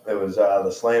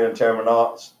the Slaying and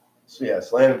Terminology. Yeah,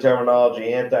 Slaying and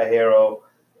Terminology, Anti-Hero,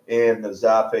 and the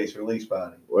Czarface release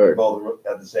party. Word. Both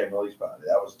at the same release party.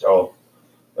 That was dope.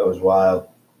 That was wild.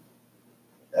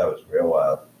 That was real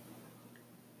wild.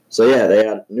 So yeah, they had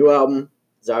a new album,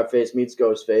 Czarface meets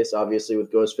Ghostface, obviously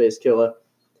with Ghostface Killer.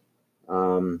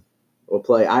 We'll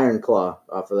play Iron Claw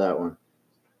off of that one.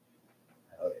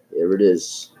 Here it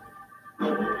is.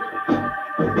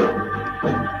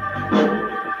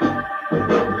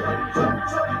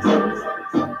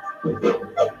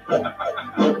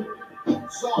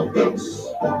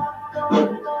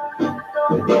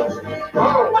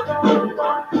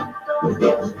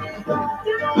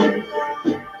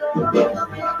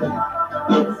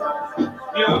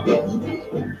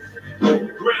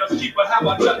 Groundskeeper, how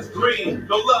I touch green.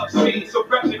 No love scene, so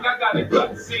graphic, I got a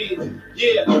cut scene.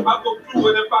 Yeah, I go through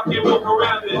it if I can walk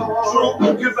around it. True,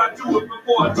 cause I do it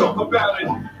before I talk about it.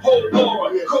 Whole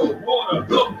horror, cold water,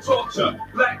 low torture,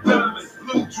 black diamonds,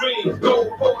 blue dreams,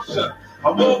 gold Porsche.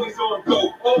 I'm always on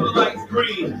go, all the lights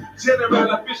green.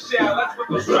 General official, that's what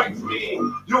those stripes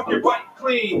mean. You'll get wiped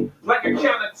clean, like a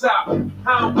countertop.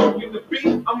 How I'm working the beat,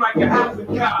 I'm like a housing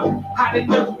cop. How they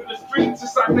dust through the streets,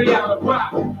 just like they out of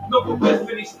rock. No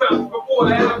publicity stunts before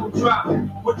the album drop.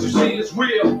 What you see is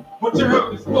real, what you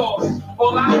heard is false.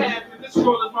 All I have in this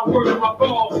world is my word and my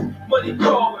balls. Money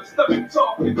calling, stomach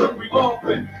talking, hungry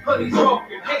open. Honey's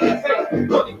talking, haters hate,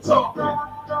 money talking.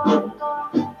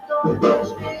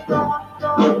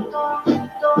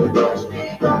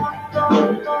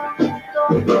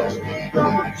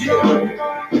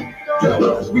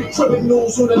 We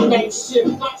criminals on a night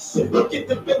shift. Get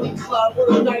the Billy Club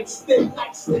on a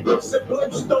nightstick. Sip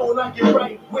Brimstone, I get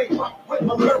right with.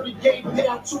 I'm very game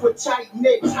down to a tight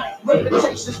knit.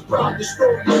 Reputation's broad, the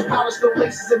story is polished. No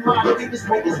laces in my niggas,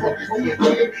 niggas want to be a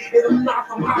kid. And I'm not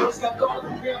from Hollis, got guards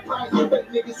and vampires and fake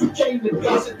niggas who came to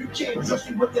gossip. You can't trust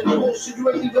me with that bullshit. You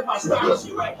ain't even my stylist.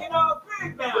 You acting all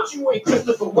big now, but you ain't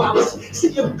Christopher Wallace.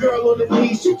 See a girl on the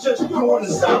knees, she just throwing a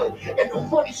solid. And the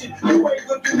funny shit, you ain't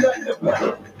gonna do nothing about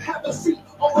it. Have a seat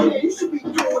over there, you should be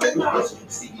doing it now.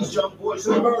 See these young boys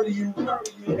will murder you.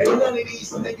 And none of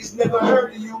these niggas never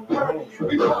heard of you.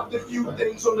 We popped a few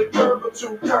things on the curb or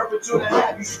two to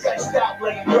have you stretched out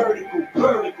like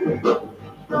vertical.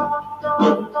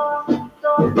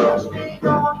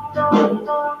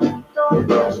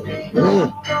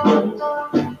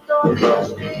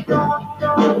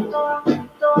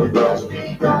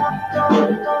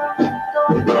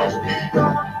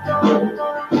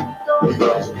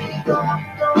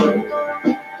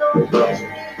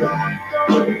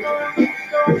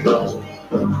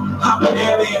 I'm an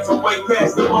alien from way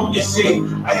past the moon, you see.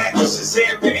 I had to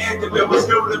Shazam the anthem, it was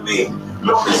new to me.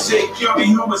 Lord shit, kill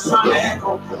me, who was trying to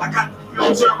echo. I got the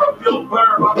filter of Bill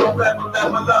Burr, I'm a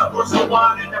level up. Pour some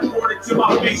wine and pour it to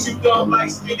my face. You dumb like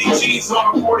skinny jeans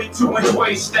on a 42-inch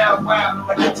waist. Style wild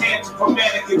like a tangent from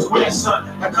mannequin's grandson.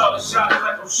 I call a shot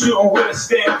like I'm shooting with a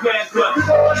stand plan gun.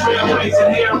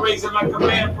 Trailblazing, hair raising like a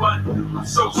man bun. I'm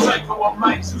so psycho on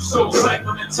mics, you so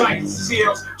psycho in tights.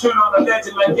 Seals, turn on a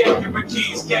legend like accurate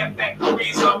keys. Cat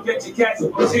factories, I'll get your cats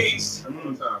and tease.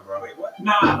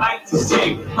 Nah, I like to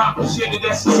sing. Papa shit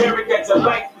is esoteric, that's a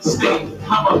life mistake.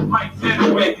 I'm a mic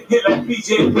veteran, hit like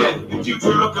PJ Penn. The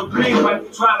future looking bleak like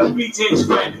you're trying to beat James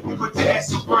friend. You put the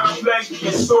S in wordplay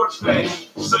and swordplay,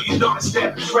 so you don't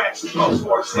understand the tracks of no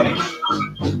forte.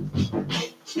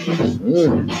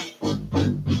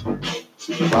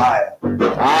 Fire.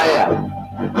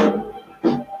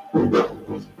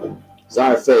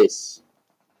 Czarface.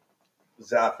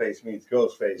 Czarface meets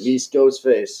Ghostface. Meets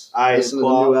Ghostface. Iron Listen to the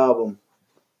Claw. new album.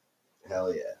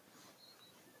 Hell yeah.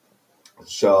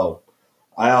 So,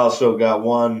 I also got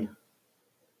one.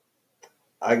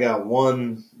 I got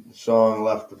one song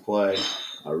left to play.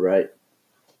 All right.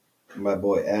 My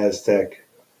boy Aztec.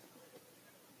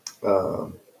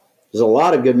 There's a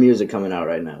lot of good music coming out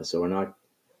right now, so we're not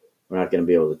going to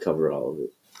be able to cover all of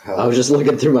it. I was just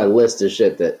looking through my list of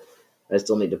shit that I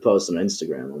still need to post on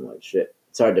Instagram. I'm like, shit,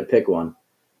 it's hard to pick one.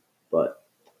 But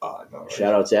no, right?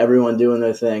 shout out to everyone doing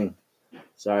their thing.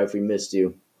 Sorry if we missed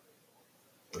you.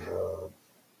 I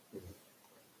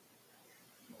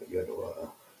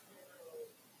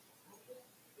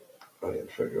gotta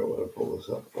figure out where to pull this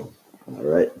up from. All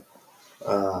right.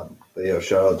 But yo,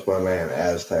 shout out to my man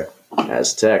Aztec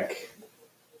Aztec.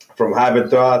 from Hybrid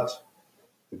Thoughts,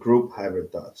 the group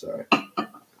Hybrid Thoughts. Sorry.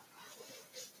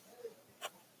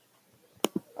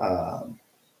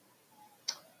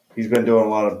 He's been doing a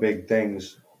lot of big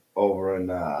things over in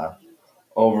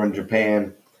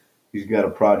Japan. He's got a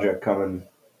project coming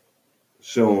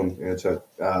soon. It's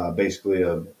basically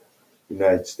a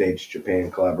United States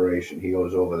Japan collaboration. He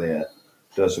goes over there,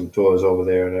 does some tours over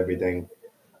there and everything.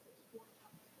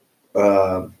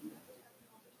 And,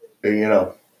 you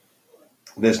know,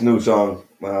 this new song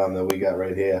that we got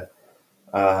right here,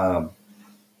 about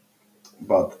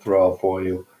to throw out for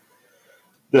you,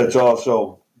 that's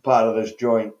also part of this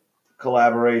joint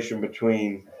collaboration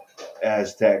between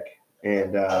Aztec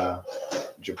and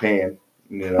Japan.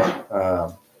 You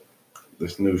know,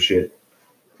 this new shit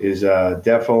is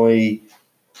definitely.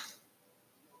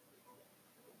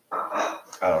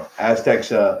 Aztec's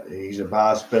he's a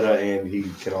bar spitter and he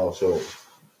can also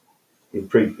he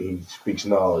speaks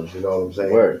knowledge. You know what I'm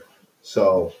saying? Word.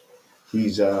 So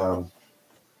he's just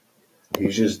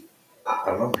I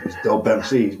don't know. He's a dope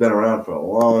MC. He's been around for a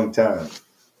long time.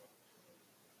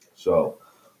 So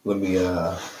let me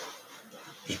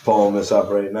just pulling this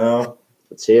up right now.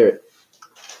 Let's hear it.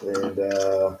 And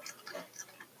oh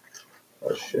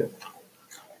shit,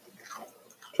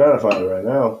 trying to find it right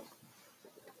now.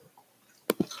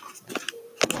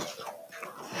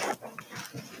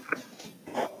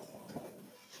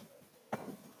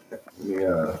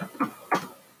 Yeah.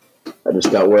 I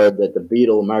just got word that the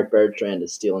Beatle, Mark Bertrand,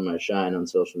 is stealing my shine on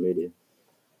social media.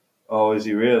 Oh, is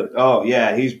he really? Oh,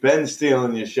 yeah. He's been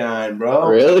stealing your shine, bro.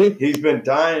 Really? He's been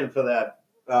dying for that.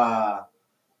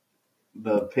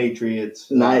 The Patriots.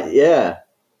 Yeah.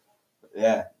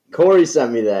 Yeah. Corey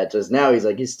sent me that just now. He's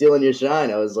like, he's stealing your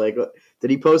shine. I was like, did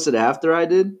he post it after I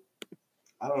did?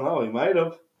 I don't know. He might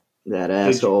have. That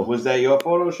asshole. Was that your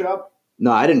Photoshop?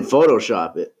 No, I didn't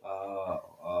Photoshop it.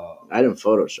 I didn't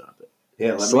Photoshop it.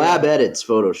 Here, Slab Edits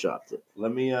Photoshopped it.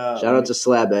 Let me. Shout out to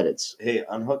Slab Edits. Hey,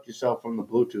 unhook yourself from the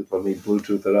Bluetooth. Let me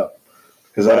Bluetooth it up.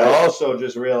 Because I also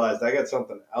just realized I got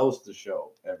something else to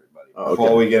show everybody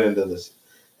before we get into this.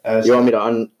 You want me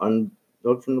to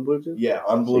unhook from the Bluetooth? Yeah,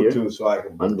 on Bluetooth so I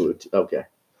can Bluetooth. Okay.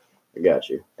 I got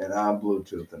you. And I'm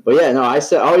Bluetoothing. But yeah, no, I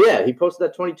said, oh yeah, he posted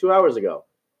that 22 hours ago.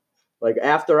 Like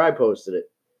after I posted it.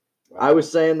 I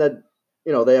was saying that,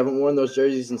 you know, they haven't worn those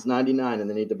jerseys since '99 and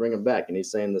they need to bring them back. And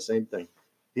he's saying the same thing.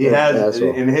 He has,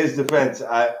 in his defense,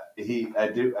 I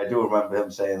do remember him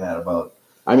saying that about.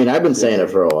 I mean, I've been saying it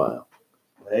for a while.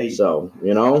 Hey. So,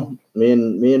 you know, me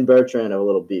and Bertrand have a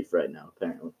little beef right now,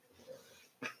 apparently.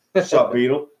 What's up,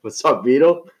 Beetle? What's up,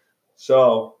 Beetle?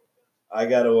 So, I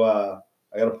gotta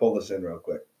pull this in real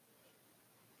quick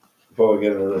before we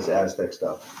get into this Aztec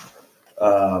stuff.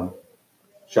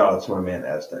 Shout out to my man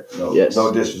Aztec. No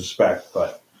disrespect,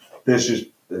 but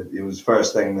it was the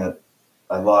first thing that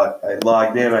I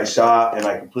logged in, I saw, and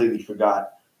I completely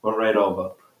forgot. Went right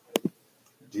over.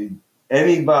 Did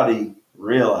anybody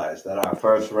realize that our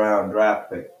first round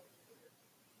draft pick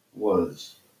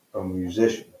was a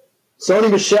musician?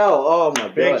 Sony Michelle. Oh my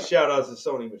god! Big shout out to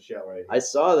Sony Michelle right here. I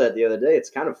saw that the other day. It's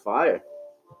kind of fire.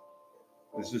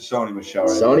 This is Sony Michelle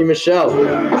right Sony here. Michelle.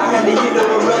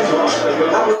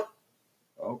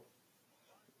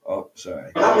 Oh,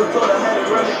 sorry. I was told I had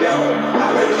to run it down.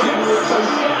 I heard the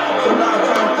so now I'm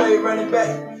trying to play running back.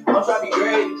 I'm trying to be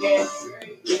great again.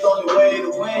 It's the only way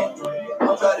to win.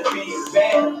 I'm trying to be a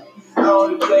fan. I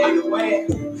only play to win.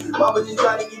 Mama just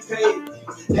trying to get paid.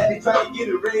 Daddy trying to get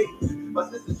a raise. My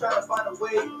sister trying to find a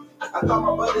way. I call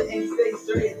my brother and he say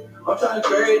straight. I'm trying to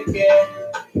grade again.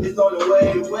 It's on the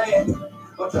way to win.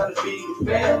 I'm trying to be the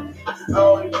fan. I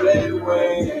only play to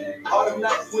win. All the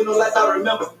nights with no lights, I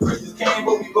remember. Christmas came,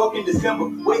 but we broke in December.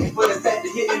 Waiting for the set to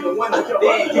hit in the winter. They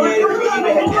ain't cared if we even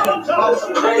had dinner. I was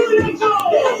crazy.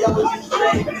 Yeah, I was just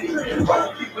crazy.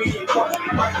 Watching people eating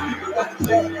coffee. Watching people got the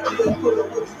back. They'll pull up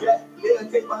with the strap. They'll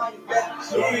take behind your back.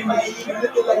 Yeah, might even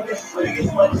look like this. But it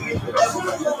gets my niggas forever.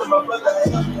 My sister, my brother,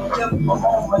 never. My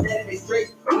mom, my daddy, they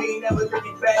straight. We ain't never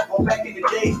looking back. Or back in the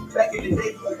days. Back in the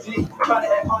days, G. Trying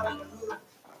to have money.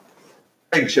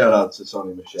 Big shout out to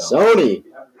Sony Michelle. Sony.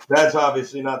 That's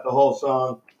obviously not the whole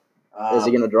song. Is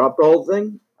he gonna drop the whole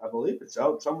thing? I believe it's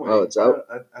out somewhere. Oh, it's out?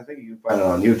 I think you can find it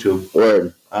on YouTube.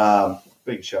 Word.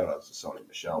 Big shout out to Sony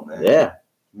Michelle, man. Yeah.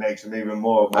 Makes him even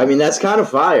more. I mean, that's kind of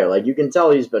fire. Like, you can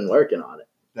tell he's been working on it.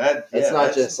 It's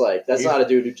not just like, that's not a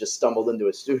dude who just stumbled into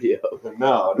a studio.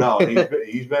 No,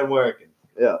 he's been working.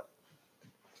 Yeah.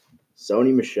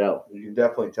 Sony Michelle. You can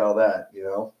definitely tell that, you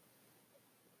know.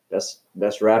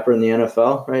 Best rapper in the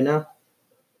NFL right now?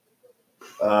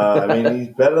 I mean, he's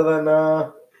better than...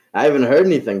 I haven't heard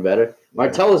anything better.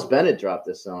 Martellus Bennett dropped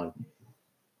this song.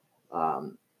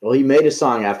 Well, he made a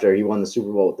song after he won the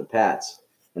Super Bowl with the Pats,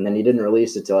 and then he didn't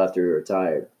release it till after he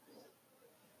retired.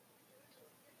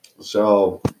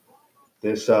 So,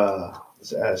 this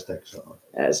Aztec song.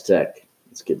 Aztec.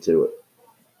 Let's get to it.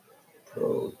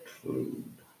 Protrude.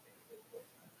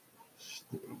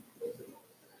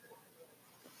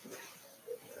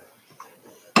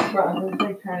 Bro, he's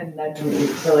like trying to nudge me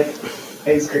for like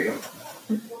ice cream.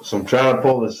 So I'm trying to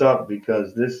pull this up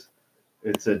because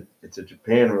it's a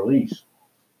Japan release.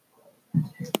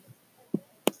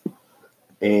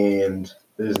 And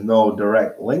there's no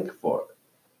direct link for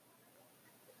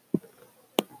it.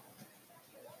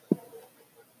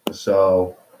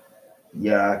 So,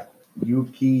 yeah,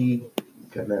 Yuki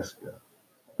Kaneska.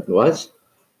 What?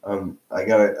 I think I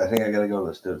gotta go to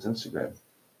this dude's Instagram.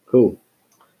 Who?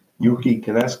 Yuki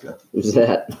Kaneska. Who's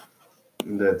that?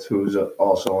 That's who's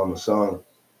also on the song.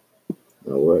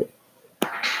 No way.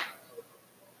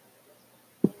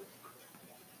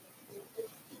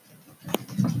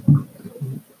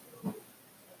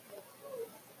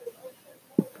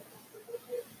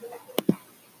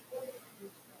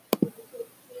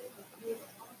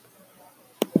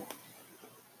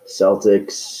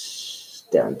 Celtics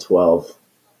down 12.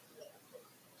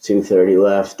 2:30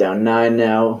 left. Down 9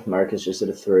 now. Marcus just hit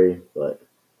a 3, but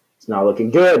it's not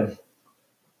looking good.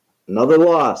 Another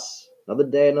loss. Another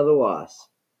day, another loss.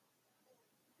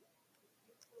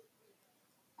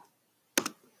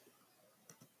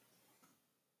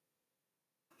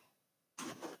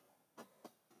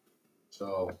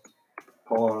 So,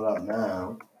 pulling it up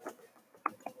now.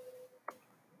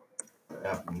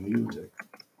 Apple Music.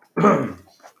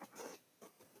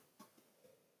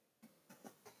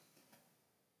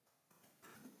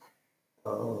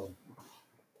 Oh.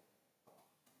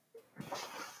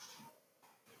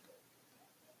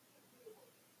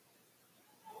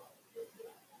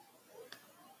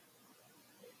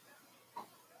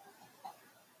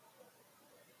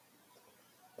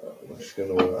 I'm just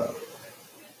gonna we'll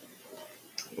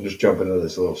just jump into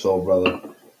this little Soul Brother.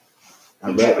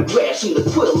 I'm ready. Give me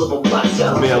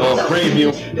a little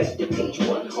preview. Back to page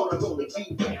 1, hard only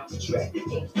rebounds. Track the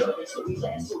game started, so we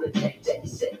last on the deck that he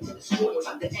set to the score.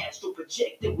 Time to astral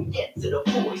project, then we enter the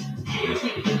void. Here in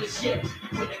the ship,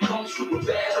 when it comes to a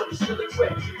battle, it's still a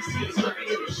threat. You see us lurking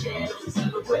in the shadows, it's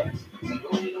silhouette. We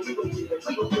gon' hit it, we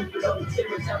gon' rip it up and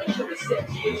tear it down and kill it set.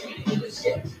 Here in the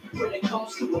ship, when it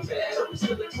comes to a battle, it's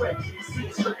still a threat. You see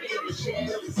us lurking in the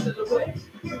shadows, it's silhouette.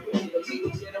 We gon' hit it, we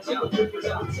gon' rip it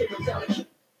up and tear it down and kill it.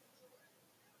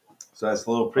 So that's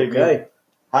a little preview. Okay.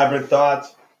 Hybrid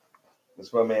Thoughts.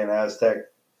 That's my man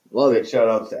Aztec. Love Big it. shout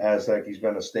out to Aztec. He's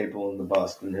been a staple in the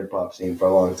Boston hip hop scene for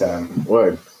a long time.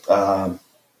 Word. You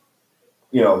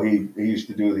know, he used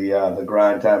to do the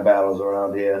grind time battles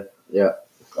around here. Yeah.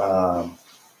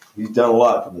 He's done a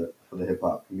lot for the hip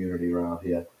hop community around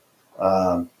here.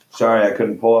 Sorry, I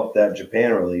couldn't pull up that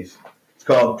Japan release. It's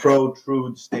called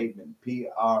Protrude Statement.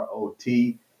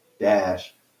 PROT-RUDE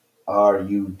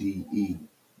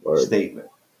Word. Statement.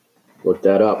 Look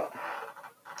that up.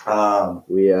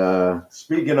 We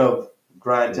Speaking of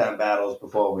grind time battles,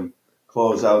 before we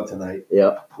close out tonight,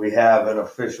 yeah. we have an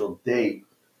official date.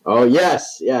 Oh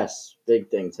yes. Big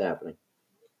things happening.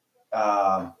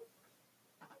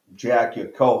 Jack, your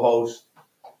co-host,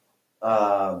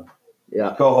 Yeah.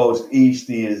 co-host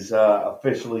Easty is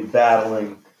officially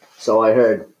battling So I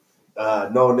heard.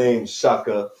 No Name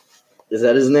Sucker Is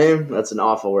that his name? That's an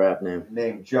awful rap name.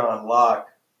 named John Locke.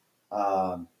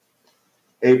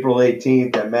 April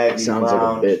 18th at Maggie's Sounds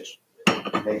Lounge. like a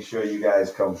bitch. Make sure you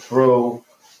guys come through.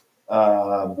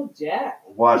 Uncle Jack.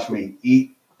 Watch me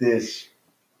eat this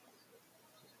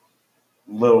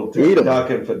little Eat 'em.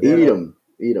 turducken for dinner.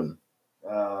 Eat them.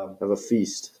 Um, Have a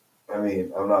feast. I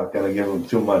mean, I'm not gonna give him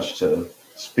too much to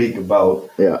speak about.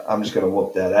 Yeah. I'm just gonna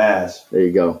whoop that ass. There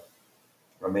you go.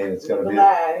 I mean, it's gonna be,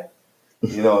 Alive.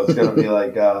 it's gonna be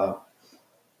like,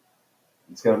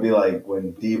 it's gonna be like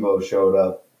when Devo showed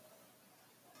up,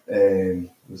 and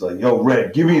he was like, "Yo,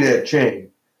 Red, give me that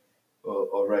chain."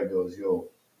 Or Red goes, "Yo,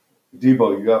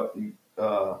 Devo,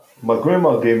 my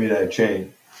grandma gave me that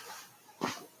chain."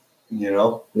 You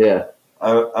know, Yeah.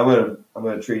 I'm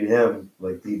gonna treat him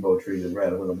like Devo treated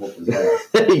Red. I'm gonna whoop his ass.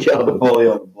 There you I'm the go. bully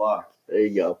on the block. There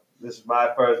you go. This is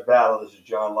my first battle. This is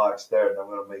John Locke's third, and I'm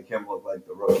gonna make him look like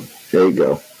the rookie. There you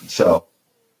go. So,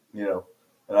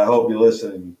 and I hope you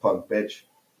listen, you punk bitch.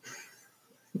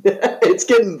 It's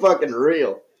getting fucking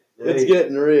real. It's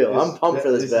getting real. I'm pumped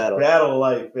for this battle. Battle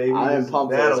life, baby. I am This is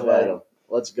pumped for this life. battle.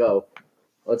 Let's go.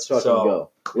 Let's fucking So, go.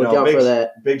 Look out big, for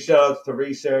that. Big shout outs to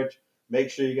Research. Make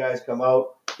sure you guys come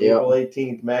out. Yep. April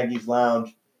 18th, Maggie's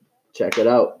Lounge. Check it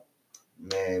out.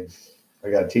 Man, I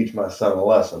gotta teach my son a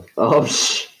lesson. Oh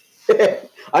shit.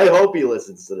 I hope he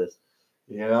listens to this.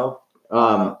 You know?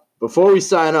 Before we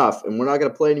sign off, and we're not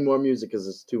gonna play any more music because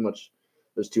there's too much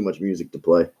music to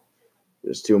play.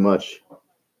 There's too much.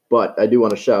 But I do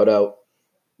want to shout out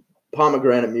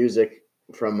Pomegranate Music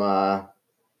from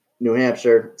New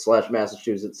Hampshire /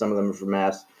 Massachusetts. Some of them are from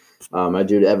Mass. My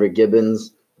dude Everett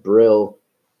Gibbons, Brill,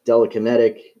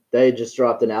 Delikinetic. They just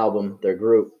dropped an album, their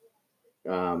group.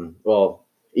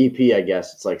 EP, I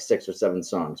guess. It's like 6 or 7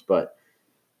 songs. But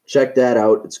check that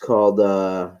out. It's called,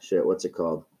 what's it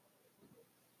called?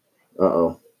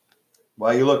 Uh-oh.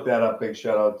 While you look that up, big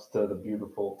shout outs to the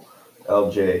beautiful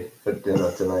LJ for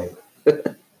dinner tonight.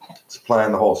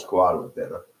 Supplying the whole squad with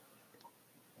dinner.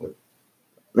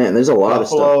 Man, there's a lot of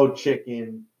stuff. Buffalo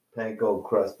chicken, panko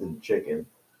crusted chicken,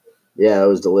 Yeah, that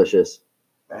was delicious.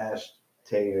 mashed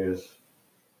taters,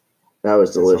 That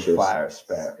was and delicious. some fire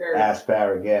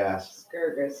asparagus.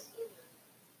 Skirgus.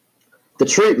 The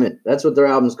Treatment. That's what their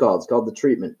album's called. It's called The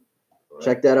Treatment.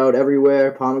 Check that out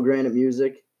everywhere. Pomegranate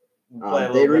Music. We'll play a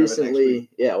little They bit of it next recently, week.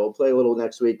 we'll play a little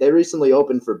next week. They recently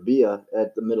opened for Bia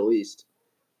at the Middle East.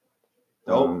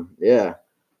 Dope. Yeah.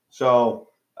 So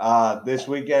this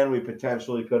weekend we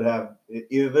potentially could have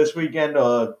either this weekend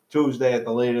or Tuesday at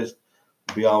the latest.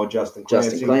 Be on with Justin Clancy.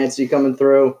 Justin Clancy coming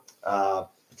through.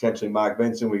 Potentially Mark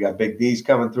Vincent. We got Big D's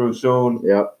coming through soon.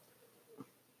 Yep.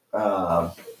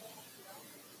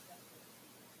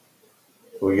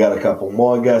 We got a couple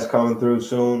more guests coming through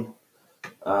soon.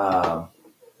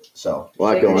 So A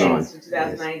lot Take a going on. chance for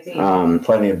 2019.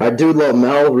 plenty of. My dude Lil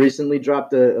Mel recently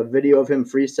dropped a video of him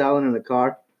freestyling in the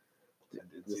car.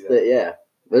 Yeah.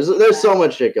 There's so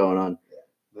much shit going on.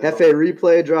 Hefe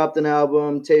Replay dropped an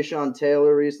album. Tayshawn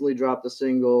Taylor recently dropped a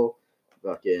single.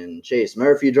 Fucking Chase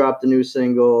Murphy dropped a new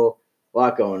single. A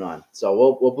lot going on.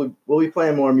 So we'll be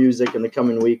playing more music in the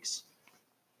coming weeks.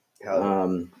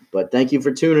 But thank you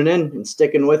for tuning in and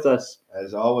sticking with us.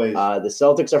 As always. The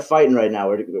Celtics are fighting right now.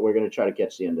 We're going to try to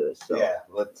catch the end of this. So. Yeah,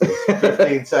 let's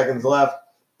 15 seconds left.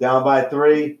 Down by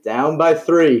 3. Down by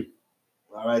 3.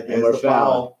 All right, And there's we're the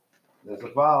foul. There's the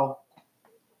foul.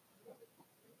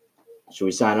 Should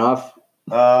we sign off?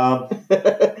 All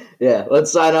Yeah,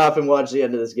 let's sign off and watch the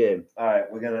end of this game. right,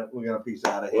 we're gonna peace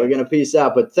out of here. We're going to peace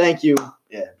out, but thank you.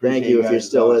 Yeah, Thank appreciate you if guys you're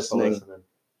still as always for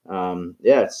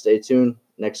listening. Stay tuned.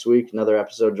 Next week, another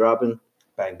episode dropping.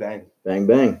 Bang bang. Bang,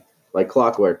 bang. Like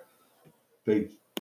clockwork. Peace.